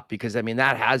that up because,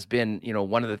 that has been,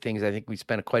 one of the things I think we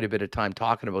spent quite a bit of time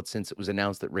talking about since it was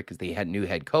announced that Rick is the new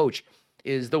head coach,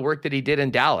 is the work that he did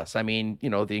in Dallas.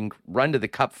 The run to the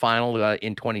Cup final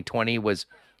in 2020 was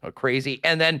crazy.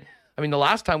 And then, the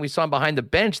last time we saw him behind the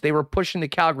bench, they were pushing the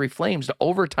Calgary Flames to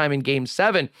overtime in Game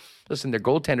 7. Listen, their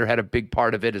goaltender had a big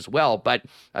part of it as well. But,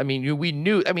 we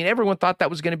knew, everyone thought that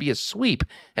was going to be a sweep,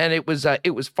 and it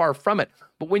was far from it.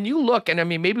 But when you look, and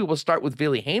maybe we'll start with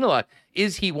Ville Heinola.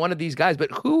 Is he one of these guys?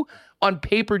 But who on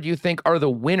paper do you think are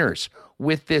the winners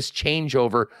with this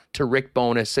changeover to Rick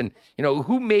Bowness? And,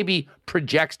 who maybe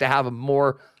projects to have a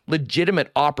more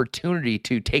legitimate opportunity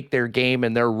to take their game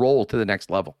and their role to the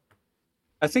next level?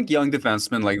 I think young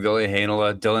defensemen like Ville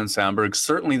Heinola, Dylan Samberg,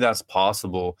 certainly that's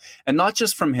possible. And not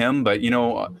just from him, but,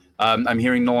 I'm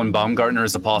hearing Nolan Baumgartner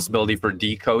is a possibility for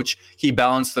D coach. He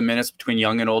balanced the minutes between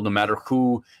young and old, no matter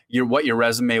what your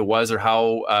resume was or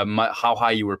how high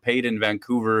you were paid in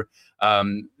Vancouver.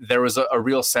 There was a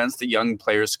real sense that young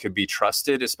players could be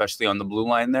trusted, especially on the blue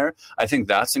line there. I think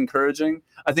that's encouraging.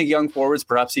 I think young forwards,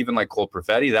 perhaps even like Cole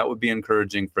Perfetti, that would be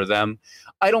encouraging for them.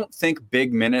 I don't think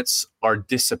big minutes are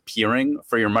disappearing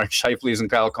for your Mark Scheifele's and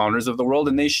Kyle Connors of the world,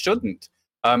 and they shouldn't.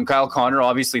 Kyle Connor,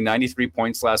 obviously 93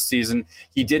 points last season.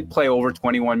 He did play over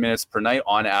 21 minutes per night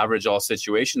on average all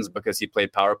situations because he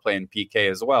played power play and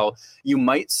PK as well. You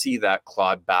might see that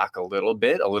clawed back a little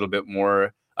bit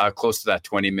more close to that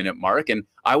 20-minute mark. And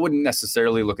I wouldn't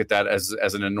necessarily look at that as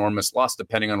an enormous loss,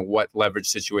 depending on what leverage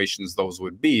situations those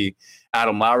would be.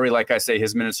 Adam Lowry, like I say,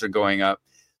 his minutes are going up.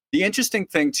 The interesting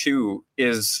thing, too,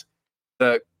 is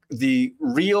the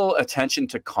real attention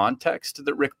to context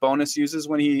that Rick Bowness uses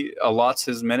when he allots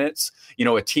his minutes.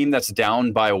 A team that's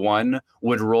down by one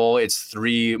would roll its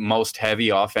three most heavy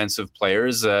offensive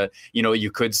players.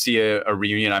 You could see a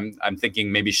reunion. I'm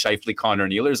thinking maybe Scheifele, Connor,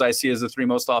 and Ehlers I see as the three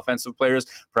most offensive players,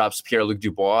 perhaps Pierre-Luc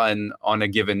Dubois. And on a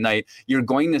given night, you're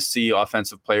going to see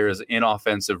offensive players in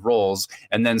offensive roles.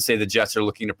 And then say the Jets are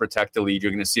looking to protect the lead.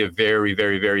 You're going to see a very,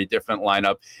 very, very different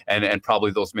lineup. And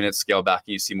probably those minutes scale back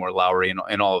and you see more Lowry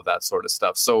and all of that sort of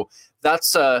stuff. So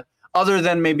that's other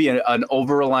than maybe an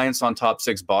over-reliance on top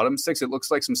six, bottom six, it looks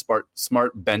like some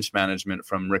smart bench management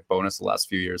from Rick Bowness the last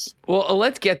few years. Well,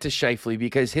 let's get to Scheifele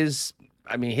because his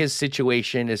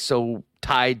situation is so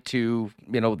tied to,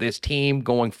 this team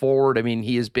going forward.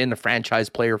 He has been a franchise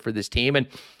player for this team. And,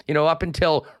 up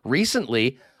until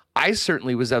recently, I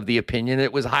certainly was of the opinion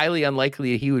it was highly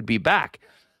unlikely that he would be back.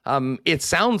 It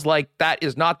sounds like that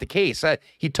is not the case.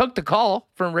 He took the call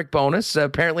from Rick Bowness,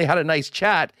 apparently had a nice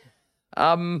chat.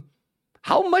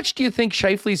 How much do you think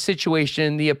Scheifele's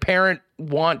situation, the apparent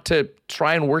want to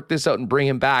try and work this out and bring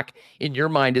him back, in your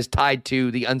mind, is tied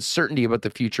to the uncertainty about the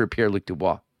future of Pierre-Luc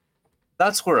Dubois?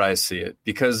 That's where I see it,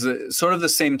 because sort of the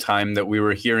same time that we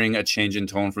were hearing a change in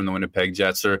tone from the Winnipeg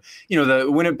Jets, or, the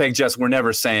Winnipeg Jets were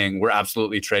never saying we're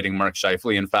absolutely trading Mark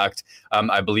Scheifele. In fact,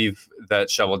 I believe that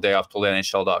Cheveldayoff told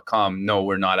NHL.com, no,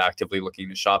 we're not actively looking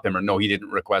to shop him, or no, he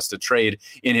didn't request a trade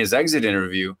in his exit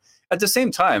interview. At the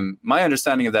same time, my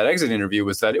understanding of that exit interview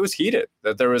was that it was heated,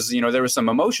 that there was some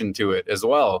emotion to it as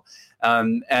well.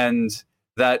 And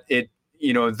that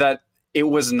it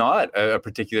was not a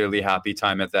particularly happy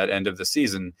time at that end of the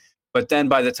season. But then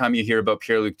by the time you hear about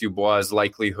Pierre-Luc Dubois'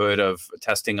 likelihood of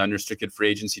testing unrestricted free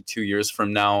agency 2 years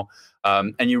from now,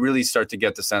 and you really start to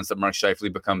get the sense that Mark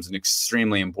Scheifele becomes an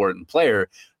extremely important player,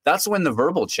 that's when the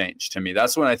verbal changed to me.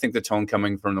 That's when I think the tone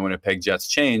coming from the Winnipeg Jets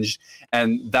changed.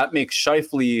 And that makes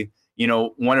Scheifele,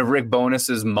 one of Rick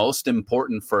Bowness's most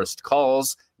important first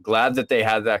calls. Glad that they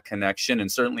had that connection,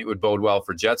 and certainly it would bode well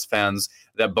for Jets fans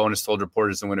that Bowness told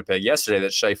reporters in Winnipeg yesterday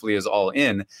that Scheifele is all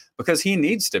in, because he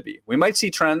needs to be. We might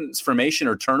see transformation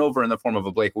or turnover in the form of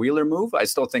a Blake Wheeler move. I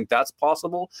still think that's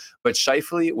possible, but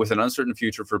Scheifele, with an uncertain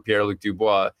future for Pierre-Luc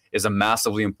Dubois, is a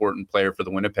massively important player for the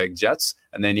Winnipeg Jets,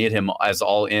 and they need him as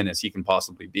all in as he can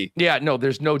possibly be. Yeah, no,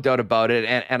 there's no doubt about it,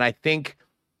 and I think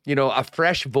a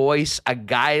fresh voice, a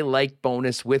guy like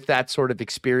Bowness with that sort of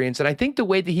experience. And I think the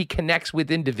way that he connects with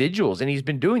individuals, and he's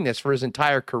been doing this for his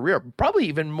entire career, probably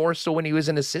even more so when he was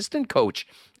an assistant coach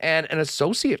and an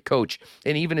associate coach,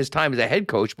 and even his time as a head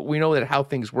coach. But we know that how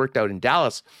things worked out in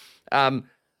Dallas.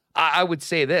 I would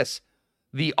say this,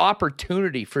 the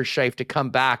opportunity for Scheif to come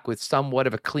back with somewhat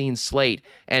of a clean slate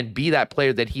and be that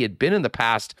player that he had been in the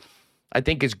past, I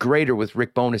think is greater with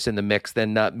Rick Bowness in the mix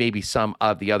than maybe some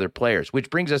of the other players, which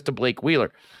brings us to Blake Wheeler.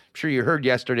 I'm sure you heard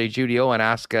yesterday, Judy Owen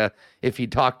ask if he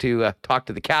talked to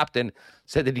the captain,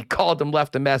 said that he called him,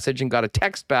 left a message, and got a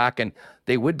text back, and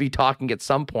they would be talking at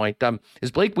some point.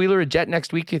 Is Blake Wheeler a Jet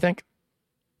next week, do you think?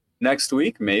 Next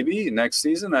week, maybe next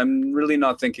season. I'm really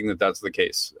not thinking that that's the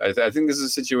case. I think this is a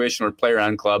situation where player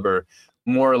and club are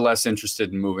more or less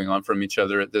interested in moving on from each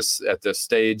other at this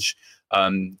stage.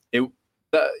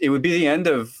 It would be the end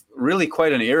of really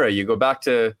quite an era. You go back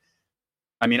to,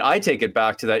 I take it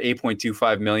back to that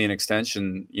 $8.25 million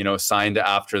extension, signed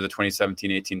after the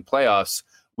 2017-18 playoffs,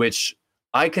 which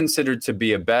I considered to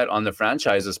be a bet on the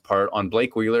franchise's part on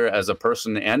Blake Wheeler as a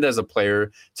person and as a player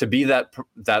to be that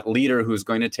leader who's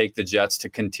going to take the Jets to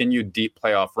continue deep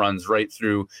playoff runs right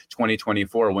through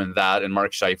 2024 when that and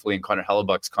Mark Scheifele and Connor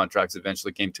Hellebuck's contracts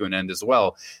eventually came to an end as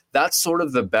well. That's sort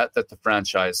of the bet that the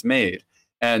franchise made.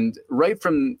 And right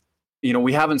from,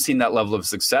 we haven't seen that level of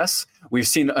success. We've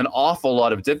seen an awful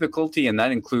lot of difficulty, and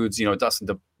that includes, Dustin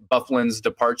Byfuglien's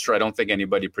departure. I don't think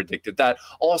anybody predicted that.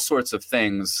 All sorts of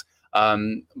things.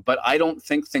 But I don't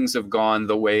think things have gone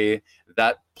the way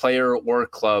that player or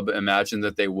club imagined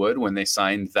that they would when they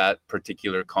signed that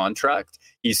particular contract.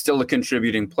 He's still a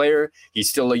contributing player. He's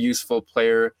still a useful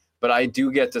player. But I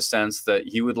do get the sense that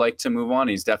he would like to move on.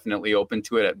 He's definitely open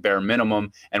to it at bare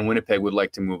minimum, and Winnipeg would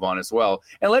like to move on as well.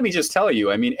 And let me just tell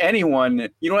you, anyone,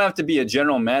 you don't have to be a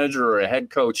general manager or a head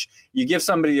coach. You give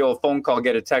somebody a phone call,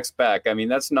 get a text back.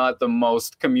 That's not the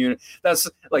most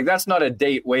that's not a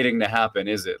date waiting to happen,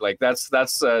 is it?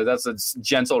 That's a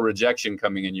gentle rejection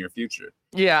coming in your future.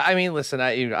 Yeah, listen,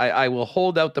 I will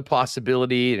hold out the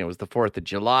possibility, and it was the 4th of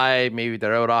July, maybe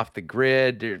they're out off the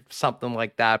grid or something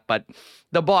like that, but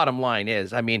the bottom line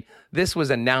is, this was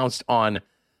announced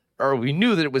we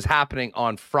knew that it was happening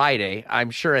on Friday.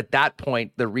 I'm sure at that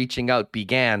point the reaching out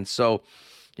began. So,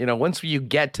 once you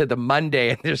get to the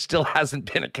Monday and there still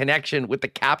hasn't been a connection with the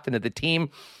captain of the team,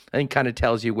 I think kind of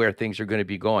tells you where things are going to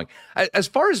be going. As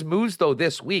far as moves, though,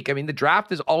 this week, the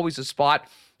draft is always a spot,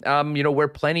 where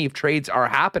plenty of trades are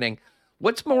happening.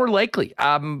 What's more likely?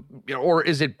 Or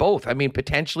is it both?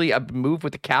 Potentially a move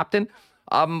with the captain,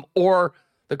 or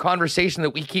the conversation that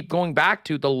we keep going back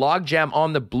to, the logjam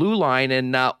on the blue line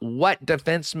and what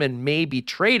defenseman may be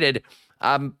traded.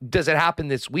 Does it happen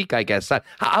this week, I guess?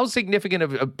 How significant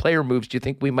of player moves do you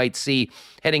think we might see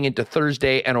heading into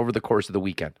Thursday and over the course of the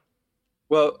weekend?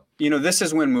 Well, this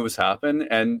is when moves happen,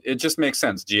 and it just makes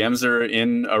sense. GMs are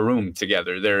in a room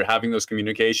together. They're having those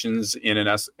communications in an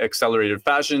accelerated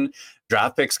fashion.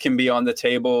 Draft picks can be on the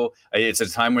table. It's a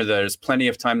time where there's plenty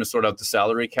of time to sort out the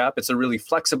salary cap. It's a really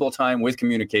flexible time with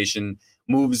communication.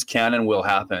 Moves can and will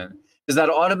happen. Does that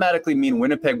automatically mean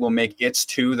Winnipeg will make its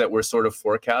two that we're sort of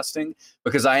forecasting?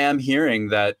 Because I am hearing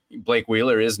that Blake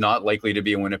Wheeler is not likely to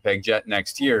be a Winnipeg Jet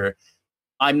next year.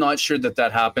 I'm not sure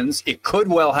that happens. It could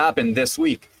well happen this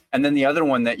week. And then the other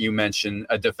one that you mentioned,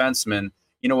 a defenseman,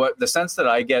 the sense that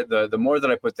I get, the more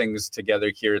that I put things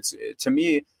together here, it's to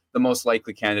me, the most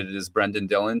likely candidate is Brendan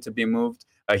Dillon to be moved.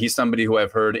 He's somebody who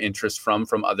I've heard interest from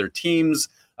other teams.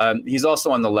 He's also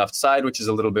on the left side, which is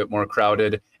a little bit more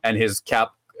crowded, and his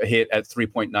cap hit at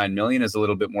 $3.9 million is a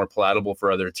little bit more palatable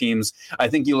for other teams. I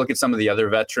think you look at some of the other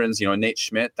veterans, Nate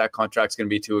Schmidt, that contract's going to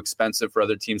be too expensive for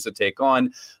other teams to take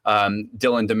on.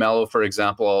 Dylan DeMello, for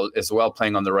example, as well,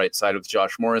 playing on the right side with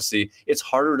Josh Morrissey. It's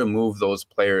harder to move those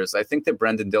players. I think that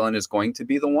Brendan Dillon is going to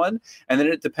be the one. And then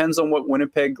it depends on what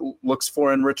Winnipeg looks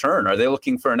for in return. Are they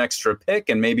looking for an extra pick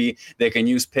and maybe they can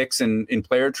use picks in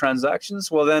player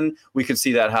transactions? Well, then we could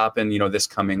see that happen, this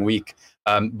coming week.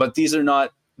 But these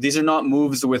are not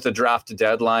moves with a draft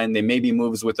deadline. They may be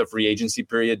moves with a free agency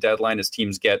period deadline as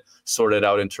teams get sorted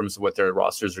out in terms of what their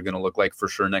rosters are going to look like for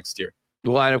sure next year.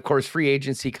 Well, and of course, free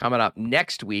agency coming up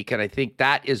next week. And I think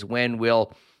that is when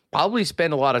we'll probably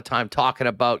spend a lot of time talking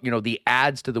about, the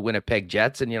adds to the Winnipeg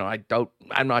Jets. And,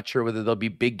 I'm not sure whether they'll be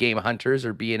big game hunters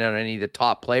or being on any of the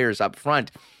top players up front.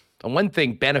 And one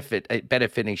thing benefiting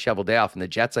Cheveldayoff and the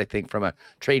Jets, I think, from a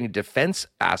trading defense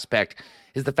aspect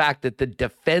is the fact that the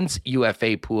defense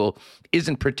UFA pool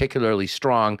isn't particularly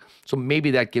strong. So maybe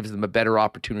that gives them a better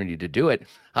opportunity to do it.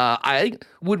 Do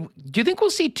you think we'll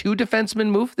see two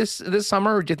defensemen move this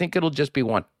summer, or do you think it'll just be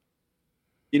one?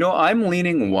 I'm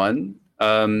leaning one.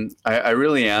 I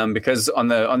really am, because on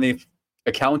the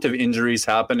account of injuries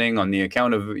happening, on the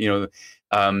account of,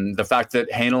 the fact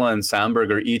that Heinola and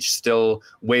Sandberg are each still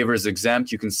waivers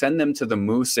exempt, you can send them to the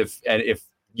Moose if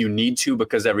you need to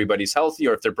because everybody's healthy,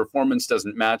 or if their performance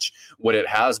doesn't match what it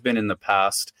has been in the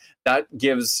past, that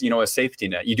gives, a safety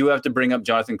net. You do have to bring up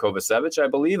Jonathan Kovacevic, I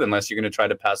believe, unless you're going to try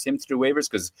to pass him through waivers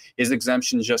because his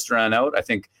exemption just ran out. I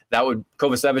think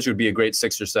Kovacevic would be a great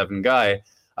 6 or 7 guy.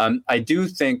 I do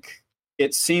think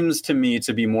it seems to me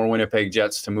to be more Winnipeg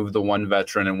Jets to move the one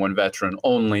veteran and one veteran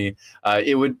only.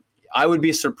 I would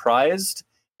be surprised,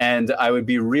 and I would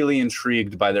be really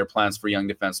intrigued by their plans for young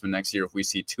defensemen next year if we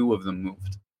see 2 of them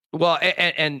moved. Well,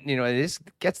 and this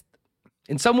gets,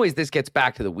 in some ways, this gets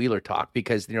back to the Wheeler talk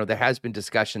because, there has been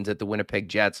discussions that the Winnipeg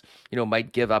Jets,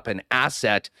 might give up an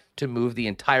asset to move the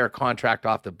entire contract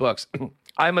off the books.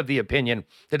 I'm of the opinion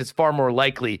that it's far more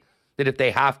likely that if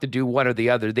they have to do one or the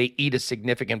other, they eat a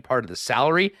significant part of the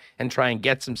salary and try and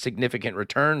get some significant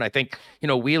return. I think,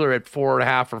 Wheeler at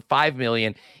 $4.5 or $5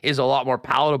 million is a lot more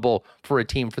palatable for a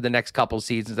team for the next couple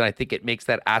seasons. And I think it makes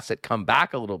that asset come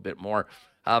back a little bit more.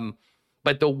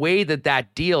 But the way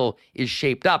that deal is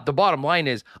shaped up, the bottom line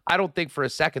is, I don't think for a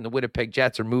second the Winnipeg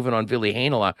Jets are moving on Ville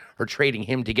Heinola or trading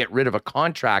him to get rid of a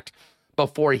contract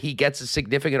before he gets a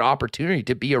significant opportunity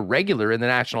to be a regular in the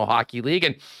National Hockey League.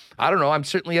 And I don't know, I'm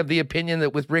certainly of the opinion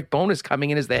that with Rick Bowness coming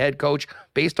in as the head coach,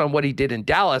 based on what he did in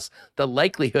Dallas, the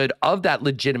likelihood of that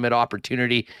legitimate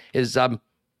opportunity is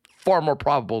far more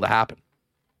probable to happen.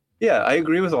 Yeah, I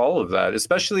agree with all of that,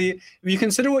 especially if you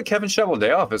consider what Kevin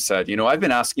Cheveldayoff has said. I've been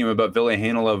asking him about Ville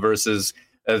Heinola versus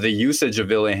the usage of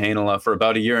Ville Heinola for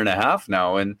about 1.5 years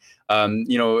now. And,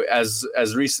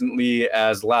 as recently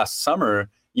as last summer,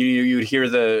 you'd hear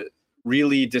the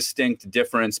really distinct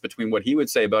difference between what he would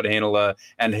say about Heinola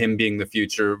and him being the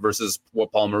future versus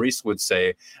what Paul Maurice would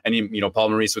say. And, Paul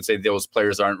Maurice would say those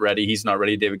players aren't ready. He's not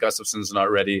ready. David Gustafson's not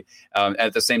ready.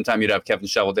 At the same time, you'd have Kevin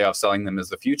Cheveldayoff selling them as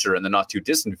the future in the not too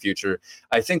distant future.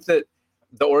 I think that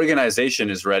the organization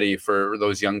is ready for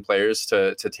those young players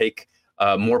to take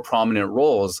more prominent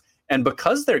roles. And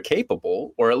because they're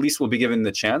capable, or at least will be given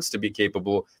the chance to be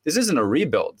capable, this isn't a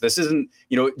rebuild. This isn't,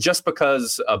 just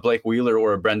because a Blake Wheeler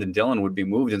or a Brendan Dillon would be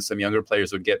moved and some younger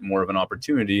players would get more of an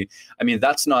opportunity. I mean,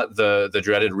 that's not the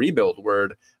dreaded rebuild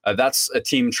word. That's a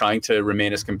team trying to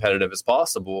remain as competitive as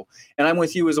possible. And I'm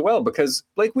with you as well, because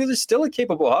Blake Wheeler's still a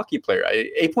capable hockey player.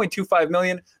 $8.25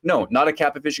 million? No, not a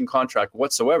cap efficient contract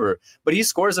whatsoever. But he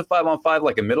scores a 5-on-5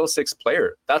 like a middle six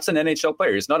player. That's an NHL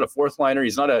player. He's not a fourth liner.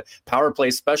 He's not a power play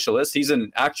specialist. He's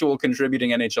an actual contributing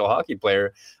NHL hockey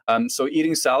player. So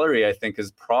eating salary, I think,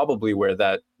 is probably where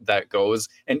that goes.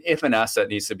 And if an asset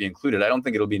needs to be included, I don't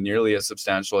think it'll be nearly as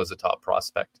substantial as a top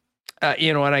prospect.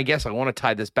 And I guess I want to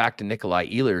tie this back to Nikolai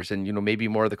Ehlers and, maybe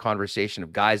more of the conversation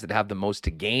of guys that have the most to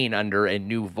gain under a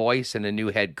new voice and a new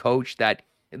head coach that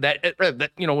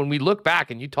when we look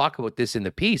back and you talk about this in the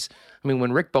piece, I mean,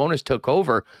 when Rick Bowness took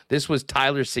over, this was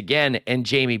Tyler Seguin and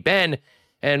Jamie Benn.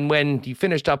 And when he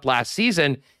finished up last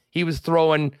season, he was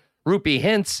throwing Rupi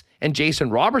Hintz and Jason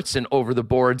Robertson over the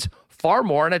boards far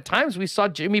more. And at times we saw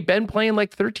Jamie Benn playing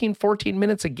like 13, 14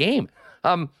 minutes a game.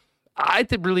 I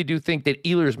really do think that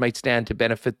Ehlers might stand to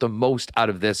benefit the most out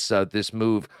of this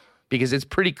move, because it's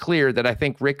pretty clear that I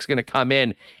think Rick's going to come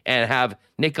in and have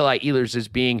Nikolai Ehlers as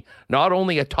being not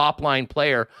only a top-line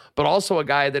player, but also a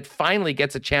guy that finally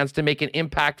gets a chance to make an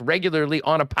impact regularly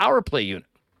on a power play unit.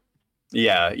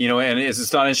 Yeah, and it's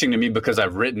astonishing to me because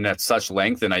I've written at such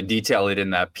length and I detail it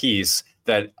in that piece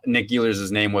that Nick Ehlers'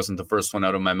 name wasn't the first one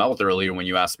out of my mouth earlier when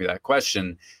you asked me that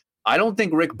question. I don't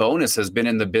think Rick Bowness has been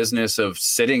in the business of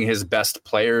sitting his best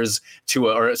players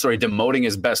demoting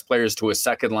his best players to a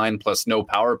second line plus no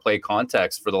power play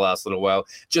context for the last little while.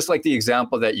 Just like the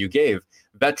example that you gave,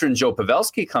 veteran Joe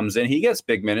Pavelski comes in, he gets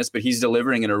big minutes, but he's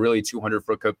delivering in a really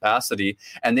 200-foot capacity,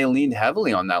 and they leaned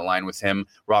heavily on that line with him,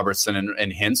 Robertson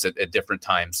and Hintz at different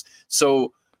times.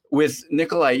 So with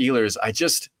Nikolai Ehlers, I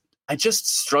just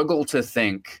struggle to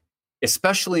think,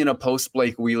 especially in a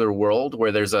post-Blake Wheeler world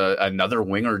where there's another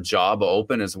winger job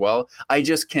open as well. I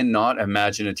just cannot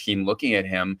imagine a team looking at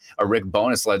him, a Rick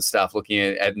Bowness-led staff looking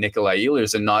at Nikolai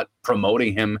Ehlers and not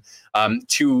promoting him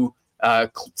to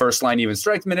first-line even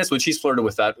strength minutes, which he's flirted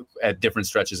with that at different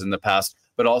stretches in the past,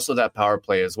 but also that power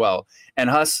play as well. And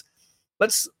Huss,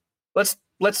 let's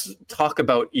talk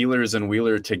about Ehlers and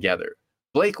Wheeler together.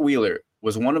 Blake Wheeler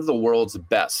was one of the world's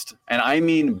best, and I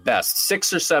mean best,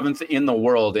 6th or 7th in the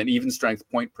world in even strength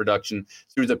point production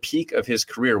through the peak of his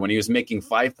career when he was making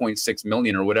 $5.6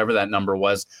 million or whatever that number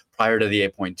was prior to the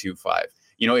 8.25.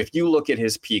 If you look at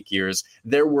his peak years,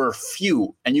 there were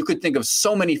few, and you could think of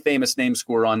so many famous names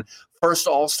who were on first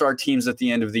all-star teams at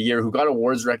the end of the year who got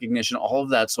awards recognition, all of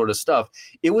that sort of stuff.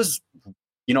 It was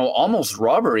almost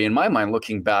robbery in my mind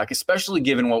looking back, especially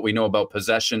given what we know about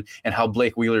possession and how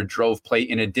Blake Wheeler drove play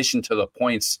in addition to the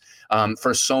points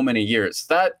for so many years.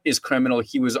 That is criminal.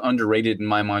 He was underrated in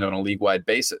my mind on a league-wide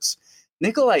basis.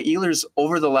 Nikolai Ehlers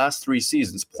over the last 3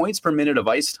 seasons, points per minute of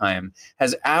ice time,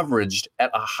 has averaged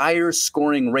at a higher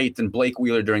scoring rate than Blake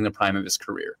Wheeler during the prime of his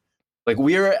career. Like,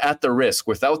 we are at the risk,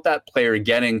 without that player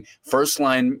getting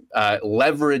first-line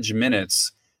leverage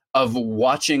minutes, of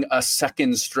watching a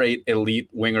second straight elite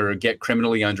winger get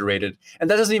criminally underrated. And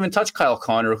that doesn't even touch Kyle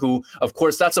Connor, who, of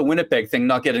course, that's a Winnipeg thing,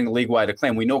 not getting league-wide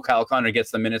acclaim. We know Kyle Connor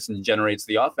gets the minutes and generates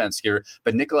the offense here,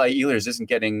 but Nikolai Ehlers isn't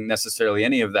getting necessarily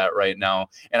any of that right now.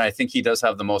 And I think he does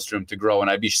have the most room to grow. And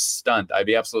I'd be stunned. I'd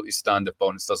be absolutely stunned if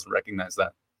Bowness doesn't recognize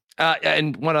that.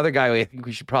 And one other guy I think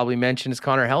we should probably mention is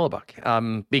Connor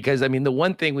Hellebuck. Because, I mean, the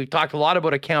one thing we've talked a lot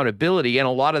about accountability, and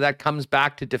a lot of that comes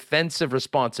back to defensive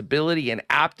responsibility and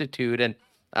aptitude.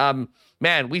 And,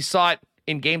 man, we saw it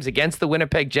in games against the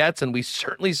Winnipeg Jets, and we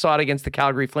certainly saw it against the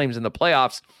Calgary Flames in the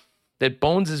playoffs, that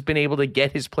Bones has been able to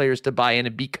get his players to buy in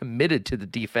and be committed to the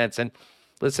defense. And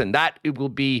listen, that it will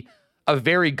be a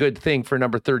very good thing for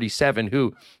number 37,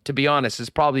 who, to be honest, has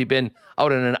probably been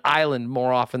out on an island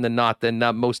more often than not than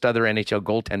most other NHL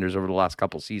goaltenders over the last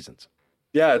couple seasons.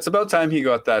 Yeah, it's about time he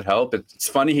got that help. It's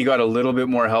funny he got a little bit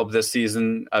more help this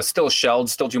season. Still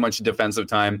shelled, still too much defensive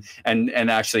time, and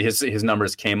actually his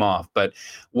numbers came off. But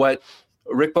what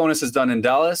Rick Bowness has done in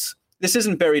Dallas, this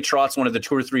isn't Barry Trotz, one of the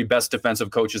 2 or 3 best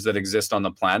defensive coaches that exist on the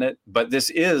planet, but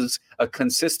this is a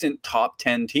consistent top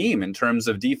 10 team in terms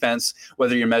of defense,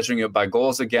 whether you're measuring it by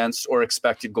goals against or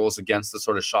expected goals against, the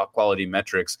sort of shot quality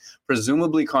metrics.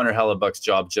 Presumably Connor Hellebuck's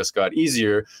job just got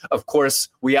easier. Of course,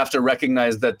 we have to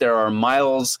recognize that there are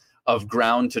miles of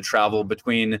ground to travel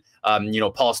between,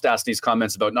 Paul Stastny's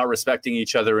comments about not respecting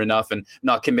each other enough and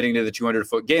not committing to the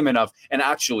 200-foot game enough and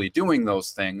actually doing those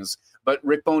things. But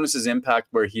Rick Bowness's impact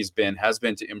where he's been has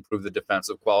been to improve the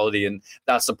defensive quality, and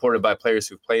that's supported by players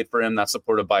who've played for him. That's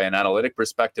supported by an analytic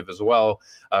perspective as well.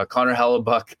 Connor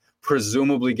Hellebuck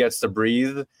presumably gets to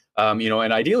breathe,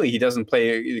 and ideally he doesn't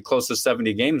play close to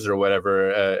 70 games or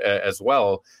whatever as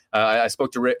well. I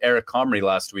spoke to Eric Comrie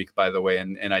last week, by the way,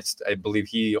 and I believe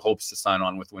he hopes to sign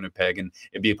on with Winnipeg and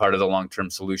be a part of the long-term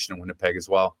solution in Winnipeg as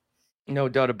well. No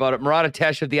doubt about it. Murat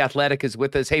Atesh of The Athletic is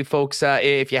with us. Hey, folks,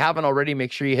 if you haven't already,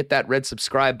 make sure you hit that red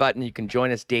subscribe button. You can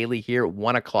join us daily here at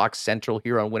 1 o'clock Central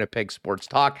here on Winnipeg Sports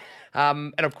Talk.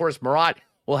 And, of course, Murat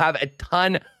will have a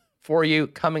ton for you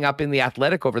coming up in The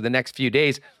Athletic over the next few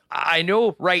days. I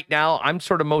know right now I'm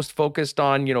sort of most focused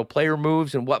on, player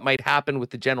moves and what might happen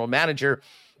with the general manager.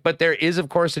 But there is, of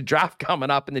course, a draft coming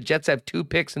up, and the Jets have 2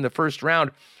 picks in the first round.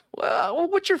 Well,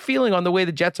 what's your feeling on the way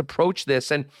the Jets approach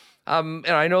this? And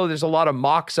I know there's a lot of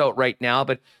mocks out right now,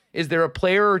 but is there a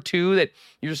player or two that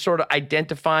you're sort of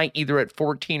identifying either at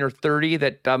 14 or 30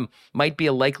 that might be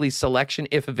a likely selection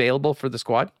if available for the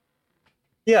squad?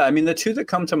 Yeah, I mean, the 2 that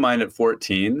come to mind at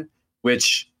 14,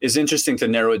 which is interesting to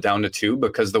narrow it down to 2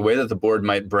 because the way that the board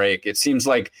might break, it seems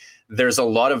like there's a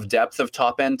lot of depth of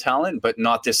top end talent, but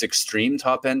not this extreme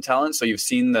top end talent. So you've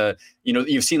seen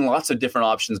lots of different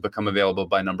options become available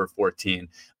by number 14.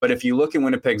 But if you look in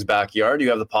Winnipeg's backyard, you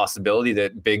have the possibility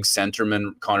that big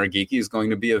centerman Connor Geekie is going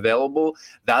to be available.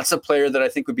 That's a player that I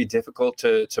think would be difficult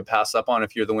to pass up on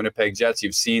if you're the Winnipeg Jets.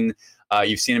 You've seen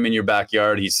him in your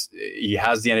backyard. He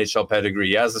has the NHL pedigree.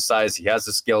 He has the size. He has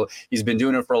the skill. He's been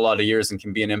doing it for a lot of years and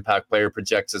can be an impact player,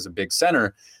 projects as a big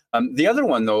center. The other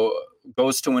one, though,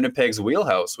 goes to Winnipeg's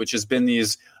wheelhouse, which has been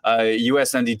these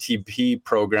US NDTP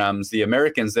programs, the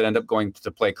Americans that end up going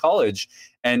to play college.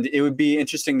 And it would be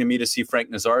interesting to me to see Frank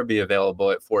Nazar be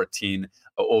available at 14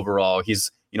 overall.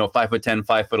 He's 5'10",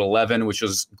 5'11", which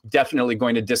was definitely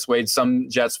going to dissuade some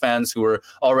Jets fans who were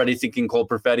already thinking Cole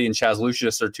Perfetti and Chaz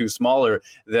Lucius are too small, or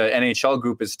the NHL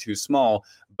group is too small.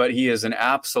 But he is an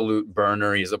absolute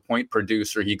burner. He's a point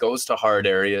producer. He goes to hard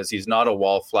areas. He's not a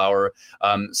wallflower.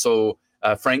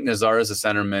 Frank Nazar is a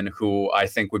centerman who I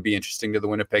think would be interesting to the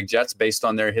Winnipeg Jets based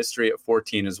on their history at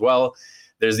 14 as well.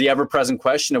 There's the ever-present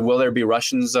question of will there be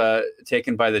Russians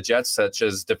taken by the Jets, such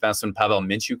as defenseman Pavel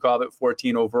Mintyukov at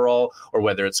 14 overall, or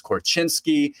whether it's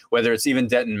Korchinski, whether it's even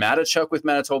Denton Matachuk with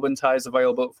Manitoban ties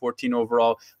available at 14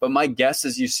 overall. But my guess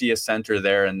is you see a center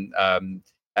there, and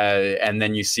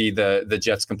then you see the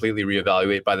Jets completely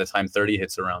reevaluate by the time 30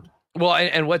 hits around. Well,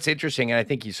 and what's interesting, and I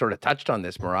think you sort of touched on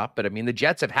this, Murat, but I mean, the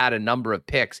Jets have had a number of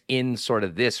picks in sort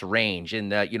of this range in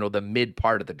the, the mid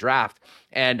part of the draft.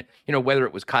 And, whether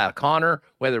it was Kyle Connor,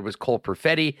 whether it was Cole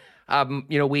Perfetti,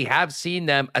 we have seen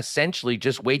them essentially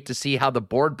just wait to see how the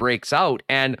board breaks out.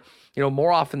 And,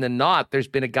 more often than not, there's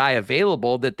been a guy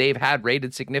available that they've had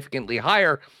rated significantly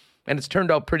higher. and it's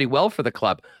turned out pretty well for the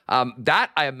club.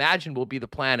 That, I imagine, will be the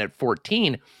plan at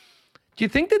 14. Do you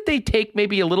think that they take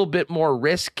maybe a little bit more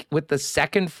risk with the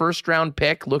second first-round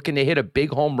pick, looking to hit a big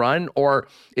home run, or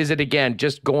is it, again,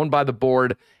 just going by the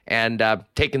board and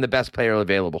taking the best player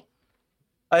available?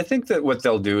 I think that what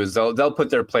they'll do is they'll put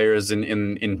their players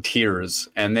in tiers,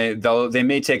 and they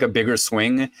may take a bigger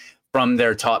swing from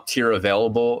their top tier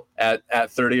available at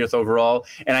 30th overall.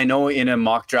 And I know in a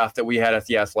mock draft that we had at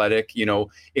The Athletic,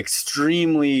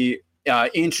 extremely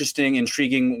interesting,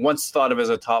 intriguing, once thought of as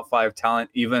a top 5 talent,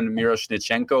 even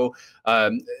Miroshnichenko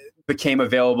became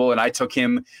available, and I took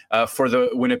him for the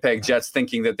Winnipeg Jets,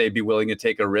 thinking that they'd be willing to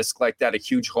take a risk like that. A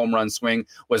huge home run swing,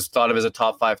 was thought of as a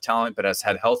top 5 talent, but has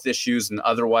had health issues and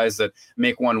otherwise that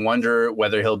make one wonder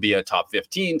whether he'll be a top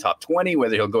 15, top 20,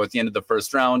 whether he'll go at the end of the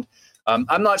first round.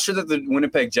 I'm not sure that the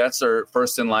Winnipeg Jets are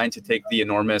first in line to take the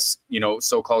enormous,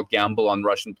 so-called gamble on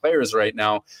Russian players right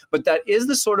now. But that is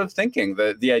the sort of thinking,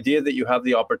 the idea that you have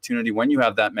the opportunity when you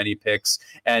have that many picks,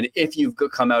 and if you've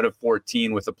come out of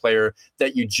 14 with a player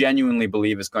that you genuinely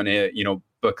believe is going to,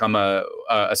 become a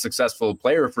successful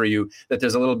player for you, that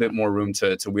there's a little bit more room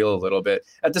to wheel a little bit.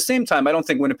 At the same time, I don't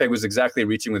think Winnipeg was exactly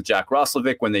reaching with Jack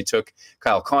Roslovic when they took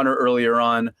Kyle Connor earlier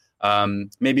on.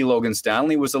 Maybe Logan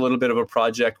Stanley was a little bit of a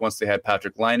project once they had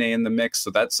Patrick Laine in the mix, so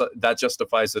that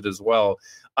justifies it as well.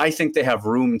 I think they have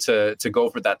room to go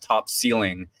for that top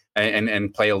ceiling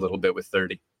and play a little bit with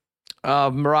 30.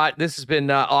 Murat, this has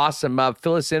been awesome.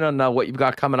 Fill us in on what you've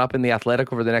got coming up in the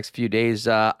Athletic over the next few days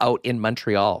out in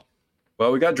Montreal.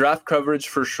 Well, we got draft coverage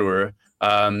for sure.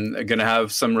 Going to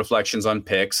have some reflections on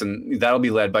picks, and that'll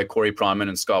be led by Corey Proman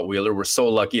and Scott Wheeler. We're so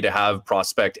lucky to have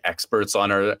prospect experts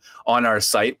on our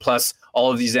site. Plus, all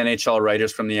of these NHL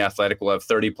writers from The Athletic will have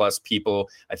 30 plus people,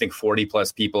 I think 40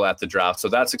 plus people at the draft. So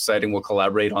that's exciting. We'll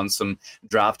collaborate on some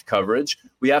draft coverage.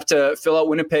 We have to fill out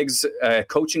Winnipeg's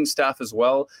coaching staff as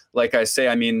well. Like I say,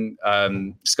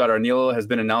 Scott Arniel has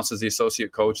been announced as the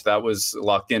associate coach. That was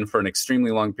locked in for an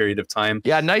extremely long period of time.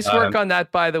 Yeah, nice work on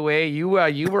that, by the way. You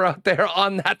were out there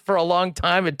on that for a long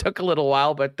time. It took a little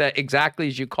while, but exactly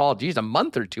as you called, geez, a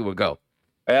month or two ago.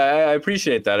 I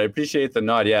appreciate that. I appreciate the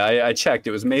nod. Yeah, I checked.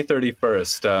 It was May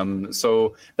 31st.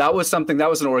 So that was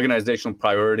an organizational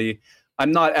priority.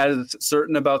 I'm not as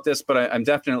certain about this, but I'm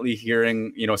definitely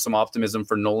hearing, some optimism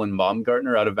for Nolan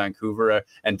Baumgartner out of Vancouver,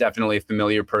 and definitely a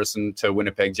familiar person to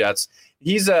Winnipeg Jets.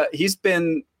 He's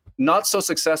been not so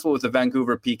successful with the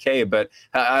Vancouver PK, but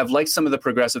I've liked some of the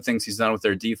progressive things he's done with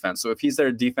their defense. So if he's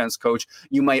their defense coach,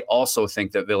 you might also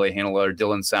think that Ville Heinola or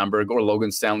Dylan Samberg or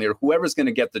Logan Stanley or whoever's going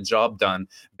to get the job done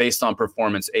based on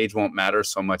performance, age won't matter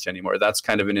so much anymore. That's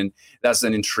kind of that's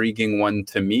an intriguing one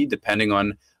to me, depending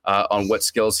on what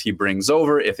skills he brings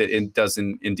over, if it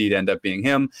doesn't indeed end up being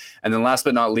him. And then last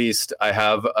but not least, I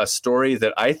have a story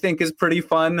that I think is pretty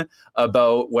fun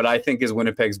about what I think is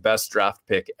Winnipeg's best draft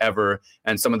pick ever,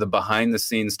 and some of the behind the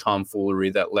scenes tomfoolery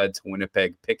that led to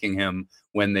Winnipeg picking him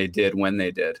when they did.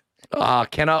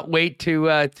 Cannot wait to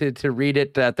read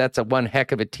it. That's a one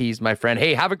heck of a tease, my friend.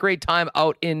 Hey, have a great time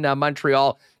out in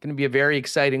Montreal. Going to be a very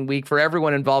exciting week for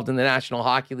everyone involved in the National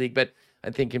Hockey League, but I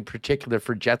think in particular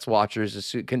for Jets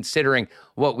watchers, considering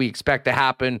what we expect to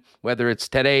happen, whether it's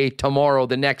today, tomorrow,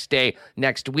 the next day,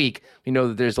 next week, we know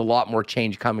that there's a lot more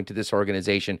change coming to this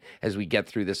organization as we get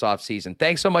through this offseason.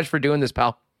 Thanks so much for doing this,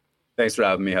 pal. Thanks for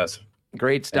having me, Huss.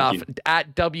 Great stuff.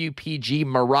 At WPG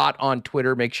Murat on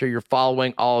Twitter. Make sure you're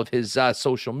following all of his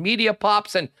social media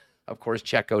pops, and of course,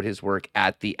 check out his work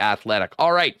at The Athletic.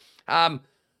 All right.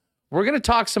 We're going to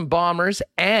talk some Bombers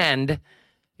and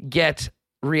get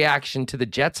reaction to the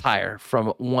Jets hire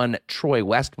from one Troy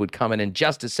Westwood coming in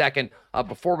just a second.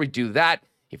 Before we do that,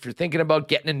 if you're thinking about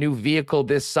getting a new vehicle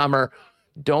this summer,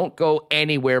 don't go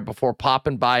anywhere before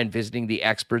popping by and visiting the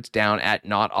experts down at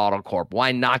Knott Auto Corp.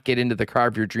 Why not get into the car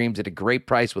of your dreams at a great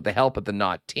price with the help of the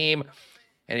Knott team?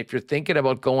 And if you're thinking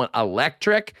about going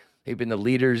electric, they've been the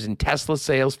leaders in Tesla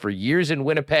sales for years in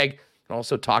Winnipeg. And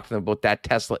also talk to them about that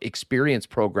Tesla Experience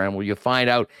program, where you'll find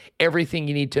out everything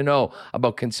you need to know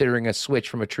about considering a switch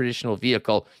from a traditional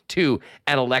vehicle to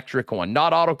an electric one.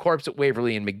 Knott Auto Corp's at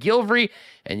Waverly and McGillivray,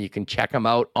 and you can check them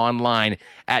out online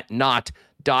at knott.ca.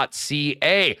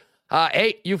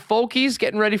 Hey, you folkies,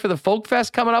 getting ready for the Folk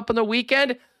Fest coming up on the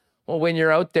weekend? Well, when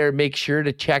you're out there, make sure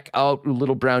to check out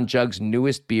Little Brown Jug's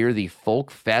newest beer, the Folk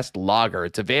Fest Lager.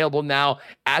 It's available now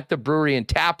at the brewery and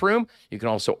tap room. You can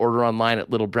also order online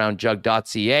at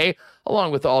littlebrownjug.ca,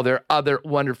 along with all their other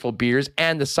wonderful beers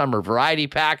and the summer variety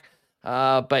pack.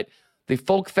 But the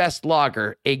Folk Fest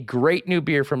Lager, a great new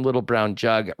beer from Little Brown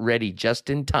Jug, ready just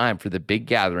in time for the big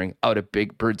gathering out at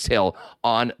Big Bird's Hill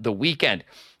on the weekend.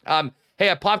 Hey,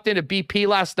 I popped into BP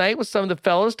last night with some of the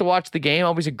fellas to watch the game.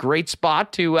 Always a great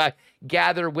spot to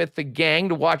gather with the gang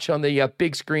to watch on the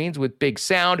big screens with big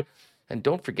sound. And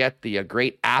don't forget the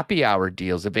great happy hour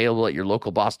deals available at your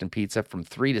local Boston Pizza from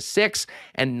 3 to 6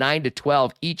 and 9 to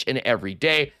 12 each and every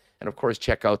day. And, of course,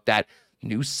 check out that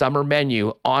new summer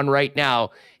menu on right now,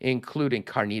 including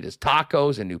carnitas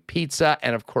tacos, a new pizza,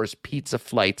 and, of course, pizza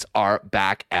flights are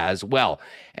back as well.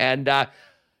 And,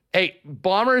 hey,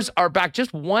 Bombers are back.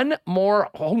 Just one more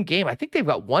home game. I think they've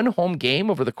got one home game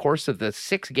over the course of the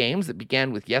 6 games that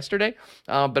began with yesterday.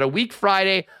 But a week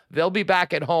Friday, they'll be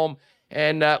back at home.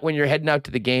 And when you're heading out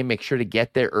to the game, make sure to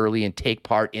get there early and take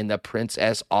part in the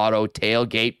Princess Auto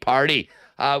tailgate party.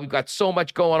 We've got so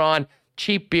much going on.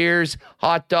 Cheap beers,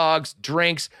 hot dogs,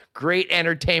 drinks, great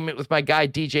entertainment with my guy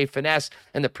DJ Finesse,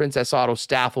 and the Princess Auto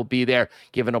staff will be there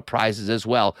giving out prizes as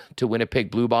well to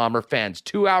Winnipeg Blue Bomber fans.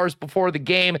 2 hours before the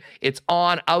game, it's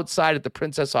on outside at the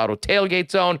Princess Auto tailgate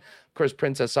zone. Of course,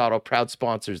 Princess Auto proud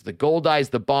sponsors the Gold Eyes,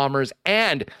 the Bombers,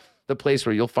 and the place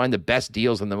where you'll find the best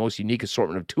deals and the most unique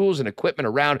assortment of tools and equipment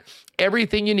around.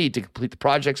 Everything you need to complete the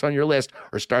projects on your list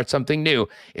or start something new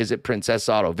is at Princess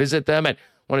Auto. Visit them at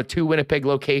one of 2 Winnipeg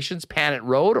locations, Panet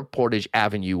Road or Portage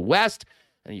Avenue West.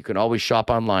 And you can always shop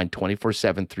online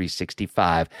 24/7,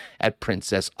 365 at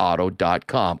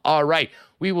princessauto.com. All right,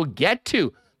 we will get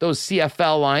to those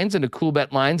CFL lines and the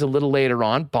Coolbet lines a little later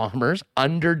on. Bombers,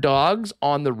 underdogs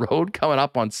on the road coming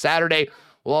up on Saturday.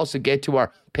 We'll also get to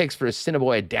our picks for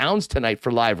Assiniboia Downs tonight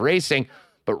for live racing.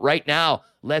 But right now,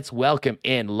 let's welcome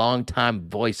in longtime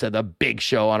voice of the big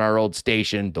show on our old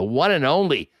station, the one and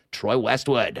only Troy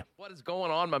Westwood. What is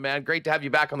going on, my man? Great to have you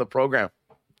back on the program.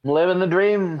 Living the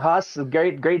dream, Huss.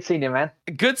 Great seeing you, man.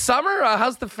 Good summer.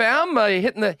 How's the fam?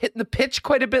 Hitting the pitch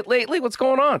quite a bit lately. What's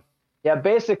going on? Yeah,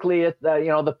 basically,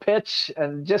 the pitch,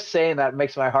 and just saying that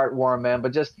makes my heart warm, man.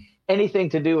 But just anything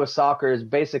to do with soccer is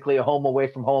basically a home away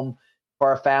from home for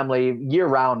our family year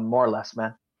round, more or less,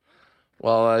 man.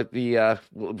 Well, we're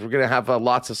gonna have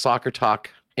lots of soccer talk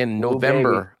in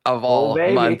November of all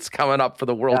months coming up for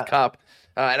the World Cup.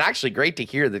 And actually, great to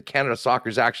hear that Canada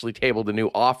Soccer's actually tabled a new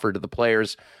offer to the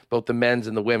players, both the men's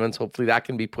and the women's. Hopefully that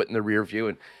can be put in the rear view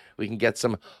and we can get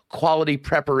some quality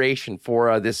preparation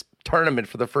for this tournament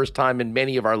for the first time in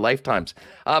many of our lifetimes.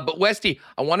 But Westy,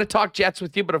 I want to talk Jets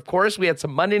with you, but of course we had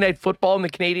some Monday Night Football in the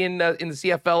Canadian, in the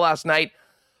CFL last night.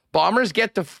 Bombers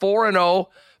get to 4-0,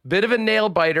 bit of a nail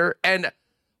biter, and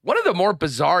one of the more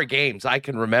bizarre games I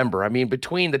can remember. I mean,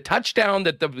 between the touchdown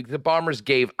that the Bombers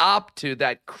gave up to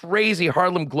that crazy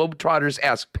Harlem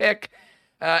Globetrotters-esque pick,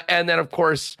 and then, of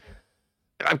course,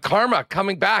 karma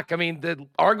coming back. I mean, the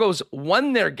Argos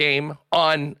won their game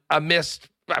on a missed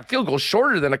field goal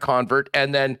shorter than a convert,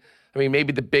 and then, I mean,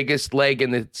 maybe the biggest leg in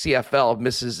the CFL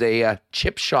misses a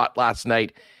chip shot last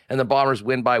night, and the Bombers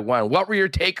win by 1. What were your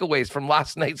takeaways from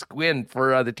last night's win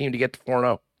for the team to get to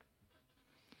 4-0?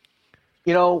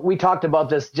 You know, we talked about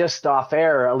this just off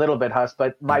air a little bit, Huss,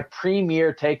 but my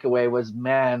premier takeaway was,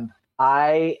 man,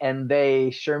 I and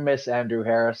they sure miss Andrew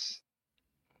Harris.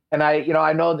 And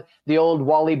I know the old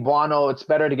Wally Buono, it's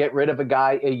better to get rid of a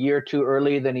guy a year too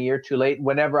early than a year too late.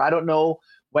 Whenever, I don't know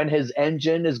when his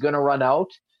engine is going to run out,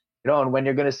 and when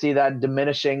you're going to see that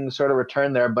diminishing sort of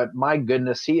return there. But my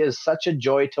goodness, he is such a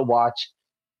joy to watch.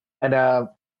 And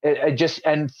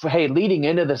hey, leading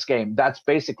into this game, that's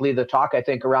basically the talk, I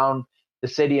think, around the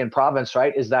city and province,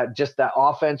 right? Is that just that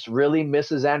offense really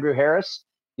misses Andrew Harris?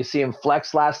 You see him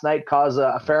flex last night, cause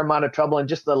a fair amount of trouble, and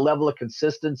just the level of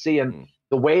consistency and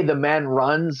the way the man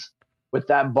runs with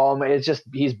that ball. It's just,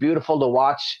 he's beautiful to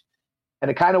watch. And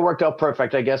it kind of worked out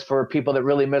perfect, I guess, for people that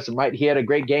really miss him, right? He had a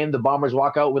great game. The Bombers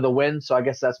walk out with a win, so I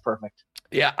guess that's perfect.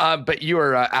 Yeah, but you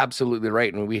are absolutely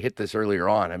right. And we hit this earlier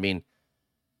on. I mean,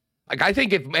 like, I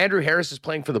think if Andrew Harris is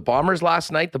playing for the Bombers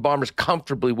last night, the Bombers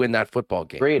comfortably win that football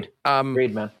game. Agreed,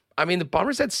 man. I mean, the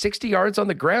Bombers had 60 yards on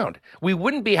the ground. We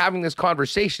wouldn't be having this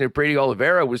conversation if Brady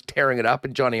Oliveira was tearing it up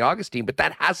and Johnny Augustine, but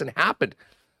that hasn't happened.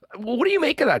 Well, what do you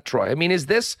make of that, Troy? I mean, is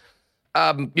this,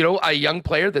 a young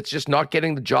player that's just not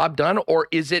getting the job done, or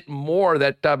is it more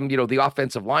that, the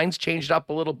offensive line's changed up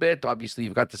a little bit? Obviously,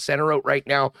 you've got the center out right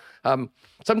now.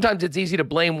 Sometimes it's easy to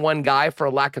blame one guy for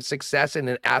a lack of success in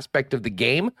an aspect of the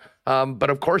game. But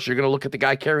of course, you're going to look at the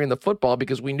guy carrying the football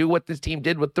because we knew what this team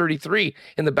did with 33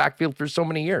 in the backfield for so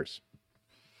many years.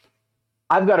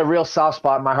 I've got a real soft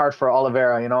spot in my heart for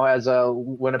Oliveira, as a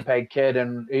Winnipeg kid,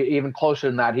 and even closer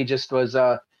than that. He just was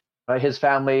his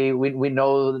family. We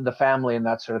know the family and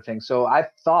that sort of thing. So I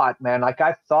thought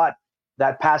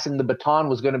that passing the baton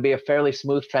was going to be a fairly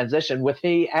smooth transition with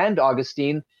he and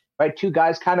Augustine, right? Two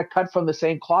guys kind of cut from the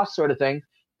same cloth sort of thing,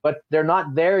 but they're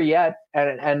not there yet.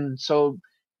 And so,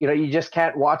 you just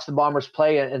can't watch the Bombers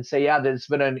play and say, yeah, it's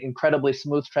been an incredibly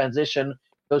smooth transition.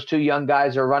 Those two young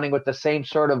guys are running with the same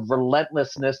sort of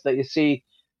relentlessness that you see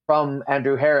from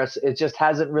Andrew Harris. It just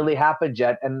hasn't really happened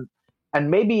yet. And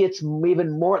maybe it's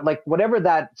even more like whatever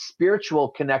that spiritual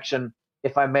connection,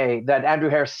 if I may, that Andrew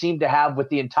Harris seemed to have with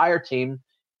the entire team,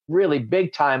 really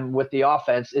big time with the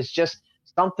offense. It's just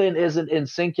something isn't in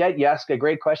sync yet. You ask a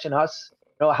great question, Huss.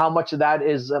 How much of that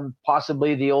is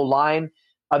possibly the O-line,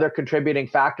 other contributing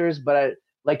factors. But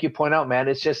like you point out, man,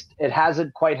 it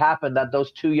hasn't quite happened that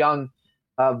those two young,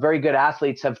 very good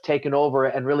athletes have taken over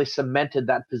and really cemented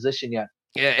that position yet.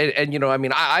 Yeah, and I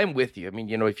mean, I'm with you. I mean,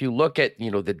 if you look at,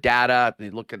 the data,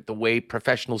 you look at the way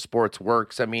professional sports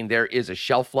works, I mean, there is a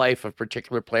shelf life of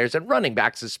particular players and running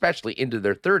backs, especially into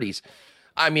their 30s.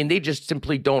 I mean, they just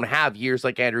simply don't have years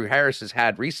like Andrew Harris has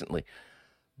had recently.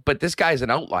 But this guy's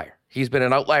an outlier. He's been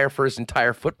an outlier for his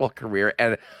entire football career.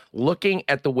 And looking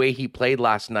at the way he played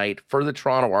last night for the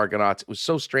Toronto Argonauts, it was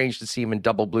so strange to see him in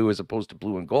double blue as opposed to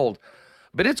blue and gold.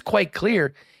 But it's quite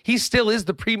clear he still is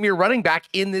the premier running back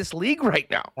in this league right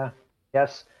now.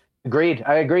 Yes, agreed.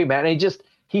 I agree, man.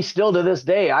 He still to this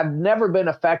day, I've never been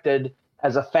affected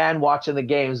as a fan watching the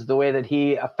games the way that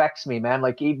he affects me, man.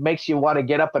 Like, he makes you want to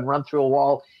get up and run through a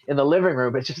wall in the living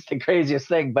room. It's just the craziest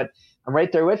thing. But I'm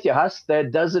right there with you, Huss.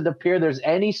 That doesn't appear there's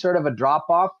any sort of a drop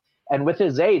off. And with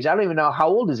his age, I don't even know how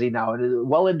old is he now.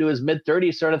 Well into his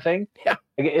mid-30s sort of thing. Yeah,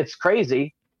 it's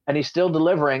crazy, and he's still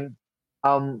delivering.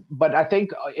 But I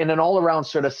think in an all-around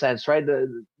sort of sense, right?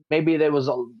 Maybe there was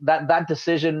that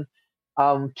decision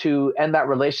to end that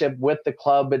relationship with the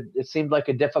club. It seemed like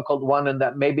a difficult one, and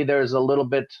that maybe there's a little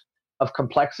bit of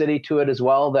complexity to it as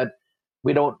well that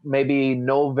we don't maybe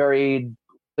know very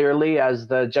clearly as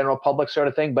the general public sort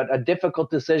of thing. But a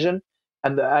difficult decision.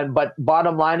 But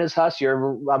bottom line is, Huss,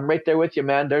 I'm right there with you,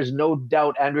 man. There's no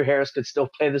doubt Andrew Harris could still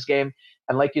play this game,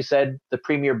 and like you said, the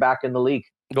premier back in the league.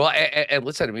 Well, and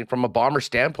listen, I mean, from a Bomber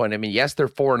standpoint, I mean, yes, they're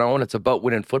 4-0 and it's about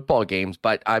winning football games,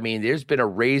 but I mean, there's been a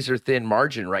razor-thin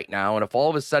margin right now, and if all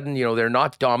of a sudden, they're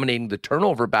not dominating the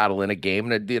turnover battle in a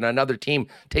game and another team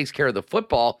takes care of the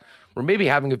football, we're maybe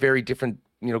having a very different,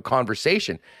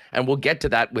 conversation, and we'll get to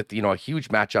that with, a huge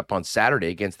matchup on Saturday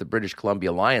against the British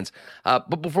Columbia Lions.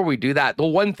 But before we do that, the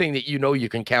one thing that you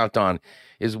can count on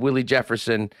is Willie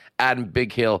Jefferson, Adam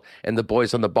Big Hill, and the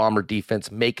boys on the Bomber defense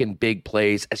making big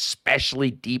plays, especially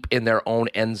deep in their own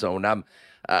end zone.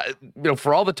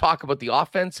 For all the talk about the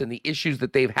offense and the issues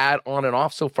that they've had on and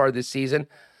off so far this season,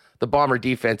 the Bomber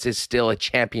defense is still a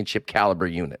championship caliber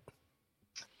unit.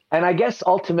 And I guess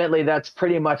ultimately that's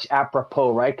pretty much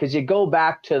apropos, right? Because you go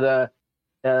back to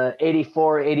the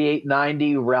 84, 88,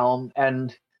 90 realm,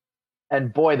 and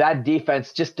boy, that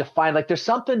defense just defined. Like, there's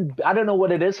something, I don't know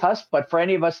what it is, Huss, but for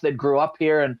any of us that grew up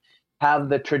here and have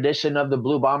the tradition of the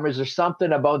Blue Bombers, there's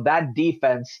something about that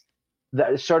defense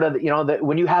that sort of, that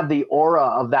when you have the aura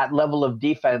of that level of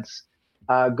defense,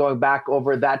 going back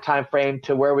over that time frame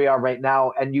to where we are right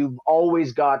now, and you've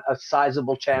always got a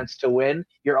sizable chance to win.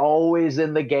 You're always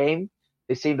in the game.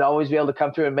 They seem to always be able to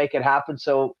come through and make it happen.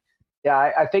 So,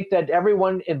 yeah, I think that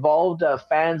everyone involved,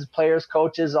 fans, players,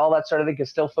 coaches, all that sort of thing, can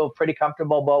still feel pretty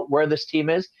comfortable about where this team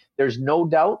is. There's no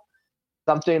doubt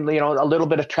something, a little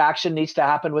bit of traction needs to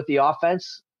happen with the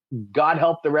offense. God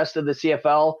help the rest of the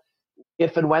CFL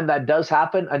if and when that does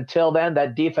happen. Until then,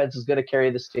 that defense is going to carry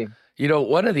this team.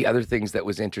 One of the other things that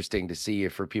was interesting to see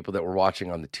for people that were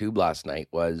watching on the tube last night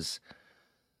was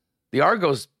the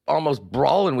Argos almost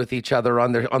brawling with each other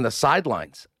on the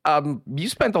sidelines. You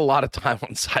spent a lot of time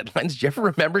on sidelines. Do you ever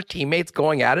remember teammates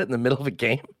going at it in the middle of a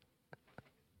game?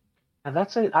 And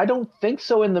I don't think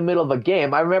so in the middle of a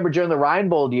game. I remember during the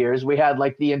Reinbold years, we had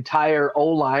like the entire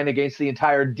O-line against the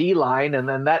entire D-line, and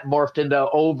then that morphed into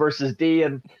O versus D,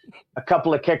 and a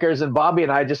couple of kickers, and Bobby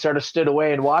and I just sort of stood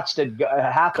away and watched it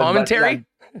happen. Commentary?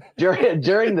 But,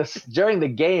 during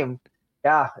the game,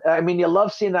 yeah. I mean, you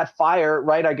love seeing that fire,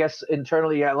 right? I guess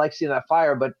internally, I like seeing that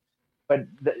fire, but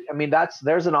I mean,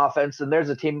 there's an offense and there's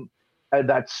a team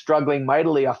that's struggling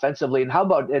mightily offensively. And how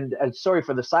about, and sorry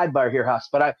for the sidebar here, Huss,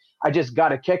 but I just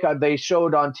got a kick out. They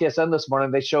showed on TSN this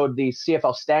morning, they showed the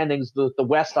CFL standings, the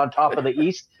West on top of the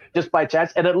East, just by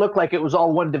chance. And it looked like it was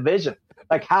all one division.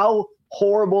 Like, how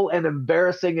horrible and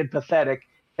embarrassing and pathetic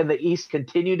can the East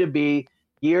continue to be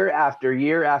year after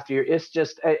year after year? It's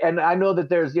just, and I know that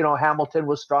there's, Hamilton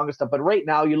was strongest up, but right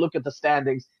now you look at the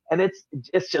standings and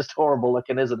it's just horrible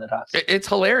looking, isn't it, Huss? It's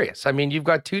hilarious. I mean, you've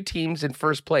got two teams in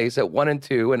first place at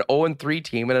 1-2, an 0-3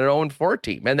 team and an 0-4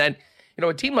 team. And then,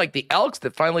 a team like the Elks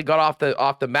that finally got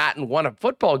off the mat and won a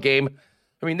football game,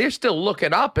 I mean, they're still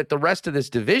looking up at the rest of this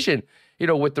division,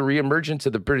 with the reemergence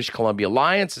of the British Columbia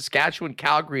Lions, Saskatchewan,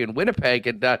 Calgary, and Winnipeg.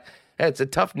 And it's a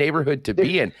tough neighborhood to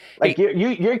be in. Like hey,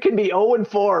 you can be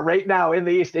 0-4 right now in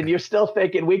the East, and you're still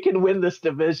thinking we can win this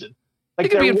division. Like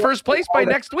they could be in first place by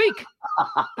next week.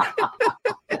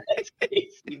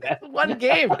 One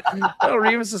game.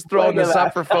 Remus is throwing this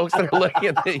up for folks that are looking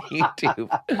at the YouTube.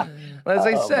 As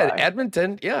I said,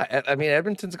 Edmonton,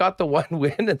 Edmonton's got the one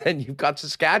win, and then you've got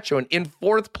Saskatchewan in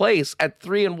fourth place at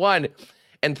 3-1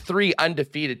 and 3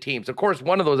 undefeated teams. Of course,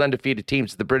 one of those undefeated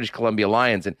teams is the British Columbia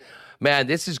Lions. And man,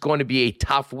 this is going to be a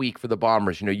tough week for the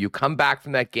Bombers. You come back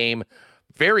from that game,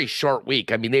 very short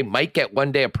week. I mean, they might get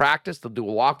one day of practice. They'll do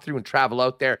a walkthrough and travel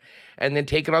out there and then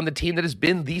take it on the team that has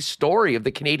been the story of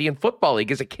the Canadian Football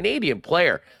League as a Canadian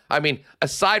player. I memean,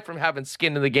 aside from having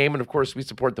skin in the game, and of course we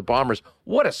support the Bombers,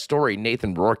 what a story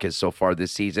Nathan Rourke is so far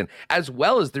this season, as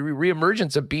well as the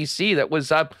reemergence of BC that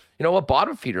was, a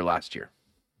bottom feeder last year.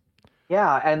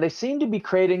 Yeah, and they seem to be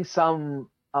creating some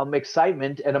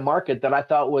excitement in a market that I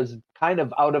thought was kind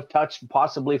of out of touch,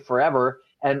 possibly forever,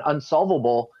 and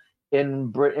unsolvable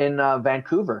in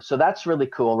Vancouver. So that's really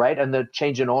cool, right? And the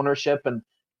change in ownership and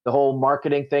the whole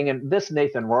marketing thing. And this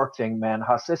Nathan Rourke thing, man,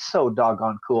 Huss, it's so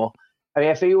doggone cool. I mean,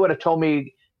 if you would have told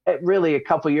me really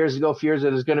a few years ago,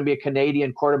 there's going to be a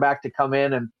Canadian quarterback to come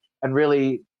in and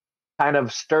really kind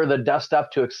of stir the dust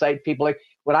up to excite people. Like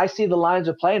when I see the Lions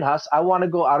are playing, Huss, I want to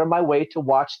go out of my way to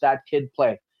watch that kid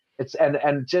play.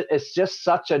 It's just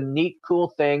such a neat,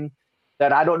 cool thing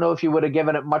that I don't know if you would have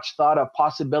given it much thought of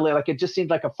possibility. Like it just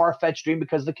seemed like a far-fetched dream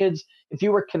because the kids, if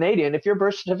you were Canadian, if your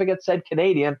birth certificate said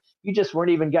Canadian, you just weren't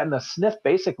even getting a sniff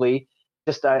basically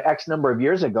just X number of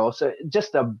years ago. So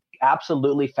just a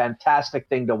absolutely fantastic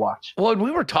thing to watch. Well,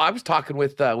 and I was talking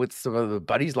with some of the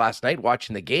buddies last night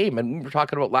watching the game, and we were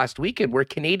talking about last weekend where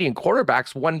Canadian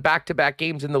quarterbacks won back-to-back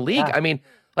games in the league. Yeah. I mean,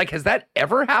 like, has that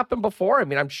ever happened before? I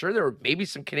mean, I'm sure there were maybe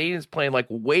some Canadians playing like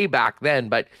way back then,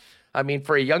 but I mean,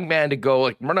 for a young man to go,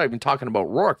 like, we're not even talking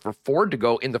about Rourke, for Ford to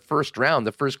go in the first round,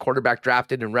 the first quarterback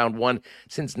drafted in round 1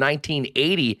 since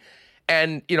 1980,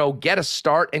 and, get a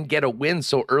start and get a win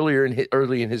so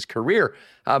early in his career,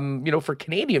 for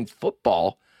Canadian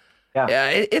football,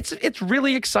 it's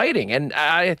really exciting. And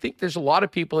I think there's a lot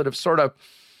of people that have sort of,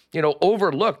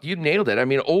 overlooked, you nailed it. I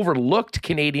mean, overlooked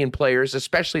Canadian players,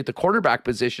 especially at the quarterback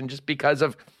position, just because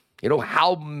of,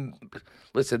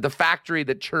 listen, the factory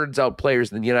that churns out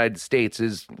players in the United States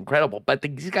is incredible, but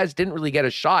these guys didn't really get a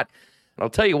shot. And I'll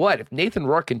tell you what, if Nathan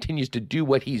Rourke continues to do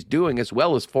what he's doing as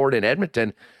well as Ford and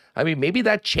Edmonton, I mean, maybe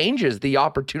that changes the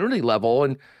opportunity level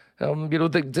and,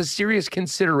 the serious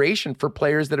consideration for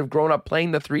players that have grown up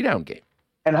playing the 3-down game.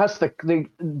 And Huss,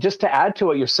 just to add to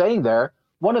what you're saying there,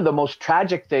 one of the most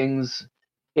tragic things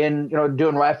in,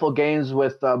 doing rifle games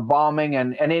with bombing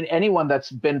and anyone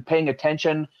that's been paying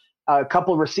attention, a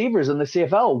couple of receivers in the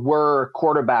CFL were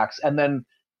quarterbacks and then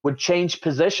would change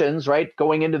positions, right?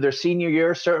 Going into their senior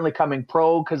year, certainly coming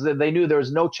pro because they knew there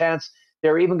was no chance they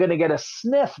were even going to get a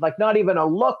sniff, like not even a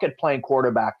look at playing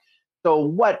quarterback. So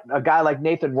what a guy like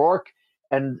Nathan Rourke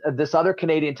and this other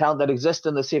Canadian talent that exists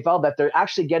in the CFL, that they're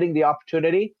actually getting the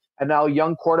opportunity. And now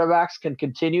young quarterbacks can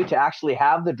continue to actually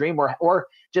have the dream or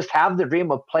just have the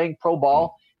dream of playing pro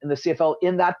ball in the CFL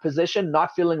in that position,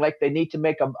 not feeling like they need to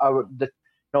make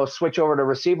a switch over to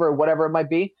receiver or whatever it might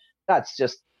be. That's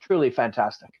just truly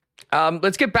fantastic.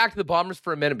 Let's get back to the Bombers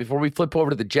for a minute before we flip over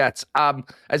to the Jets.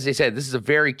 As I said, this is a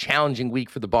very challenging week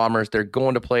for the Bombers. They're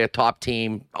going to play a top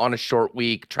team on a short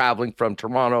week, traveling from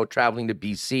Toronto, traveling to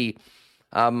BC.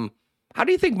 How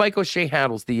do you think Mike O'Shea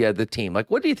handles the team? Like,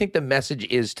 what do you think the message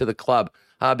is to the club?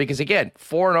 Because again,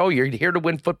 4-0, you're here to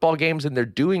win football games, and they're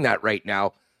doing that right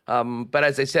now. But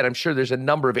as I said, I'm sure there's a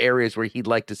number of areas where he'd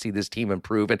like to see this team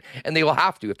improve, and they will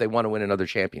have to if they want to win another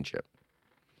championship.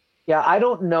 Yeah, I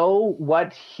don't know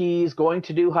what he's going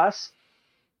to do, Huss.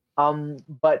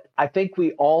 But I think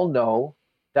we all know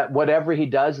that whatever he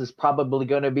does is probably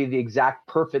going to be the exact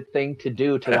perfect thing to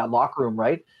do to that locker room,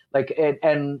 right? Like,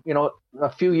 and a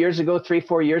few years ago,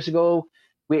 3-4 years ago,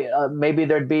 we maybe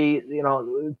there'd be,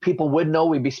 people would know,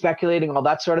 we'd be speculating, all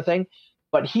that sort of thing.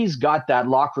 But he's got that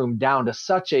locker room down to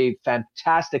such a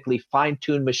fantastically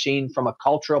fine-tuned machine from a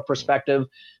cultural perspective,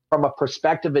 from a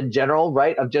perspective in general,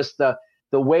 right? Of just the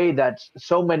way that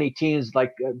so many teams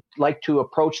like to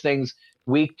approach things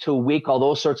week to week, all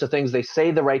those sorts of things. They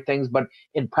say the right things, but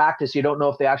in practice, you don't know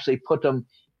if they actually put them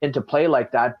into play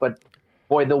like that. But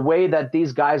boy, the way that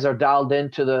these guys are dialed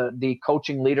into the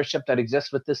coaching leadership that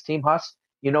exists with this team, Huss,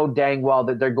 dang well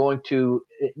that they're going to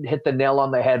hit the nail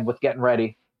on the head with getting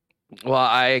ready. Well,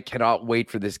 I cannot wait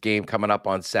for this game coming up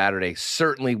on Saturday.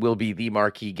 Certainly will be the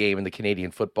marquee game in the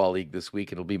Canadian Football League this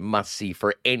week. It'll be must-see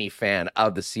for any fan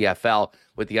of the CFL,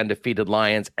 with the undefeated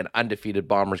Lions and undefeated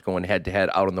Bombers going head-to-head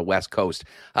out on the West Coast.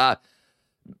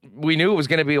 We knew it was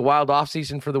going to be a wild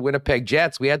offseason for the Winnipeg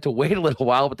Jets. We had to wait a little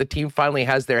while, but the team finally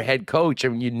has their head coach. I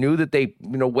mean, you knew that they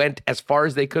went as far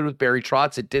as they could with Barry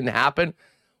Trotz. It didn't happen.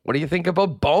 What do you think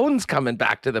about Bones coming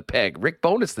back to the Peg? Rick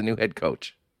Bowness, the new head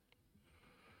coach.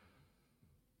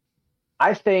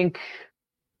 I think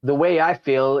the way I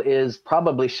feel is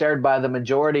probably shared by the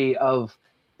majority of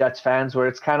Jets fans, where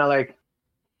it's kind of like,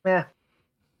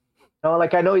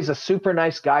 like, I know he's a super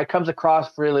nice guy, comes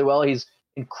across really well. He's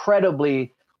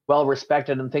incredibly well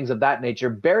respected and things of that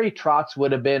nature. Barry Trotz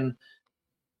would have been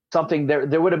something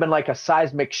there would have been like a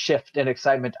seismic shift in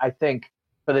excitement, I think,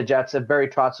 for the Jets if Barry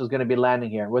Trotz was going to be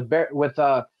landing here. With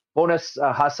Bowness,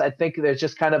 Huss, I think there's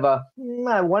just kind of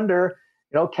I wonder,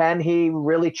 can he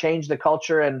really change the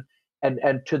culture and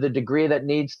to the degree that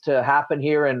needs to happen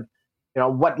here? And,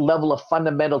 what level of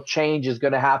fundamental change is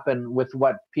going to happen with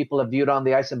what people have viewed on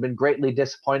the ice and been greatly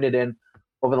disappointed in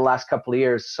over the last couple of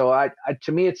years. So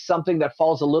to me, it's something that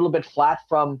falls a little bit flat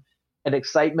from an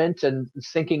excitement and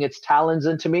sinking its talons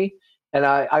into me. And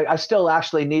I still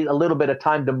actually need a little bit of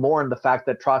time to mourn the fact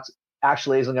that Trotz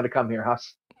actually isn't going to come here,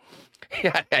 Huss.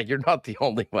 Yeah, you're not the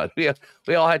only one.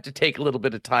 We all had to take a little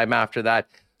bit of time after that.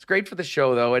 It's great for the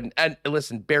show, though. And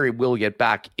listen, Barry will get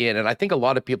back in. And I think a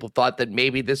lot of people thought that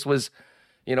maybe this was,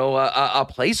 a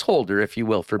placeholder, if you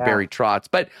will, for Barry Trotz.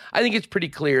 But I think it's pretty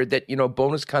clear that,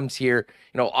 Bowness comes here,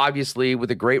 obviously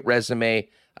with a great resume,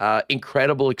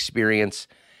 incredible experience,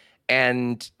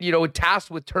 and,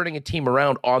 tasked with turning a team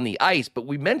around on the ice. But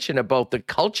we mentioned about the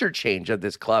culture change of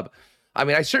this club. I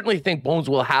mean, I certainly think Bones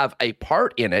will have a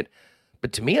part in it.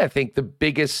 But to me, I think the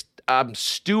biggest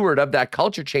steward of that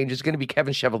culture change is going to be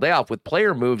Kevin Cheveldayoff with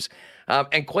player moves.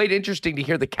 And quite interesting to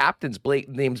hear the captain's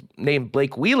named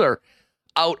Blake Wheeler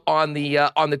out on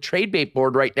the trade bait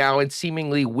board right now and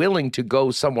seemingly willing to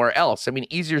go somewhere else. I mean,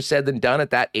 easier said than done at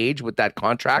that age with that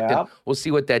contract. And we'll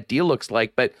see what that deal looks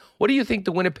like. But what do you think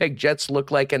the Winnipeg Jets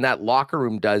look like and that locker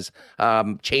room does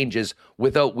changes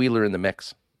without Wheeler in the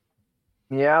mix?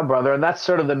 Yeah, brother. And that's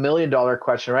sort of the $1 million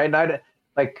question, right? And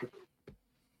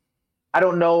I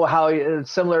don't know how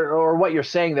it's similar or what you're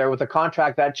saying there with a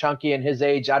contract that chunky and his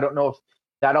age. I don't know if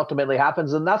that ultimately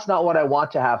happens. And that's not what I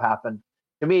want to have happen.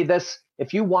 To me,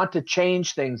 if you want to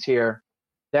change things here,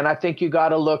 then I think you got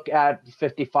to look at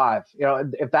 55.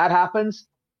 If that happens,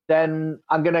 then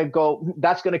I'm going to go,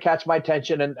 that's going to catch my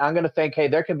attention. And I'm going to think, hey,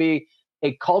 there can be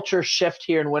a culture shift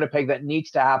here in Winnipeg that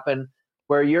needs to happen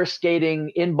where you're skating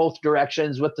in both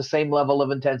directions with the same level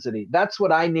of intensity. That's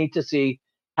what I need to see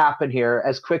happen here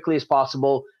as quickly as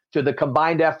possible to the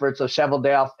combined efforts of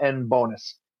Cheveldayoff and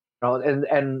Bowness.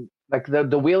 And like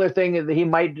the Wheeler thing,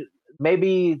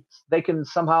 maybe they can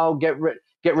somehow get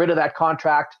rid of that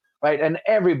contract, right? And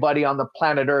everybody on the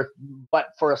planet Earth, but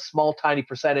for a small, tiny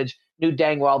percentage, knew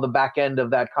dang well the back end of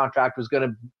that contract was going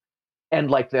to end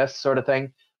like this sort of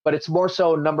thing. But it's more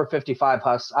so number 55,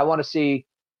 Huss.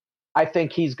 I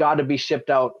think he's got to be shipped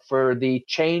out for the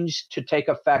change to take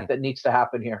effect that needs to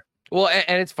happen here. Well,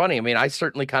 and it's funny. I mean, I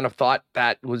certainly kind of thought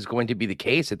that was going to be the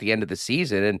case at the end of the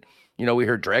season. And, we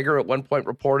heard Dreger at one point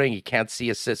reporting you can't see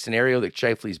a scenario that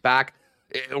Scheifele's back.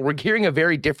 We're hearing a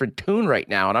very different tune right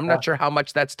now. And I'm not sure how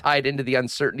much that's tied into the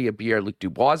uncertainty of Pierre-Luc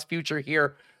Dubois' future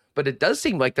here. But it does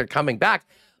seem like they're coming back.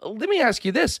 Let me ask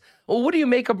you this. Well, what do you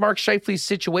make of Mark Scheifele's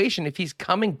situation if he's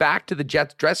coming back to the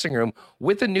Jets dressing room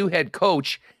with a new head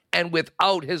coach and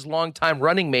without his longtime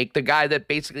running mate, the guy that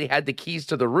basically had the keys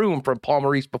to the room from Paul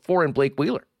Maurice before in Blake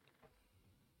Wheeler?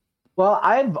 Well,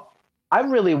 I've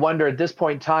really wondered at this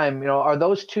point in time, are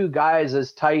those two guys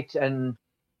as tight and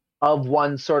of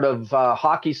one sort of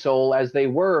hockey soul as they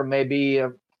were maybe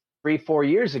 3-4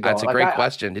 years ago? That's a great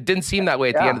question. It didn't seem that way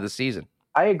at the end of the season.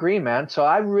 I agree, man. So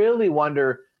I really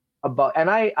wonder about, and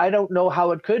I don't know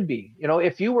how it could be.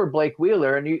 If you were Blake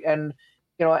Wheeler and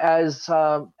as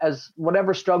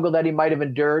whatever struggle that he might have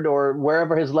endured or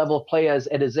wherever his level of play is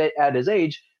at his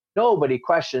age, nobody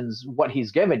questions what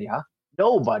he's given you.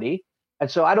 Nobody. And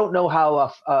so I don't know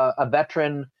how a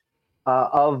veteran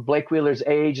of Blake Wheeler's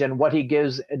age and what he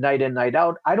gives night in, night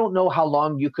out, I don't know how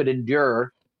long you could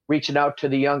endure reaching out to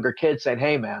the younger kids saying,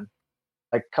 hey, man,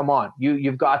 like, come on,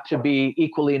 you've got to be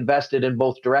equally invested in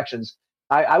both directions.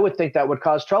 I would think that would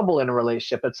cause trouble in a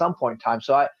relationship at some point in time.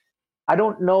 So I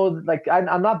don't know, like,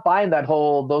 I'm not buying that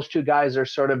whole those two guys are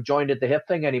sort of joined at the hip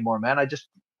thing anymore, man.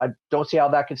 I don't see how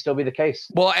that can still be the case.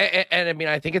 Well, and I mean,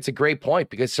 I think it's a great point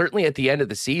because certainly at the end of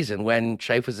the season when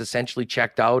Scheif was essentially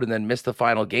checked out and then missed the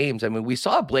final games, I mean, we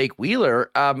saw Blake Wheeler,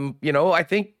 I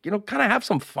think, kind of have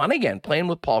some fun again, playing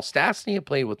with Paul Stastny and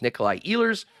playing with Nikolai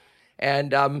Ehlers.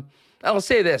 And I'll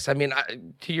say this, I mean,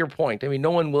 to your point, I mean,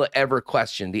 no one will ever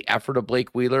question the effort of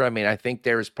Blake Wheeler. I mean, I think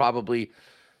there's probably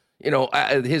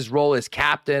his role as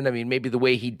captain. I mean, maybe the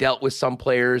way he dealt with some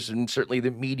players and certainly the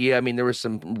media. I mean, there was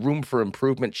some room for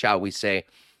improvement, shall we say.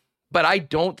 But I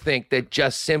don't think that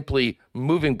just simply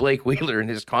moving Blake Wheeler in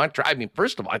his contract. I mean,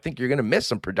 first of all, I think you're going to miss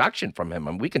some production from him.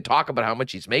 I mean, we can talk about how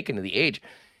much he's making at the age.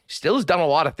 He still has done a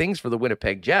lot of things for the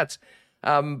Winnipeg Jets.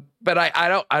 But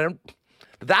I don't.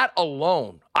 That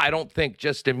alone, I don't think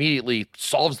just immediately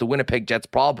solves the Winnipeg Jets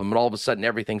problem and all of a sudden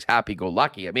everything's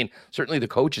happy-go-lucky. I mean, certainly the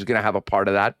coach is going to have a part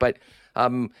of that. But,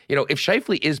 if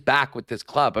Scheifele is back with this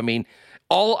club, I mean,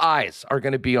 all eyes are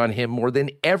going to be on him more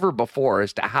than ever before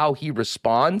as to how he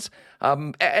responds.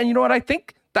 And you know what? I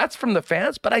think that's from the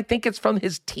fans, but I think it's from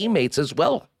his teammates as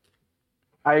well.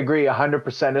 I agree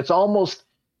 100%. It's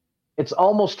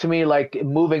almost to me like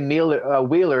moving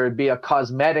Wheeler would be a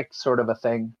cosmetic sort of a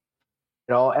thing.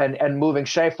 And moving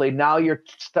Scheifele, now you're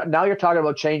talking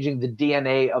about changing the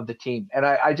DNA of the team, and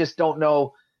I just don't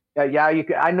know.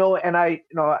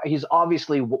 He's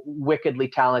obviously wickedly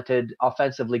talented,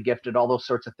 offensively gifted, all those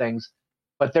sorts of things,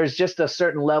 but there's just a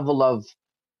certain level of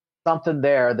something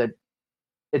there that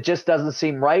it just doesn't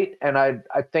seem right. And I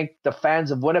think the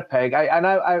fans of Winnipeg,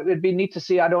 it'd be neat to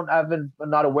see. I'm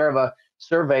not aware of a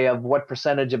survey of what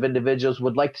percentage of individuals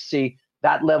would like to see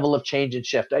that level of change and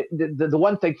shift. The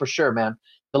one thing for sure, man,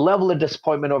 the level of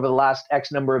disappointment over the last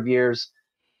X number of years,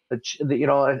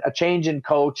 a change in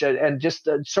coach and just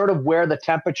sort of where the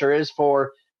temperature is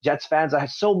for Jets fans. I have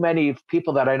so many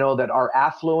people that I know that are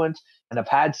affluent and have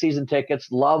had season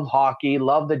tickets, love hockey,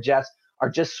 love the Jets, are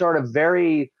just sort of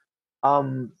very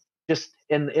just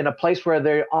in a place where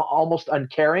they're almost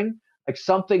uncaring. Like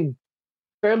something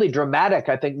fairly dramatic,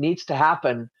 I think, needs to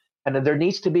happen. And there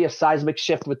needs to be a seismic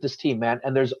shift with this team, man.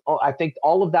 And I think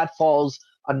all of that falls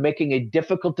on making a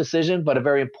difficult decision, but a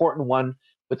very important one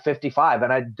with 55.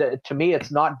 And to me,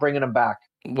 it's not bringing him back.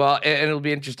 Well, and it'll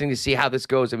be interesting to see how this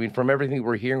goes. I mean, from everything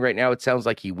we're hearing right now, it sounds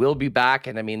like he will be back.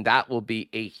 And I mean, that will be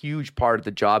a huge part of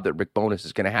the job that Rick Bowness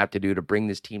is going to have to do to bring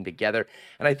this team together.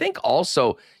 And I think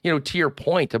also, to your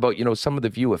point about, some of the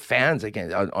view of fans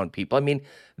again on people, I mean,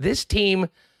 this team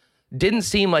didn't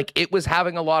seem like it was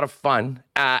having a lot of fun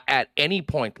at any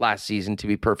point last season, to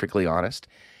be perfectly honest.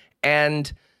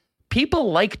 And people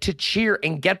like to cheer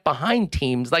and get behind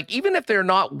teams, like even if they're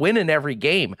not winning every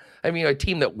game. I mean, a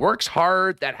team that works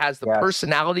hard, that has the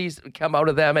personalities that come out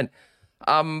of them. And,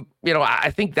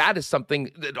 I think that is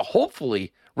something that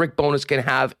hopefully Rick Bowness can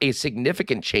have a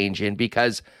significant change in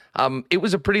because it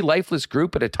was a pretty lifeless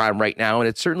group at a time right now. And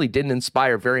it certainly didn't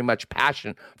inspire very much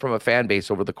passion from a fan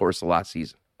base over the course of last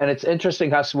season. And it's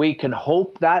interesting how we can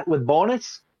hope that with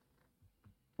Bowness.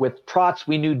 With Trotz,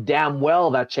 we knew damn well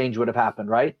that change would have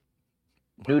happened, right?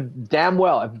 Knew damn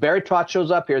well. If Barry Trotz shows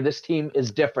up here, this team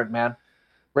is different, man.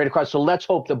 Right across. So let's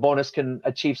hope that Bowness can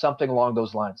achieve something along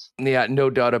those lines. Yeah, no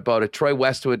doubt about it. Troy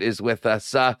Westwood is with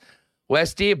us.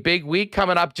 Westy, a big week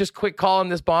coming up. Just quick call on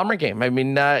this Bomber game. I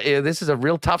mean, this is a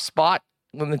real tough spot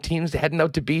when the team's heading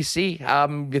out to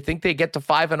BC. You think they get to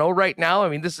 5-0 right now? I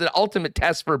mean, this is an ultimate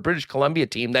test for a British Columbia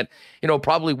team that,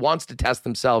 probably wants to test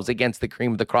themselves against the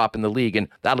cream of the crop in the league, and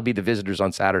that'll be the visitors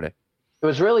on Saturday. It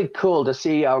was really cool to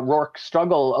see Rourke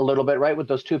struggle a little bit, right, with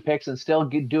those 2 picks and still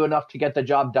do enough to get the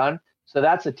job done. So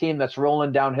that's a team that's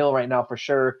rolling downhill right now for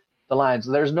sure, the Lions.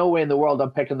 There's no way in the world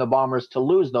I'm picking the Bombers to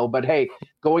lose, though. But, hey,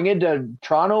 going into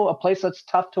Toronto, a place that's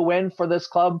tough to win for this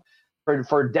club,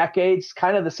 for decades,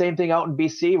 kind of the same thing out in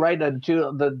BC, right? And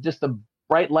just the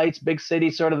bright lights, big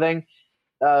city sort of thing.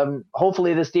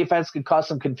 Hopefully this defense could cause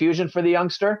some confusion for the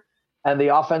youngster and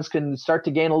the offense can start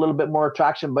to gain a little bit more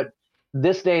traction. But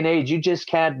this day and age, you just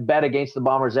can't bet against the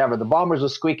Bombers ever. The Bombers will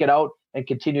squeak it out and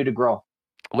continue to grow.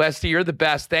 Westy, you're the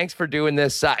best. Thanks for doing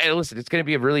this. Listen, it's going to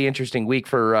be a really interesting week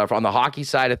for on the hockey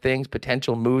side of things,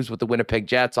 potential moves with the Winnipeg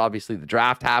Jets, obviously the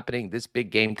draft happening, this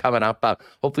big game coming up.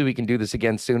 Hopefully we can do this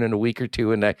again soon in a week or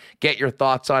two and get your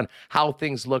thoughts on how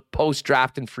things look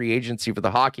post-draft and free agency for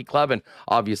the hockey club. And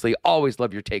obviously, always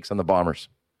love your takes on the Bombers.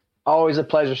 Always a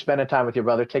pleasure spending time with you,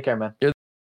 brother. Take care, man.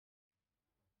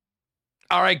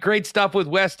 All right, great stuff with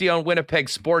Westy on Winnipeg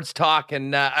Sports Talk.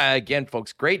 And again,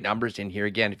 folks, great numbers in here.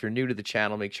 Again, if you're new to the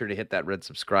channel, make sure to hit that red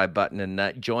subscribe button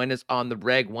and join us on the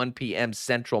reg, 1 p.m.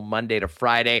 Central, Monday to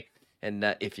Friday. And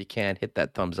if you can, hit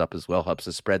that thumbs up as well. Helps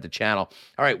us spread the channel.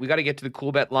 All right, we got to get to the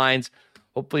Cool Bet lines.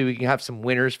 hopefully we can have some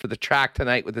winners for the track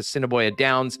tonight with the Assiniboia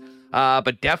Downs.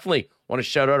 But definitely want to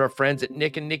shout out our friends at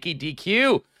Nick and Nikki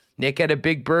DQ. Nick had a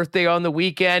big birthday on the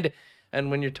weekend. And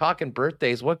when you're talking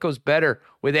birthdays, what goes better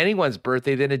with anyone's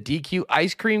birthday than a DQ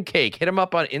ice cream cake? Hit them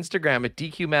up on Instagram at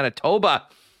DQ Manitoba,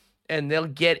 and they'll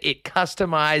get it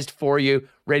customized for you,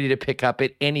 ready to pick up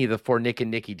at any of the 4 Nick and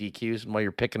Nikki DQs. And while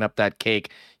you're picking up that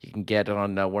cake, you can get it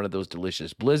on one of those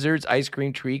delicious blizzards, ice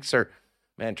cream treats, or,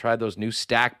 man, try those new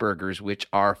stack burgers, which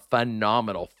are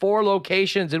phenomenal. 4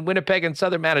 locations in Winnipeg and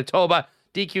Southern Manitoba: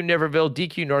 DQ Niverville,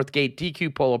 DQ Northgate,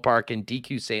 DQ Polo Park, and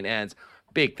DQ St. Anne's.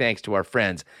 Big thanks to our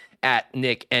friends at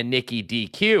Nick and Nikki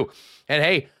DQ. And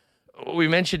hey, we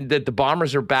mentioned that the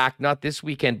Bombers are back, not this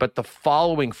weekend, but the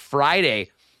following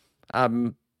Friday.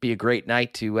 Be a great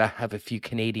night to have a few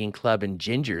Canadian Club and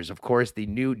Gingers. Of course, the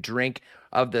new drink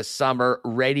of the summer,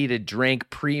 ready to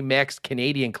drink, pre-mixed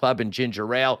Canadian Club and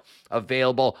Ginger Ale,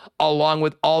 available along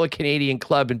with all the Canadian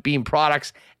Club and Beam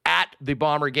products at the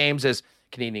Bomber games, as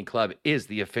Canadian Club is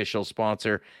the official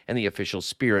sponsor and the official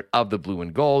spirit of the Blue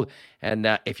and Gold. And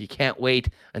if you can't wait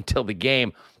until the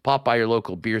game, pop by your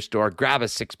local beer store, grab a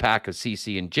 6-pack of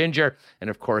CC and Ginger. And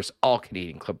of course, all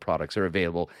Canadian Club products are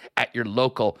available at your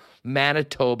local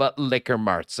Manitoba liquor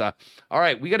marts. All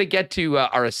right, we got to get to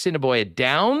our Assiniboia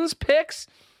Downs picks.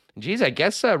 Geez, I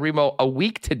guess, Remo, a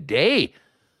week today,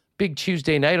 big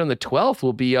Tuesday night on the 12th,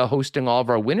 we'll be hosting all of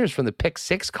our winners from the Pick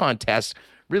 6 contest.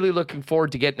 Really looking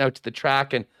forward to getting out to the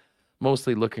track, and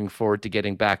mostly looking forward to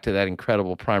getting back to that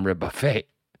incredible prime rib buffet.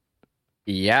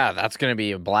 Yeah, that's going to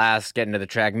be a blast getting to the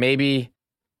track. Maybe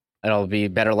it'll be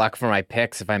better luck for my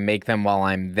picks if I make them while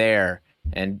I'm there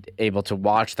and able to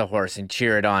watch the horse and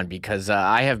cheer it on, because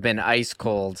I have been ice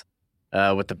cold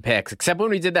with the picks, except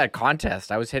when we did that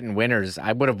contest. I was hitting winners.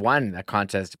 I would have won that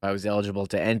contest if I was eligible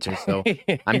to enter, so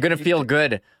I'm going to feel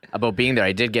good about being there.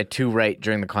 I did get 2 right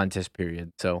during the contest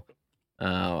period, so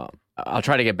I'll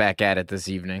try to get back at it this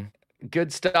evening.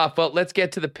 Good stuff. Well, let's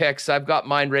get to the picks. I've got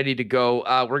mine ready to go.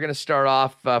 We're going to start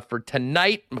off for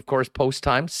tonight, of course, post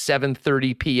time,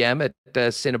 7:30 p.m. at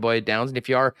Assiniboia Downs. And if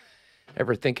you are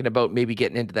ever thinking about maybe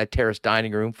getting into that terrace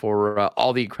dining room for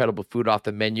all the incredible food off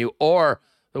the menu, or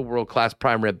the world-class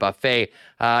prime rib buffet,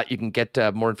 you can get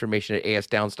more information at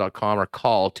asdowns.com or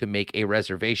call to make a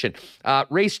reservation.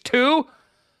 Race 2,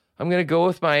 I'm going to go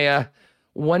with my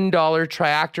 $1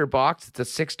 triactor box. It's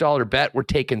a $6 bet. We're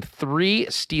taking 3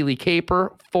 Steely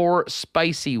Caper, 4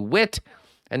 Spicy Wit,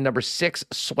 and number 6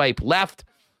 Swipe Left.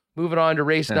 Moving on to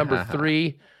race number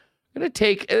 3. I'm going to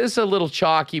take, this is a little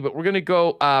chalky, but we're going to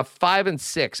go 5 and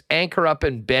 6, Anchor Up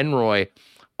in Benroy,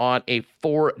 on a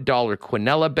 $4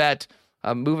 Quinella bet.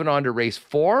 Moving on to race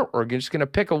 4, we're just going to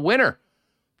pick a winner.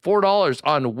 $4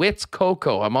 on Witt's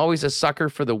Cocoa. I'm always a sucker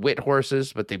for the Witt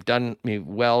horses, but they've done me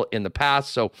well in the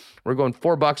past. So we're going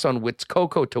 $4 on Witt's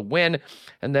Cocoa to win.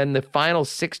 And then the final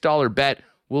 $6 bet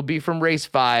will be from race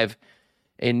 5.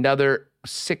 Another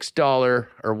 $6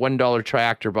 or $1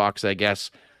 triactor box, I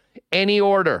guess. Any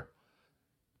order.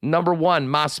 Number 1,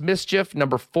 Mass Mischief.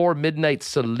 Number 4, Midnight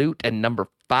Salute. And number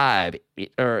 5,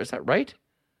 or is that right?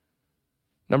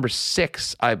 Number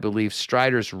 6, I believe,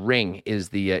 Strider's Ring is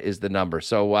the number.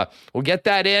 So we'll get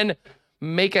that in,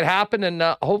 make it happen, and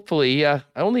hopefully, I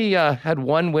only had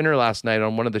one winner last night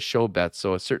on one of the show bets,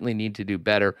 so I certainly need to do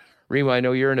better. Remo, I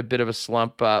know you're in a bit of a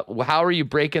slump. How are you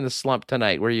breaking the slump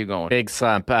tonight? Where are you going? Big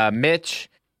slump. Mitch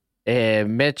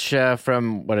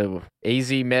from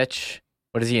AZ Mitch.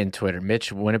 What is he in Twitter?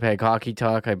 Mitch Winnipeg Hockey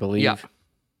Talk, I believe. Yeah.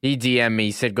 He DM'd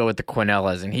me, said go with the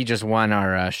Quinellas, and he just won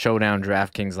our Showdown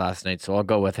DraftKings last night, so I'll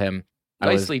go with him.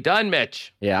 Nicely done,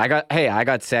 Mitch. Yeah, I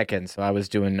got second, so I was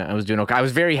doing okay. I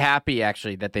was very happy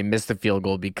actually that they missed the field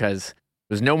goal, because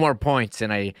there was no more points,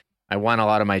 and I won a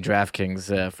lot of my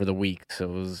DraftKings for the week, so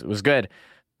it was good.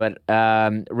 But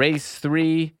race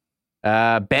 3,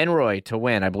 Benroy to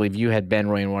win. I believe you had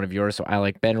Benroy in one of yours, so I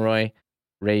like Benroy.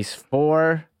 Race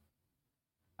 4.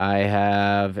 I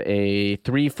have a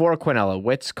 3-4 Quinella,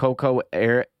 Witt's Cocoa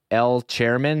L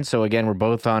Chairman. So again, we're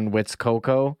both on Witt's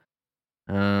Cocoa.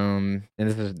 And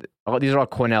these are all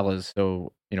Quinellas.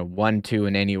 So, 1, 2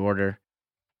 in any order.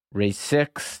 Race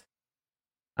 6.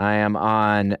 I am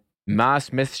on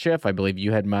Mass Mischief. I believe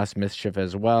you had Mass Mischief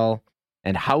as well.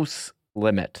 And House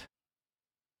Limit.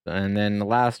 And then the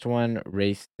last one,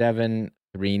 race 7,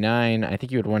 3-9. I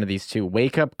think you had one of these two.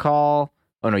 Wake Up Call.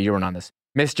 Oh no, you weren't on this.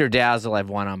 Mr. Dazzle, I've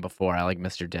won on before. I like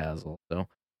Mr. Dazzle. So,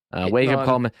 Wake Up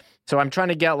Call. So I'm trying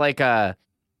to get like a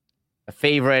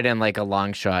favorite and like a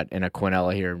long shot in a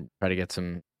Quinella here. Try to get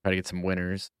some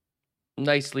winners.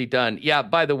 Nicely done. Yeah,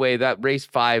 by the way, that race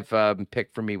 5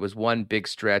 pick for me was 1 Big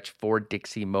Stretch, 4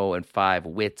 Dixie Mo, and 5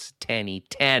 Wits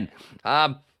 10-10.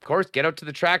 of course, get out to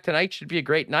the track tonight. Should be a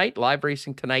great night. Live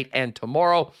racing tonight and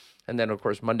tomorrow. And then, of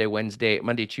course, Monday,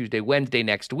 Tuesday, Wednesday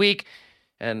next week.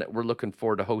 And we're looking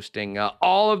forward to hosting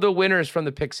all of the winners from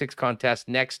the Pick Six contest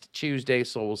next Tuesday.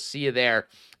 So we'll see you there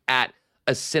at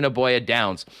Assiniboia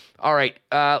Downs. All right,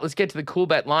 let's get to the Cool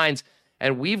Bet lines.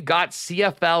 And we've got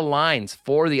CFL lines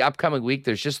for the upcoming week.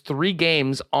 There's just 3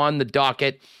 games on the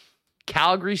docket.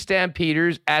 Calgary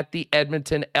Stampeders at the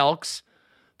Edmonton Elks.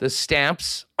 The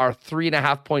Stamps are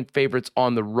 3.5-point favorites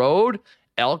on the road.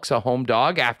 Elks, a home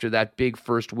dog after that big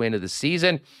first win of the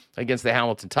season against the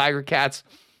Hamilton Tiger Cats.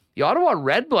 The Ottawa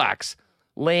Redblacks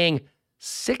getting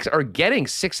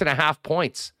 6.5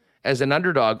 points as an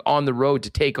underdog on the road to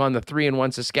take on the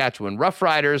 3-1 Saskatchewan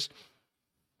Roughriders.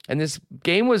 And this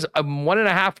game was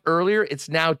 1.5 earlier. It's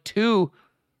now 2.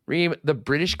 The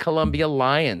British Columbia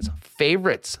Lions,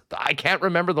 favorites. I can't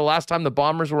remember the last time the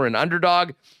Bombers were an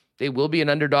underdog. They will be an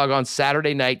underdog on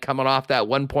Saturday night, coming off that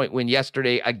 1-point win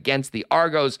yesterday against the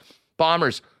Argos.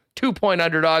 Bombers, 2-point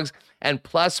underdogs, and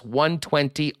plus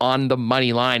 120 on the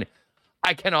money line.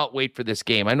 I cannot wait for this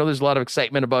game. I know there's a lot of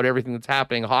excitement about everything that's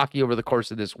happening in hockey over the course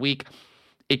of this week.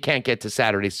 It can't get to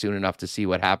Saturday soon enough to see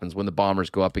what happens when the Bombers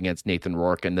go up against Nathan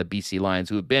Rourke and the BC Lions,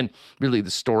 who have been really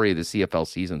the story of the CFL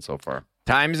season so far.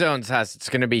 Time zones, Huss. It's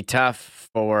going to be tough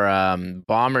for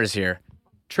Bombers here.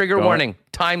 Trigger warning,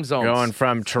 time zones. Going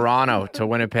from Toronto to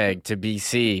Winnipeg to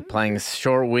BC, playing a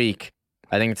short week.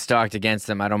 I think it's stocked against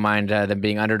them. I don't mind them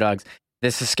being underdogs.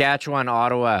 The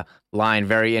Saskatchewan-Ottawa line,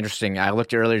 very interesting. I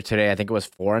looked earlier today. I think it was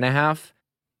 4.5.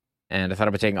 And I thought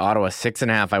about taking Ottawa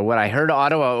 6.5. I heard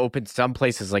Ottawa opened some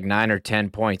places like 9 or 10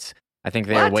 points. I think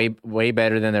they are way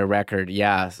better than their record.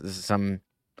 Yeah,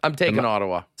 I'm taking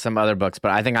Ottawa. Some other books,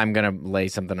 but I think I'm going to lay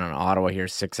something on Ottawa here,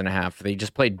 6.5. They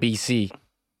just played BC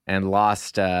and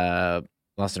lost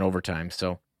in overtime.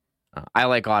 So I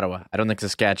like Ottawa. I don't think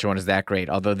Saskatchewan is that great,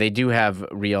 although they do have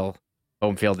real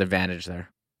home field advantage there.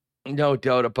 No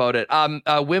doubt about it.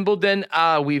 Wimbledon,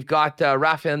 we've got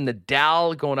Rafael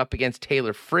Nadal going up against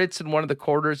Taylor Fritz in one of the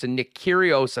quarters, and Nick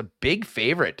Kyrgios, a big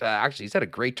favorite. Actually, he's had a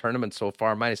great tournament so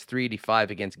far, minus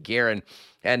 385 against Guerin.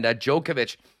 And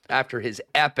Djokovic, after his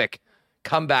epic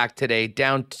comeback today,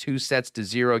 down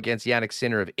 2-0 against Jannik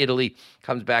Sinner of Italy,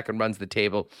 comes back and runs the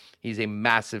table. He's a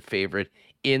massive favorite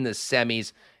in the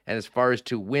semis. And as far as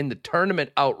to win the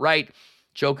tournament outright,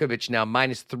 Djokovic now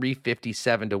minus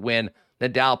 357 to win.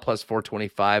 Nadal plus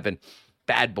 425, and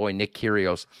bad boy Nick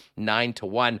Kyrgios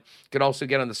 9-1. You can also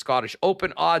get on the Scottish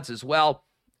Open odds as well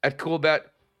at CoolBet.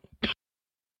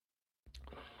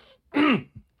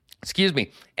 Excuse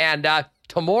me. And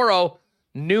tomorrow,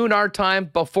 noon our time,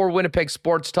 before Winnipeg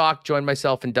Sports Talk, join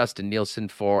myself and Dustin Nielsen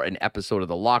for an episode of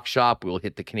The Lock Shop. We'll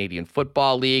hit the Canadian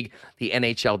Football League, the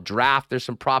NHL Draft. There's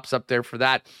some props up there for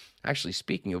that. Actually,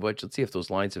 speaking of which, let's see if those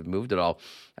lines have moved at all.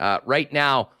 Right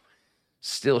now,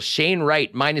 still Shane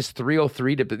Wright, minus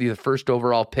 303 to be the first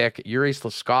overall pick. Yuri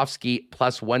Slafkovsky,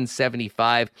 plus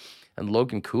 175. And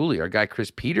Logan Cooley, our guy Chris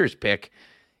Peters' pick,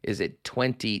 is at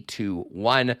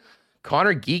 20-1.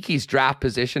 Connor Geeky's draft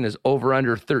position is over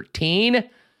under 13.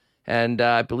 And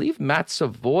I believe Matt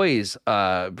Savoy's,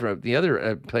 the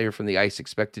other player from the Ice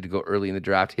expected to go early in the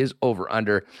draft, his over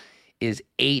under is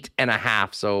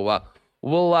 8.5. So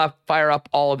we'll fire up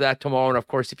all of that tomorrow. And, of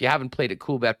course, if you haven't played at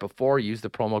CoolBet before, use the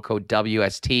promo code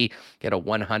WST. Get a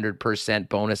 100%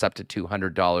 bonus up to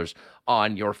 $200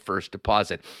 on your first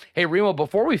deposit. Hey, Remo,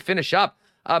 before we finish up,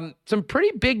 some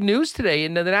pretty big news today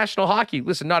in the National Hockey.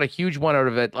 Listen, not a huge one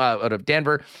out of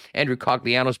Denver. Andrew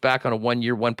Cogliano's back on a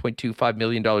 1-year, $1.25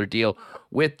 million deal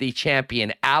with the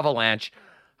champion Avalanche.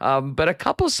 But a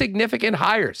couple significant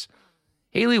hires.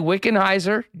 Haley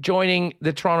Wickenheiser joining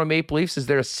the Toronto Maple Leafs as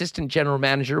their assistant general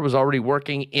manager, was already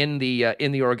working in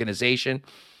the organization.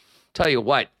 Tell you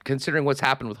what, considering what's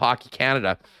happened with Hockey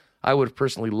Canada, I would have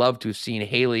personally loved to have seen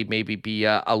Haley maybe be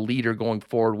a leader going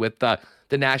forward with the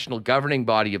national governing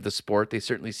body of the sport. They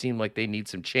certainly seem like they need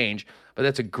some change, but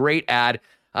that's a great ad.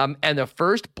 And the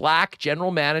first black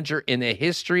general manager in the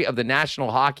history of the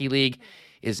National Hockey League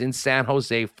is in San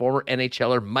Jose. Former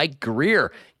NHLer Mike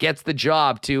Greer gets the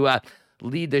job to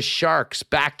lead the Sharks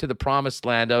back to the promised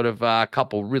land out of a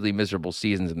couple really miserable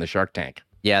seasons in the Shark Tank.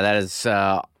 Yeah, that is.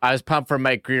 I was pumped for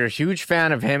Mike Greer. Huge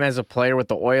fan of him as a player with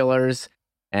the Oilers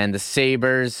and the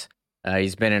Sabres.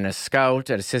 He's been a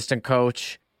scout, an assistant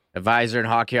coach, advisor in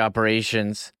hockey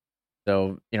operations.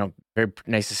 So, very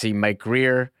nice to see Mike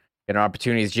Greer get an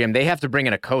opportunity as GM. They have to bring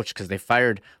in a coach because they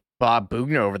fired Bob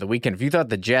Bugner over the weekend. If you thought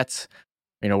the Jets,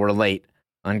 were late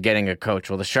on getting a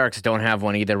coach, well, the Sharks don't have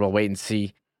one either. We'll wait and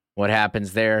see what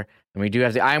happens there. And we do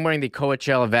have I'm wearing the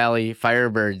Coachella Valley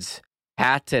Firebirds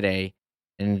hat today.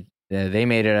 And they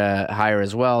made it a hire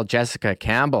as well. Jessica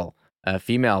Campbell, a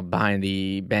female behind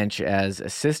the bench as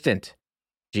assistant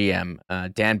GM.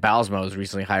 Dan Balsamo was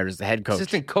recently hired as the head coach.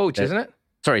 Assistant coach, isn't it?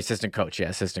 Sorry, assistant coach. Yeah,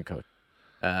 assistant coach.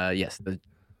 Yes, the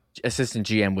assistant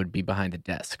GM would be behind the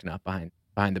desk, not behind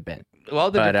the bench.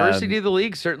 Well, the diversity of the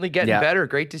league certainly getting better.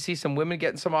 Great to see some women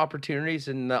getting some opportunities.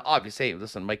 And obviously,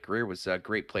 listen, Mike Greer was a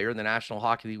great player in the National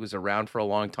Hockey League, was around for a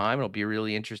long time. I'll be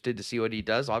really interested to see what he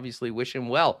does. Obviously, wish him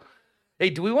well. Hey,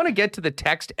 do we want to get to the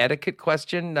text etiquette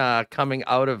question coming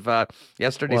out of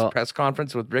yesterday's press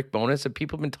conference with Rick Bowness? Have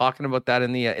people been talking about that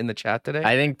in the chat today?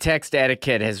 I think text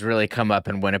etiquette has really come up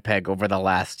in Winnipeg over the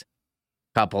last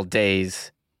couple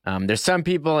days. There's some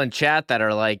people in chat that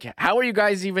are like, how are you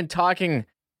guys even talking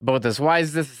about this? Why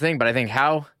is this a thing? But I think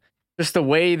just the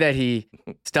way that he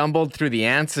stumbled through the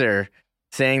answer,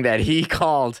 saying that he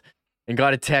called and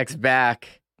got a text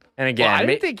back. And again, I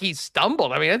didn't think he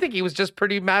stumbled. I mean, I think he was just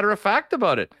pretty matter of fact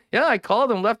about it. Yeah, I called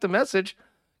him, left a message,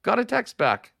 got a text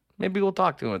back. Maybe we'll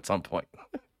talk to him at some point.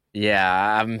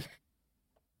 Yeah,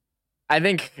 I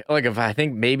think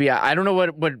maybe I don't know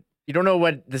what you don't know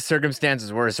what the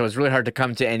circumstances were, so it's really hard to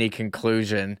come to any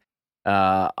conclusion.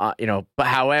 But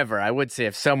however, I would say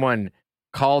if someone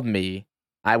called me,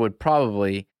 I would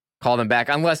probably call them back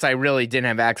unless I really didn't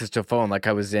have access to a phone, like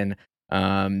I was in.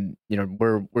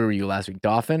 Where were you last week?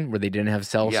 Dauphin, where they didn't have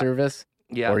cell service.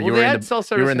 Yeah, or they had cell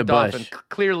service. You were in the Dauphin. bush.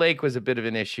 Clear Lake was a bit of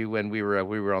an issue when we were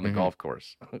on the golf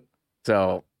course.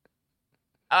 So,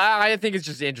 I think it's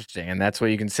just interesting, and that's what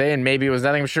you can say. And maybe it was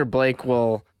nothing. I'm sure Blake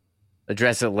will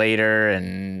address it later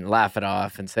and laugh it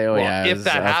off and say, if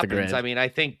that happens, I mean, I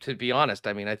think, to be honest,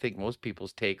 I think most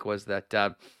people's take was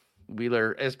that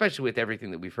Wheeler, especially with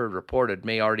everything that we've heard reported,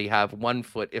 may already have 1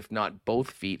 foot, if not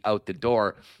both feet, out the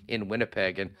door in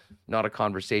Winnipeg, and not a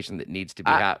conversation that needs to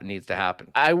happen.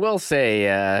 I will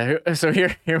say, so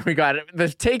here we got it. The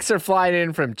takes are flying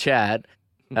in from chat.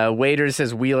 Waiter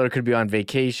says Wheeler could be on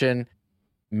vacation.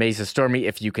 Mesa Stormy,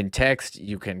 if you can text,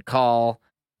 you can call.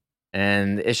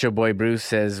 And Isho Boy Bruce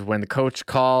says, when the coach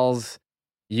calls,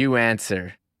 you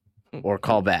answer or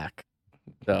call back.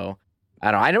 So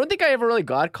I don't think I ever really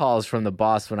got calls from the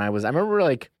boss I remember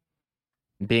like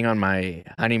being on my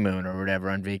honeymoon or whatever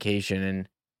on vacation and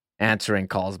answering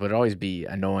calls, but it'd always be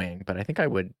annoying. But I think I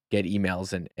would get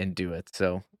emails and do it.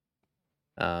 So,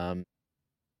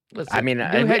 listen, new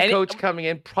head coach coming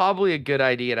in, probably a good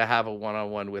idea to have a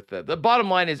one-on-one with the bottom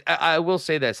line is, I will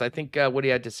say this. I think what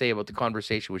he had to say about the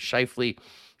conversation with Scheifele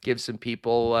gives some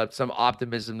people some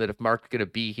optimism that if Mark's going to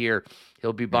be here,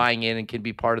 he'll be buying in and can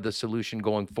be part of the solution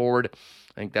going forward.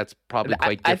 I think that's probably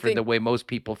quite different the way most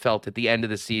people felt at the end of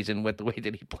the season with the way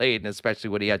that he played, and especially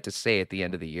what he had to say at the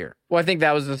end of the year. Well, I think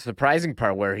that was the surprising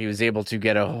part where he was able to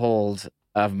get a hold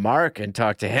of Mark and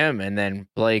talk to him, and then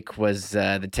Blake was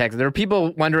the text. There were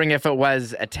people wondering if it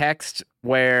was a text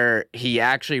where he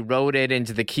actually wrote it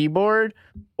into the keyboard,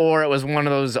 or it was one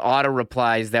of those auto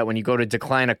replies that when you go to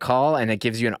decline a call and it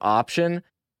gives you an option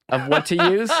of what to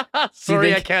use.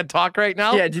 Sorry, I can't talk right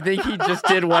now. Yeah, do you think he just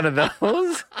did one of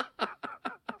those?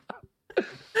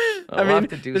 I'll have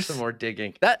to do some more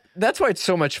digging. That's why it's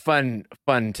so much fun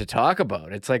to talk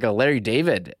about. It's like a Larry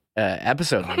David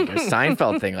episode, like a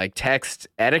Seinfeld thing, like text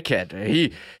etiquette.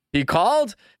 He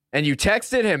called and you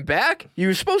texted him back. You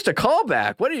were supposed to call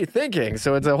back. What are you thinking?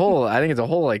 So I think it's a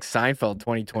whole like Seinfeld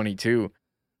 2022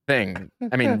 thing.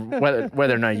 I mean,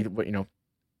 whether or not you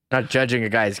not judging a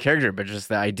guy's character, but just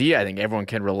the idea. I think everyone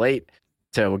can relate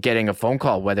to getting a phone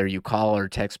call, whether you call or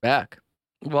text back.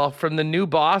 Well, from the new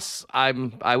boss, I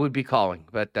would be calling,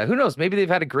 but who knows? Maybe they've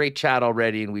had a great chat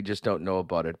already, and we just don't know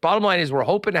about it. Bottom line is, we're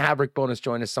hoping to have Rick Bowness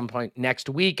join us some point next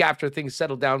week after things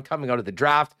settle down, coming out of the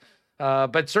draft.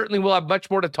 But certainly, we'll have much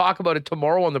more to talk about it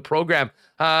tomorrow on the program.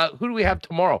 Who do we have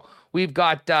tomorrow? We've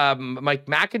got Mike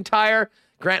McIntyre,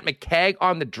 Grant McKegg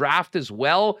on the draft as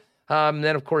well.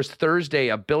 Then, of course,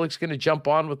 Thursday, Billick's going to jump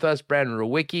on with us. Brandon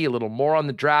Rowicki, a little more on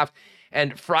the draft,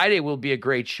 and Friday will be a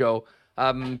great show.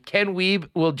 Ken Wiebe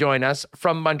will join us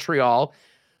from Montreal.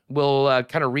 We'll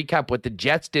kind of recap what the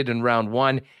Jets did in round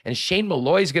one. And Shane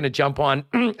Malloy is going to jump on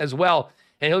as well.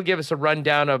 And he'll give us a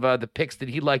rundown of the picks that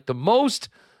he liked the most,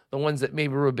 the ones that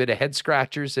maybe were a bit of head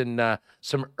scratchers, and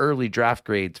some early draft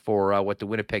grades for what the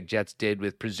Winnipeg Jets did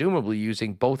with presumably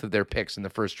using both of their picks in the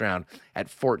first round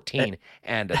at 14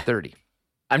 and 30.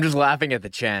 I'm just laughing at the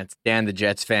chance. Dan, the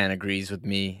Jets fan, agrees with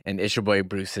me. And Ishoboy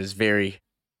Bruce is very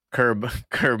curb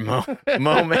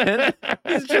moment.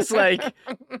 It's just like,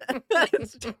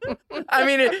 I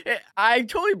mean, I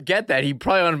totally get that. He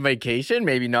probably on vacation,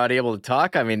 maybe not able to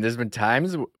talk. I mean, there's been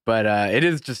times, but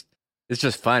it's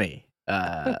just funny.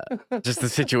 Just the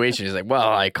situation is like,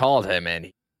 well, I called him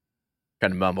and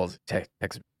kind of mumbles, text me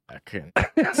back.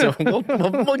 So we'll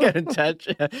get in touch.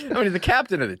 I mean, he's the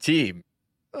captain of the team.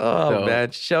 Oh,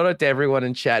 man. Shout out to everyone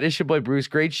in chat. It's your boy, Bruce.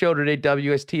 Great show today.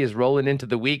 WST is rolling into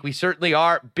the week. We certainly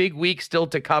are. Big week still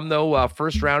to come, though.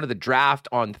 First round of the draft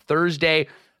on Thursday.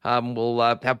 We'll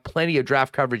have plenty of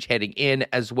draft coverage heading in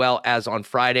as well as on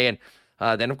Friday. And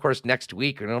then, of course, next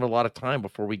week, we don't have a lot of time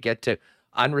before we get to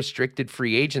unrestricted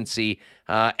free agency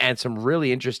and some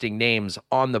really interesting names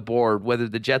on the board. Whether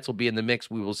the Jets will be in the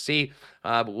mix, we will see,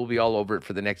 but we'll be all over it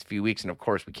for the next few weeks. And of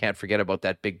course, we can't forget about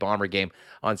that big Bomber game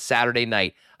on Saturday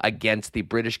night against the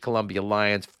British Columbia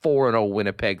Lions, 4-0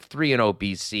 Winnipeg, 3-0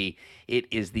 BC. It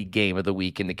is the game of the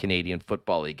week in the Canadian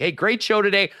Football League. Hey, great show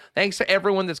today. Thanks to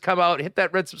everyone that's come out. Hit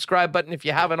that red subscribe button if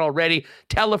you haven't already.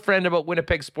 Tell a friend about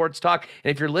Winnipeg Sports Talk.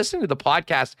 And if you're listening to the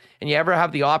podcast and you ever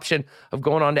have the option of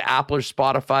going on to Apple or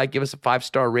Spotify, give us a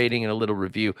 5-star rating and a little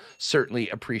review. Certainly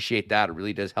appreciate that. It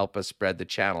really does help us spread the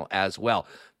channel as well.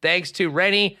 Thanks to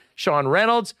Rennie, Sean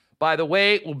Reynolds. By the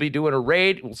way, we'll be doing a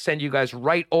raid. We'll send you guys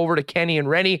right over to Kenny and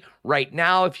Rennie right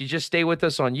now if you just stay with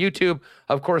us on YouTube.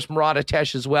 Of course, Murad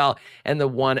Atesh as well, and the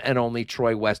one and only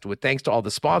Troy Westwood. Thanks to all the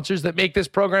sponsors that make this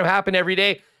program happen every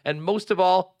day. And most of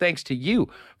all, thanks to you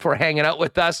for hanging out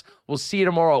with us. We'll see you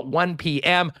tomorrow at 1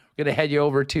 p.m. We're going to head you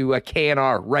over to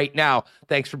KNR right now.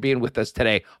 Thanks for being with us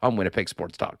today on Winnipeg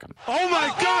Sports Talk. Oh,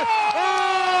 my God.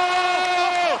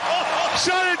 Oh!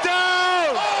 Shut it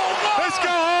down. Let's go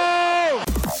home.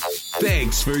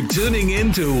 Thanks for tuning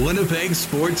in to Winnipeg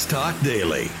Sports Talk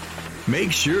Daily.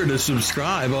 Make sure to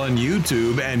subscribe on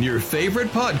YouTube and your favorite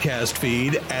podcast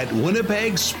feed at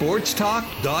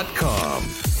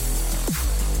winnipegsportstalk.com.